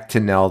impact to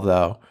Nell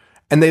though.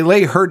 and they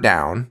lay her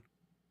down.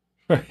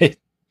 Right.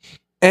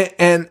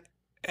 And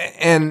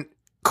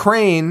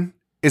Crane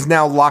is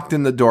now locked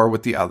in the door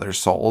with the other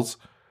souls.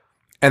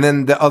 And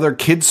then the other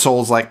kid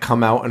souls like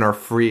come out and are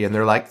free. And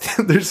they're like,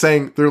 they're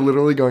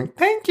literally going,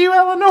 thank you,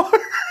 Eleanor,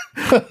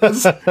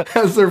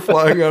 as they're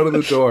flying out of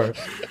the door.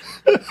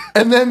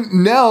 And then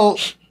Nell,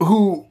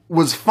 who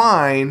was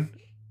fine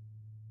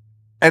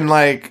and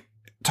like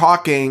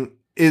talking,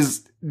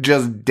 is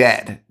just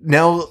dead.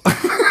 Nell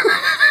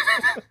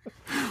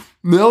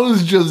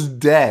is just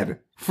dead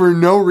for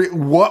no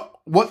reason.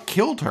 What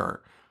killed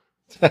her?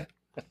 I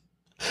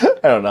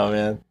don't know,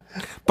 man.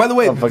 By the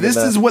way, this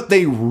is what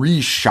they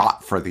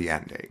reshot for the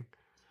ending.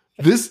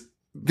 This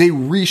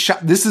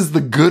is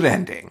the good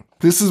ending.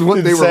 This is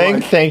what they were saying.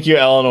 like. Thank you,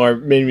 Eleanor,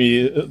 made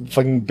me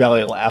fucking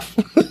belly laugh.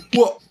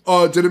 Well,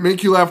 did it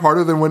make you laugh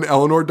harder than when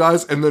Eleanor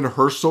dies and then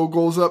her soul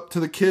goes up to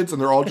the kids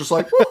and they're all just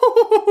like,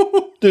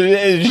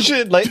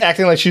 dude, like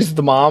acting like she's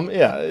the mom?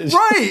 Yeah.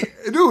 Right.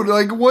 Dude,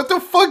 like, what the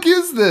fuck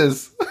is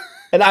this?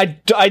 And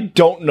I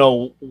don't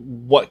know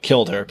what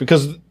killed her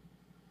because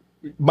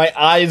my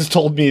eyes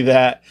told me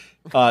that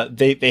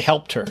they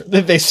helped her.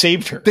 They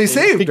saved her. They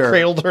saved her.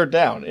 Cradled her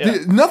down. Yeah.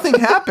 Nothing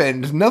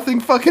happened. Nothing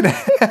fucking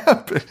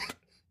happened.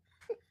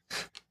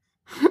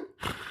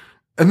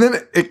 And then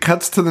it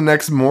cuts to the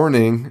next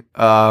morning.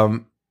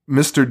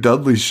 Mr.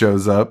 Dudley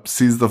shows up,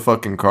 sees the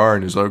fucking car,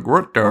 and he's like,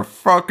 what the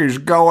fuck is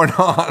going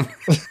on?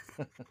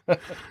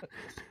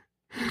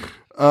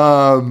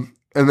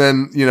 And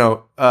then,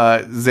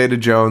 Zeta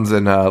Jones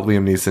and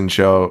Liam Neeson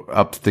show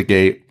up to the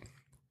gate,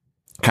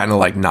 kind of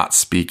like not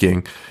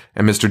speaking.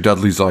 And Mr.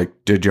 Dudley's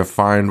like, did you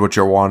find what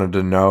you wanted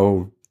to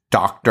know,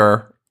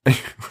 doctor?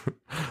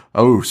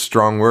 Oh,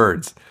 strong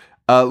words.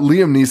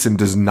 Liam Neeson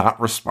does not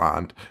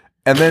respond.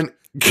 And then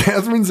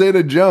Catherine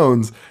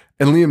Zeta-Jones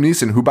and Liam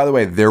Neeson, who, by the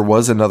way, there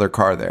was another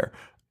car there,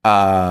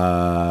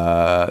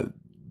 because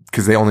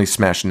they only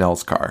smashed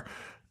Nell's car.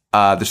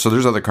 So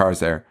there's other cars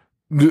there,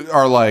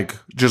 are like,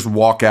 just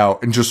walk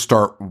out and just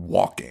start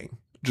walking.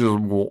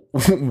 Just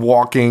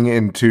walking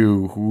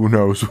into who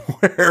knows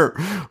where,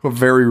 a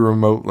very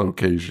remote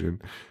location.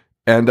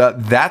 And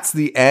that's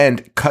the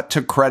end. Cut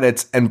to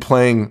credits and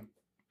playing,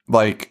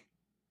 like,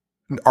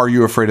 Are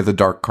You Afraid of the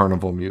Dark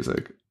Carnival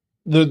music.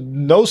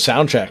 No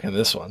soundtrack in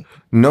this one.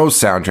 No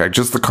soundtrack,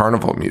 just the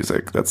carnival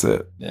music. That's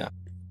it. Yeah.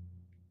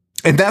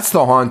 And that's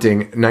The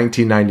Haunting,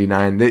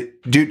 1999.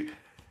 Dude,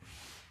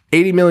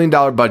 $80 million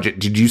budget.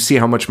 Did you see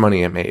how much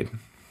money it made?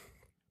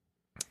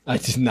 I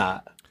did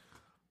not.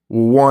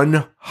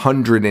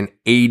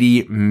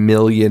 $180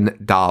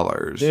 million.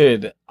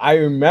 Dude, I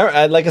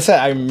remember, like I said,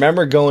 I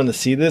remember going to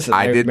see this. And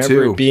I did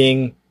remember too.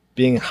 It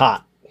being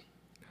hot.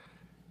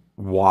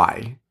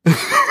 Why?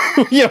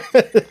 Yeah.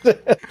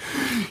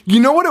 You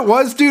know what it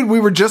was, dude?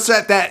 We were just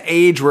at that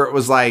age where it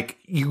was like,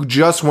 you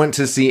just went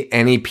to see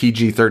any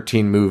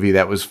PG-13 movie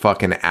that was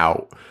fucking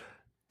out.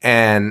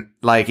 And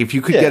like, if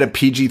you could get a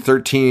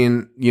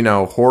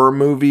PG-13, horror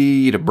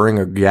movie to bring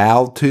a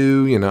gal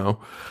to,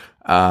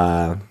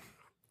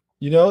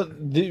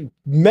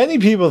 many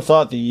people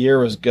thought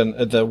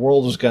the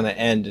world was gonna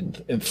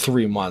end in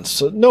 3 months.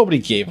 So nobody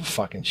gave a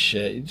fucking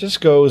shit.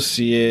 Just go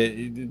see it.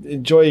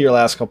 Enjoy your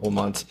last couple of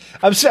months.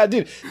 I'm sad,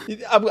 dude.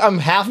 I'm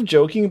half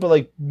joking, but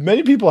like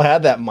many people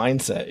had that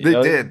mindset.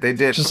 They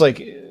did. Just like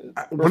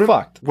we're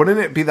fucked. Wouldn't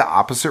it be the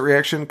opposite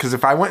reaction? Because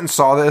if I went and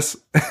saw this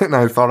and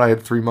I thought I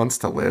had 3 months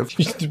to live,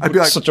 I'd be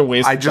like, such a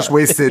waste. I just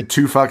wasted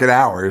 2 fucking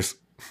hours.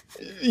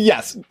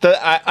 Yes,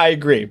 I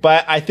agree,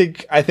 but I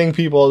think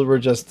people were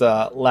just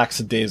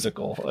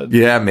lackadaisical.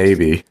 Yeah,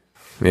 maybe.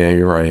 Yeah,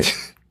 you're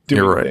right.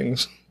 You're right.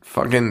 Things.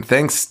 Fucking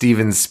thanks,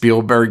 Steven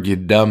Spielberg, you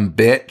dumb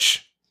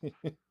bitch.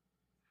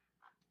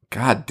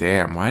 God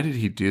damn, why did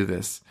he do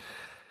this?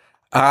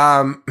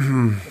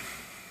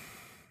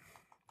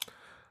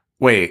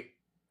 Wait.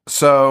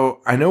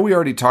 So I know we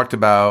already talked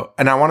about,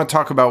 and I want to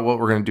talk about what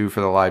we're going to do for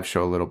the live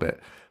show a little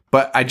bit.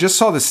 But I just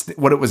saw this,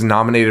 what it was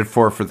nominated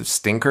for the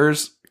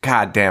Stinkers.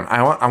 God damn,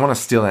 I want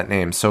to steal that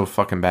name so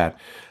fucking bad.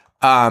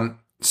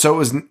 So it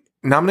was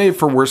nominated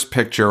for Worst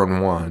Picture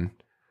and won.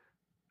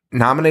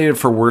 Nominated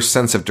for Worst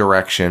Sense of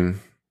Direction.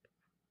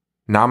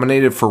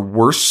 Nominated for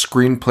Worst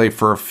Screenplay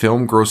for a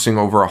film grossing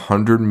over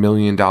 $100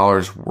 million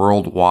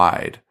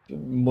worldwide.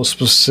 Most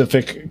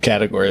specific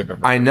category I've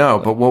ever. I know,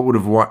 but what would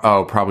have won?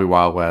 Oh, probably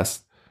Wild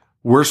West.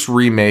 Worst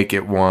Remake,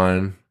 it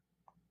won.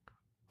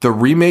 The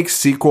remake,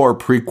 sequel, or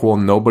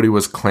prequel nobody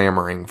was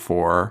clamoring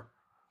for.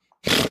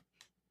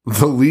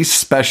 The least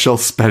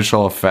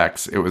special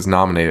effects, it was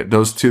nominated.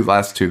 Those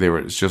last two,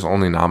 it's just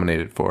only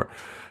nominated for.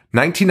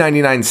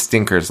 1999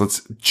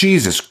 Stinkers.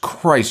 Jesus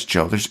Christ,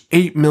 Joe. There's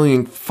 8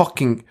 million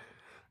fucking...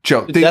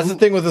 Joe. That's the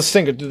thing with the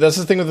Stinkers. That's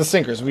the thing with the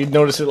Stinkers. We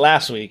noticed it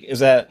last week, is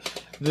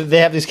that they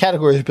have these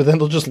categories, but then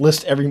they'll just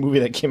list every movie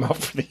that came out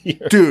for the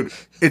year. Dude,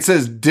 it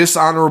says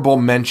dishonorable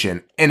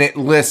mention, and it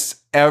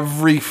lists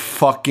every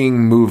fucking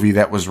movie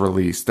that was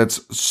released.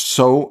 That's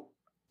so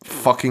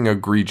fucking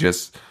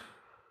egregious.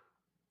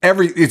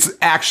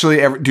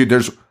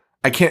 Dude,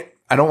 I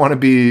don't want to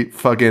be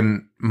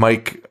fucking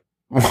Mike,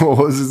 what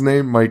was his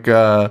name? Mike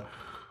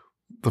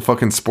The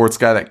fucking sports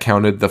guy that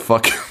counted the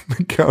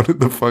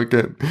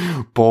fucking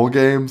bowl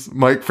games.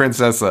 Mike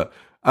Francesa.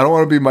 I don't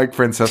want to be Mike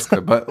Francesca,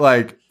 but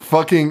like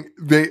fucking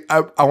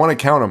I want to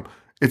count them.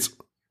 It's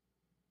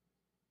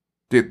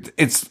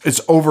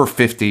over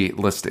 50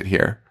 listed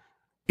here.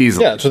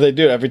 Easily. Yeah, that's what they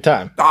do every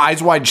time.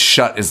 Eyes Wide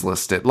Shut is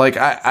listed. Like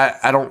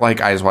I don't like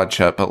Eyes Wide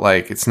Shut, but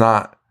like it's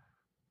not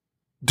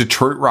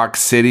Detroit Rock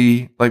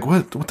City. Like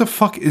what the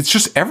fuck? It's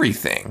just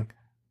everything.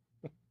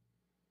 What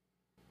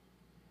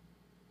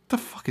the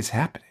fuck is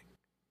happening?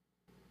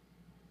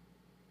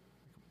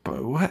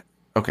 But what?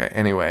 Okay,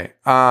 anyway.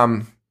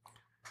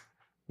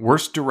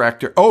 Worst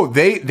director. Oh,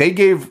 they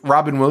gave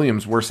Robin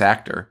Williams worst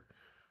actor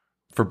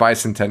for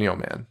Bicentennial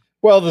Man.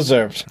 Well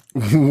deserved.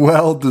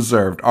 Well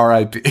deserved.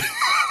 R.I.P.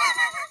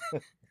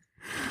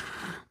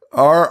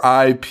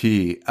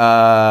 R.I.P.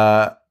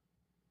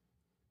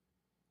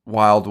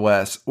 Wild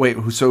West. Wait,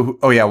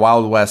 oh yeah,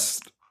 Wild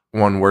West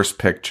won worst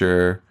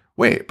picture.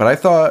 Wait, but I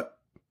thought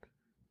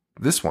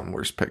this won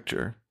worst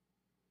picture.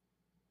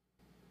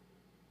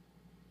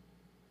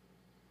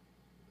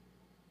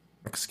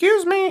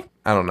 Excuse me.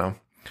 I don't know.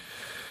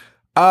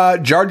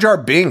 Jar Jar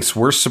Binks,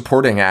 worst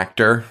supporting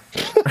actor.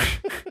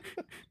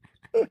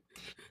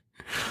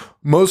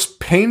 Most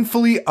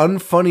painfully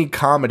unfunny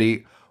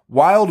comedy.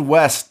 Wild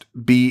West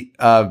beat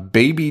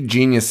Baby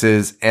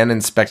Geniuses and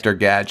Inspector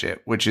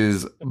Gadget, which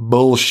is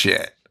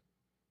bullshit.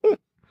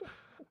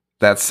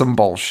 That's some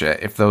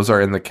bullshit if those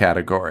are in the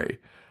category.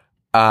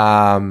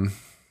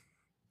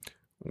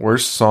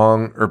 Worst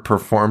song or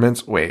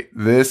performance. Wait,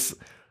 this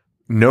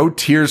No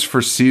Tears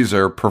for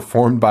Caesar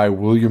performed by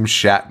William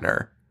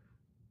Shatner.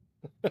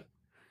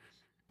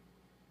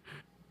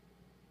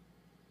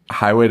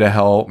 Highway to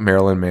Hell,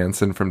 Marilyn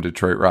Manson from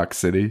Detroit Rock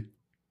City.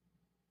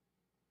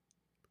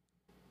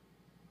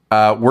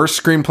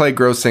 Worst screenplay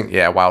grossing.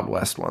 Yeah, Wild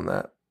West won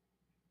that.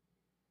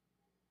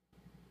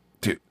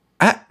 Dude,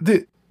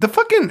 the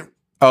fucking...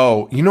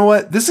 Oh, you know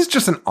what? This is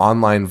just an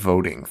online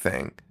voting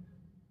thing.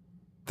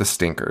 The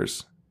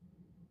Stinkers.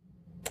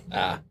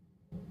 That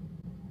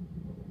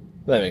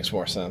makes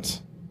more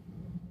sense.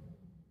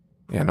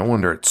 Yeah, no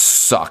wonder it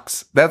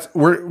sucks.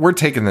 We're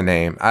taking the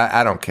name.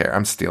 I don't care.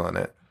 I'm stealing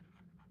it.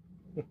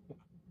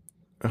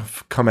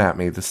 Come at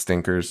me, the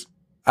Stinkers.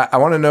 I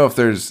want to know if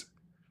there's...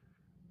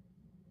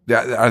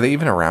 Are they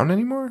even around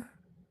anymore?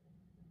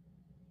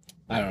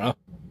 I don't know.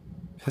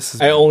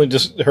 I only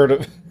just heard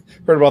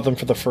about them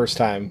for the first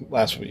time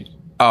last week.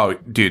 Oh,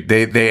 dude,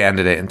 they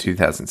ended it in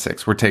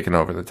 2006. We're taking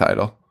over the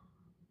title.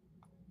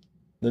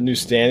 The new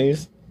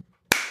Stannies?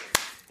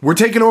 We're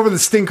taking over the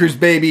Stinkers,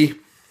 baby.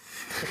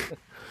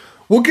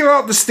 We'll give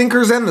out the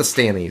Stinkers and the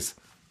Stannies.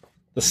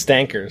 The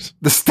Stankers.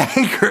 The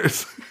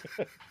Stankers.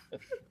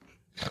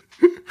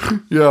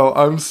 Yo,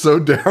 I'm so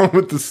down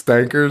with the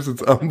Stankers.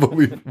 It's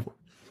unbelievable.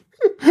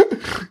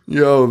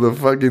 Yo, the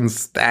fucking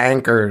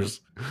Stankers.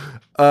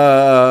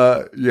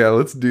 Yeah,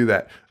 let's do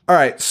that. All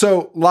right,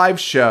 so live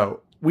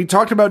show. We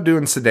talked about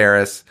doing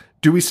Sedaris.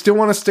 Do we still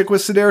want to stick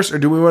with Sedaris, or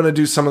do we want to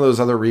do some of those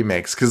other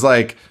remakes? Because,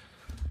 like,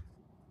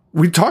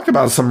 we talked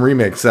about some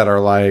remakes that are,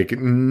 like,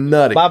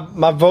 nutty.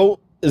 My vote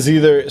is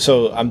either...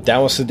 So, I'm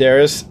down with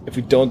Sedaris. If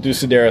we don't do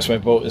Sedaris, my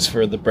vote is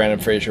for the Brandon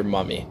Fraser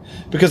Mummy.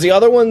 Because the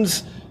other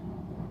ones...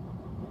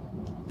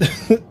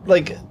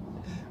 like...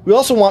 We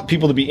also want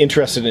people to be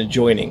interested in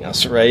joining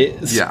us, right?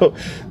 Yeah. So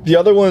the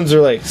other ones are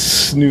like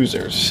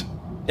snoozers.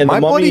 And My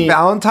the Mummy, Bloody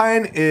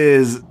Valentine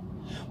is...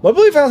 My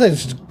Bloody Valentine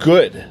is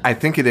good. I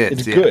think it is.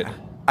 It's good.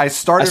 I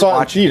started saw it in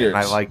watching it theaters.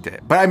 and I liked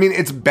it. But I mean,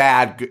 it's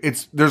bad.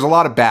 There's a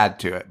lot of bad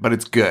to it, but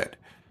it's good.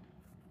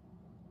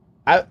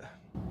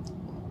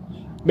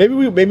 Maybe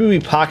we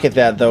pocket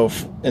that though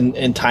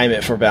and time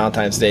it for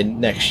Valentine's Day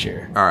next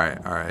year. All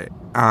right.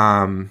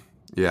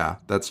 Yeah,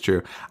 that's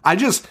true.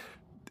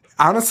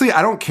 Honestly,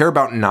 I don't care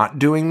about not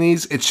doing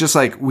these. It's just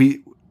like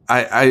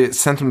I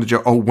sent them to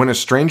Joe. Oh, When a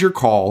Stranger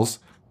Calls,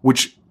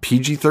 which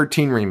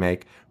PG-13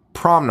 remake,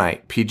 Prom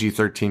Night,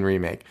 PG-13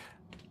 remake.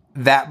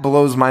 That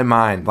blows my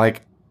mind.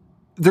 Like,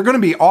 they're going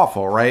to be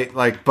awful, right?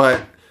 Like,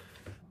 but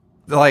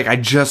like,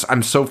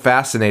 I'm so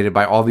fascinated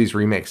by all these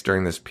remakes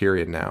during this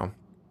period now.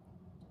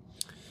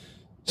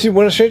 See,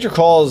 When a Stranger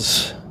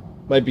Calls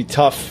might be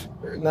tough.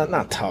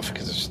 Not tough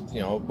because it's,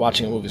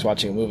 watching a movie is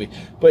watching a movie,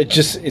 but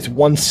it's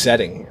one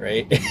setting,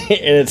 right? And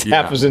it's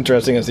half as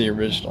interesting as the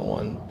original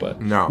one.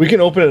 But no, we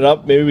can open it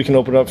up. Maybe we can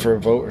open it up for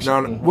a vote or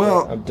something. No.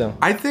 Well, I'm down.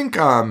 I think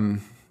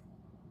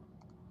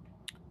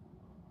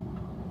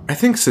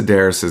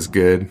Sedaris is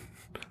good.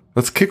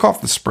 Let's kick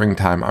off the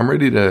springtime. I'm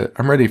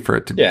ready for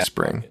it to be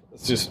spring.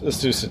 Let's do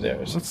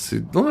Sedaris.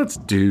 Let's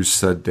do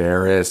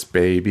Sedaris,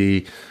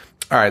 baby.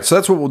 All right, so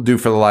that's what we'll do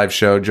for the live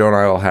show. Joe and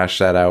I will hash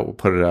that out. We'll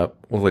put it up.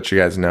 We'll let you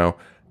guys know.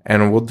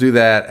 And we'll do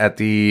that at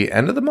the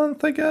end of the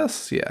month, I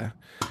guess. Yeah.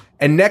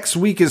 And next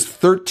week is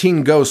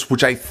 13 Ghosts,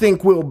 which I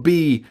think will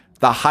be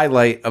the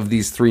highlight of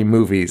these three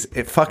movies.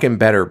 It fucking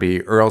better be,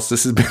 or else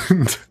this has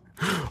been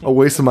a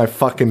waste of my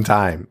fucking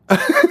time.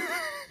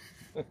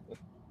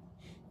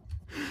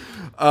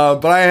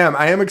 But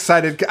I am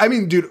excited. I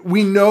mean, dude,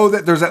 we know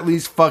that there's at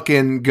least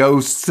fucking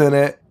ghosts in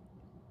it.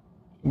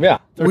 Yeah,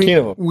 13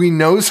 of them. We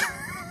know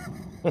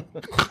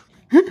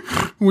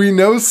we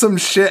know some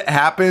shit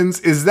happens.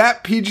 Is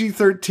that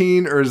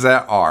PG-13 or is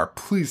that R?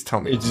 Please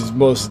tell me. It is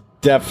most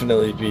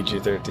definitely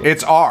PG-13.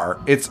 It's R.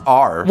 It's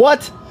R.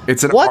 What?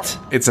 It's an what?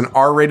 It's an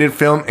R-rated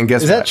film, and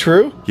guess is what? That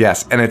true?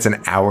 Yes, and it's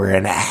an hour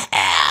and a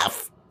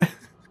half.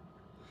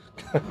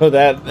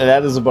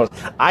 that is a bonus.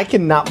 I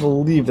cannot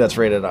believe that's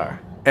rated R.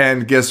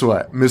 And guess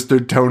what?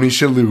 Mr. Tony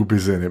Shalhoub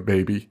is in it,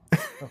 baby.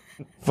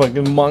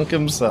 Fucking Monk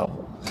himself.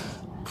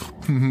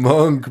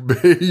 Monk,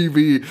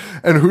 baby.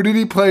 And who did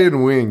he play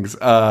in Wings?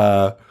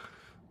 Like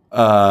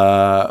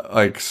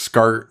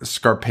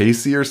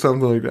Scarpace or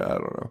something like that. I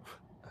don't know.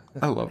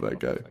 I love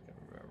that guy.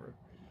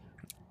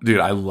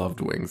 Dude, I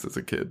loved Wings as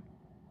a kid.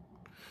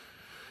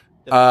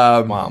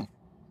 Mom.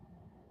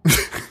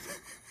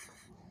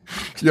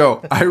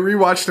 Yo, I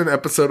rewatched an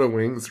episode of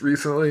Wings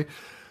recently.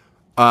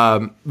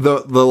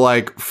 The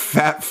like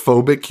fat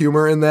phobic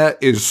humor in that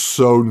is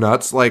so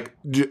nuts. Like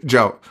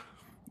Joe,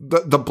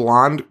 the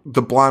blonde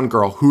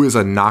girl who is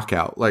a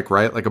knockout, like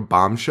right, like a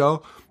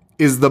bombshell,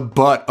 is the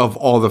butt of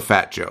all the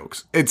fat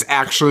jokes. It's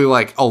actually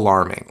like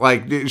alarming.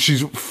 Like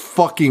she's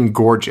fucking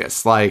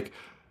gorgeous. Like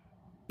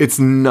it's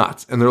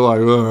nuts. And they're like,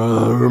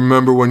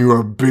 remember when you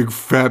were a big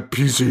fat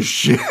piece of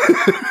shit?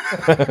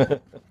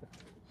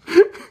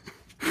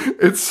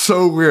 It's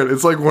so weird.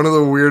 It's like one of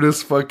the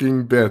weirdest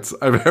fucking bits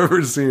I've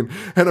ever seen.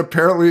 And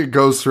apparently it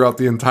goes throughout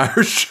the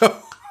entire show.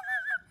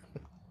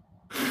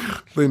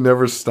 They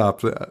never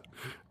stop that.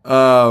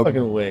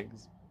 Fucking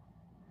Wings.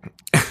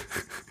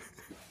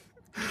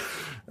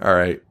 All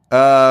right.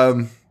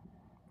 I'm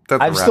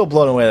still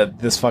blown away that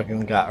this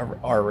fucking got a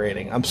R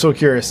rating. I'm so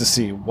curious to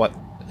see what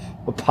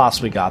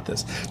possibly got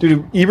this.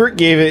 Dude, Ebert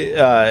gave it...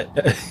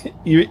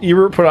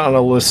 Ebert put it on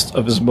a list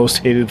of his most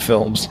hated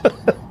films.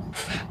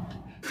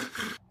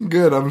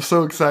 Good. I'm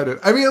so excited.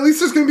 I mean, at least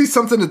there's going to be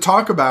something to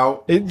talk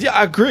about.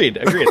 Yeah, agreed.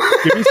 Give me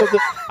something.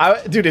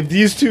 Dude, if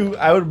these two...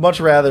 I would much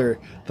rather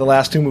the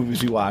last two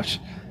movies we watch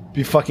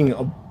be fucking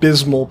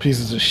abysmal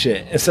pieces of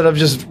shit instead of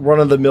just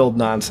run-of-the-mill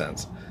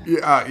nonsense.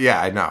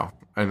 Yeah, I know.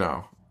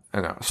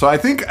 So I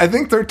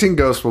think 13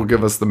 Ghosts will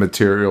give us the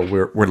material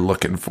we're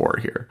looking for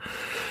here.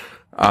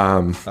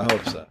 I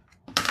hope so.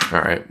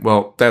 All right.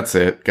 Well, that's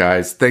it,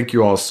 guys. Thank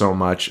you all so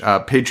much.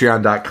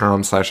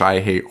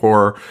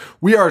 Patreon.com/IHateHorror.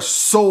 We are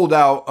sold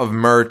out of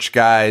merch,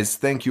 guys.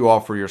 Thank you all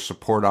for your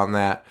support on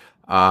that.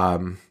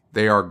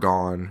 They are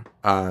gone.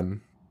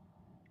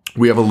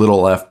 We have a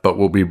little left, but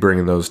we'll be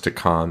bringing those to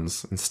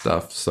cons and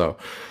stuff. So,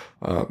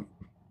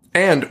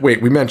 and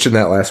wait, we mentioned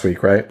that last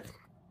week, right?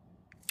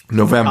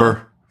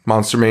 November,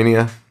 Monster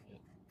Mania.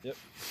 Yep.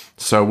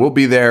 So we'll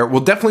be there. We'll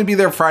definitely be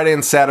there Friday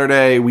and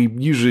Saturday.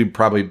 We'll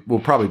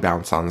probably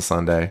bounce on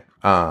Sunday.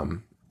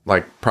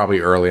 Like probably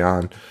early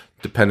on,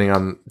 depending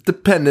on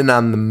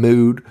the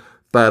mood.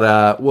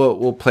 But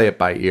we'll play it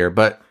by ear.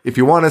 But if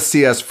you want to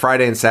see us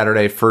Friday and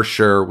Saturday, for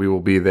sure we will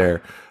be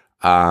there.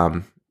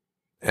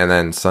 And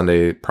then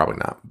Sunday, probably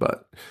not.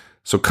 But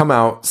so come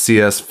out,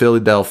 see us.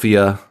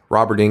 Philadelphia,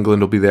 Robert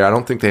England will be there. I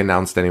don't think they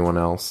announced anyone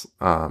else.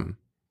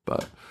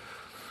 But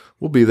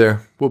we'll be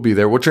there. We're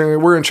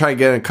gonna try and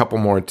get a couple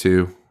more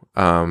too,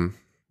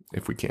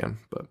 if we can.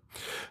 But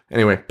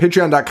anyway,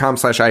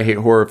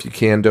 Patreon.com/IHateHorror. If you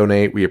can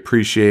donate, we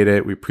appreciate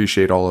it. We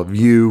appreciate all of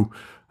you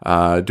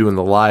doing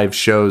the live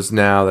shows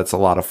now. That's a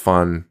lot of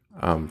fun.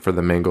 For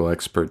the Mango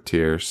Expert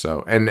tier.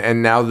 So,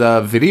 and now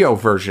the video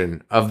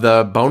version of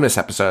the bonus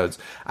episodes.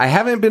 I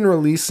haven't been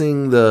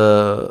releasing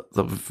the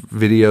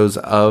videos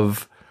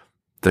of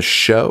the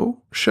show,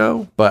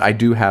 but I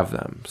do have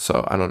them.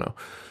 So I don't know.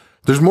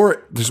 There's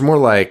more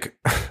like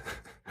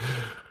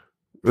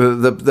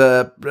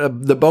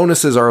the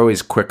bonuses are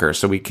always quicker,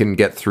 so we can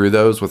get through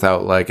those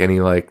without like any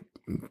like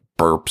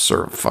burps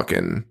or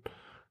fucking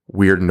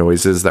weird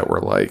noises that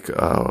were like,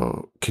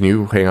 can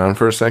you hang on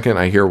for a second?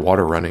 I hear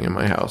water running in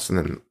my house. And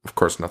then of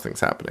course nothing's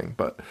happening,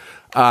 but,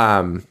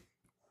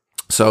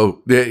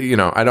 so you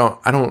know, I don't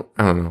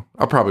know.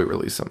 I'll probably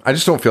release them. I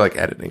just don't feel like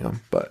editing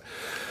them, but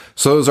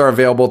so those are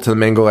available to the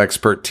Mango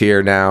Expert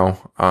tier now.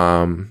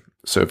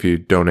 So if you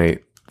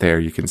donate there,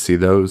 you can see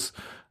those,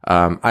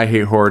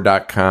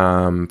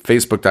 IHateHorror.com,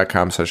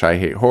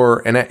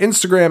 Facebook.com/IHateHorror, and at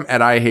Instagram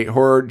at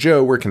IHateHorror.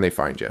 Joe, where can they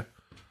find you?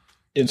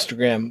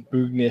 Instagram,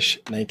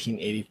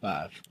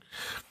 Boognish1985.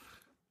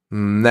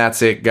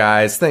 That's it,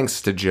 guys.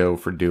 Thanks to Joe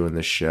for doing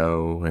the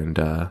show. And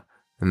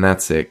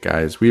that's it,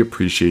 guys. We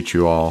appreciate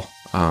you all.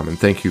 And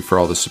thank you for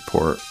all the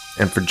support.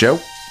 And for Joe,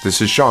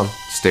 this is Sean.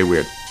 Stay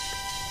weird.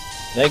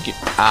 Thank you.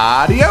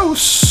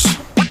 Adios.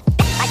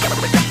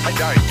 I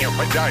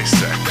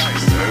dissect.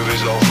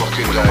 Movies all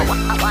fucking day. I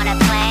wanna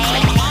play.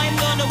 I'm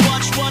gonna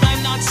watch what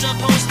I'm not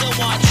supposed to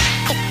watch.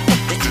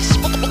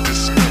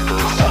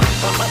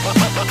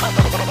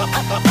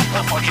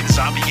 A fucking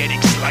zombie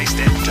getting sliced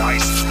and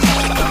diced.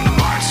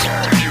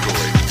 Monster.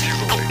 Mutilate.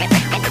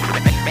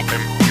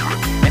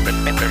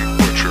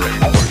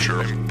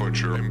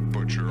 Butcher.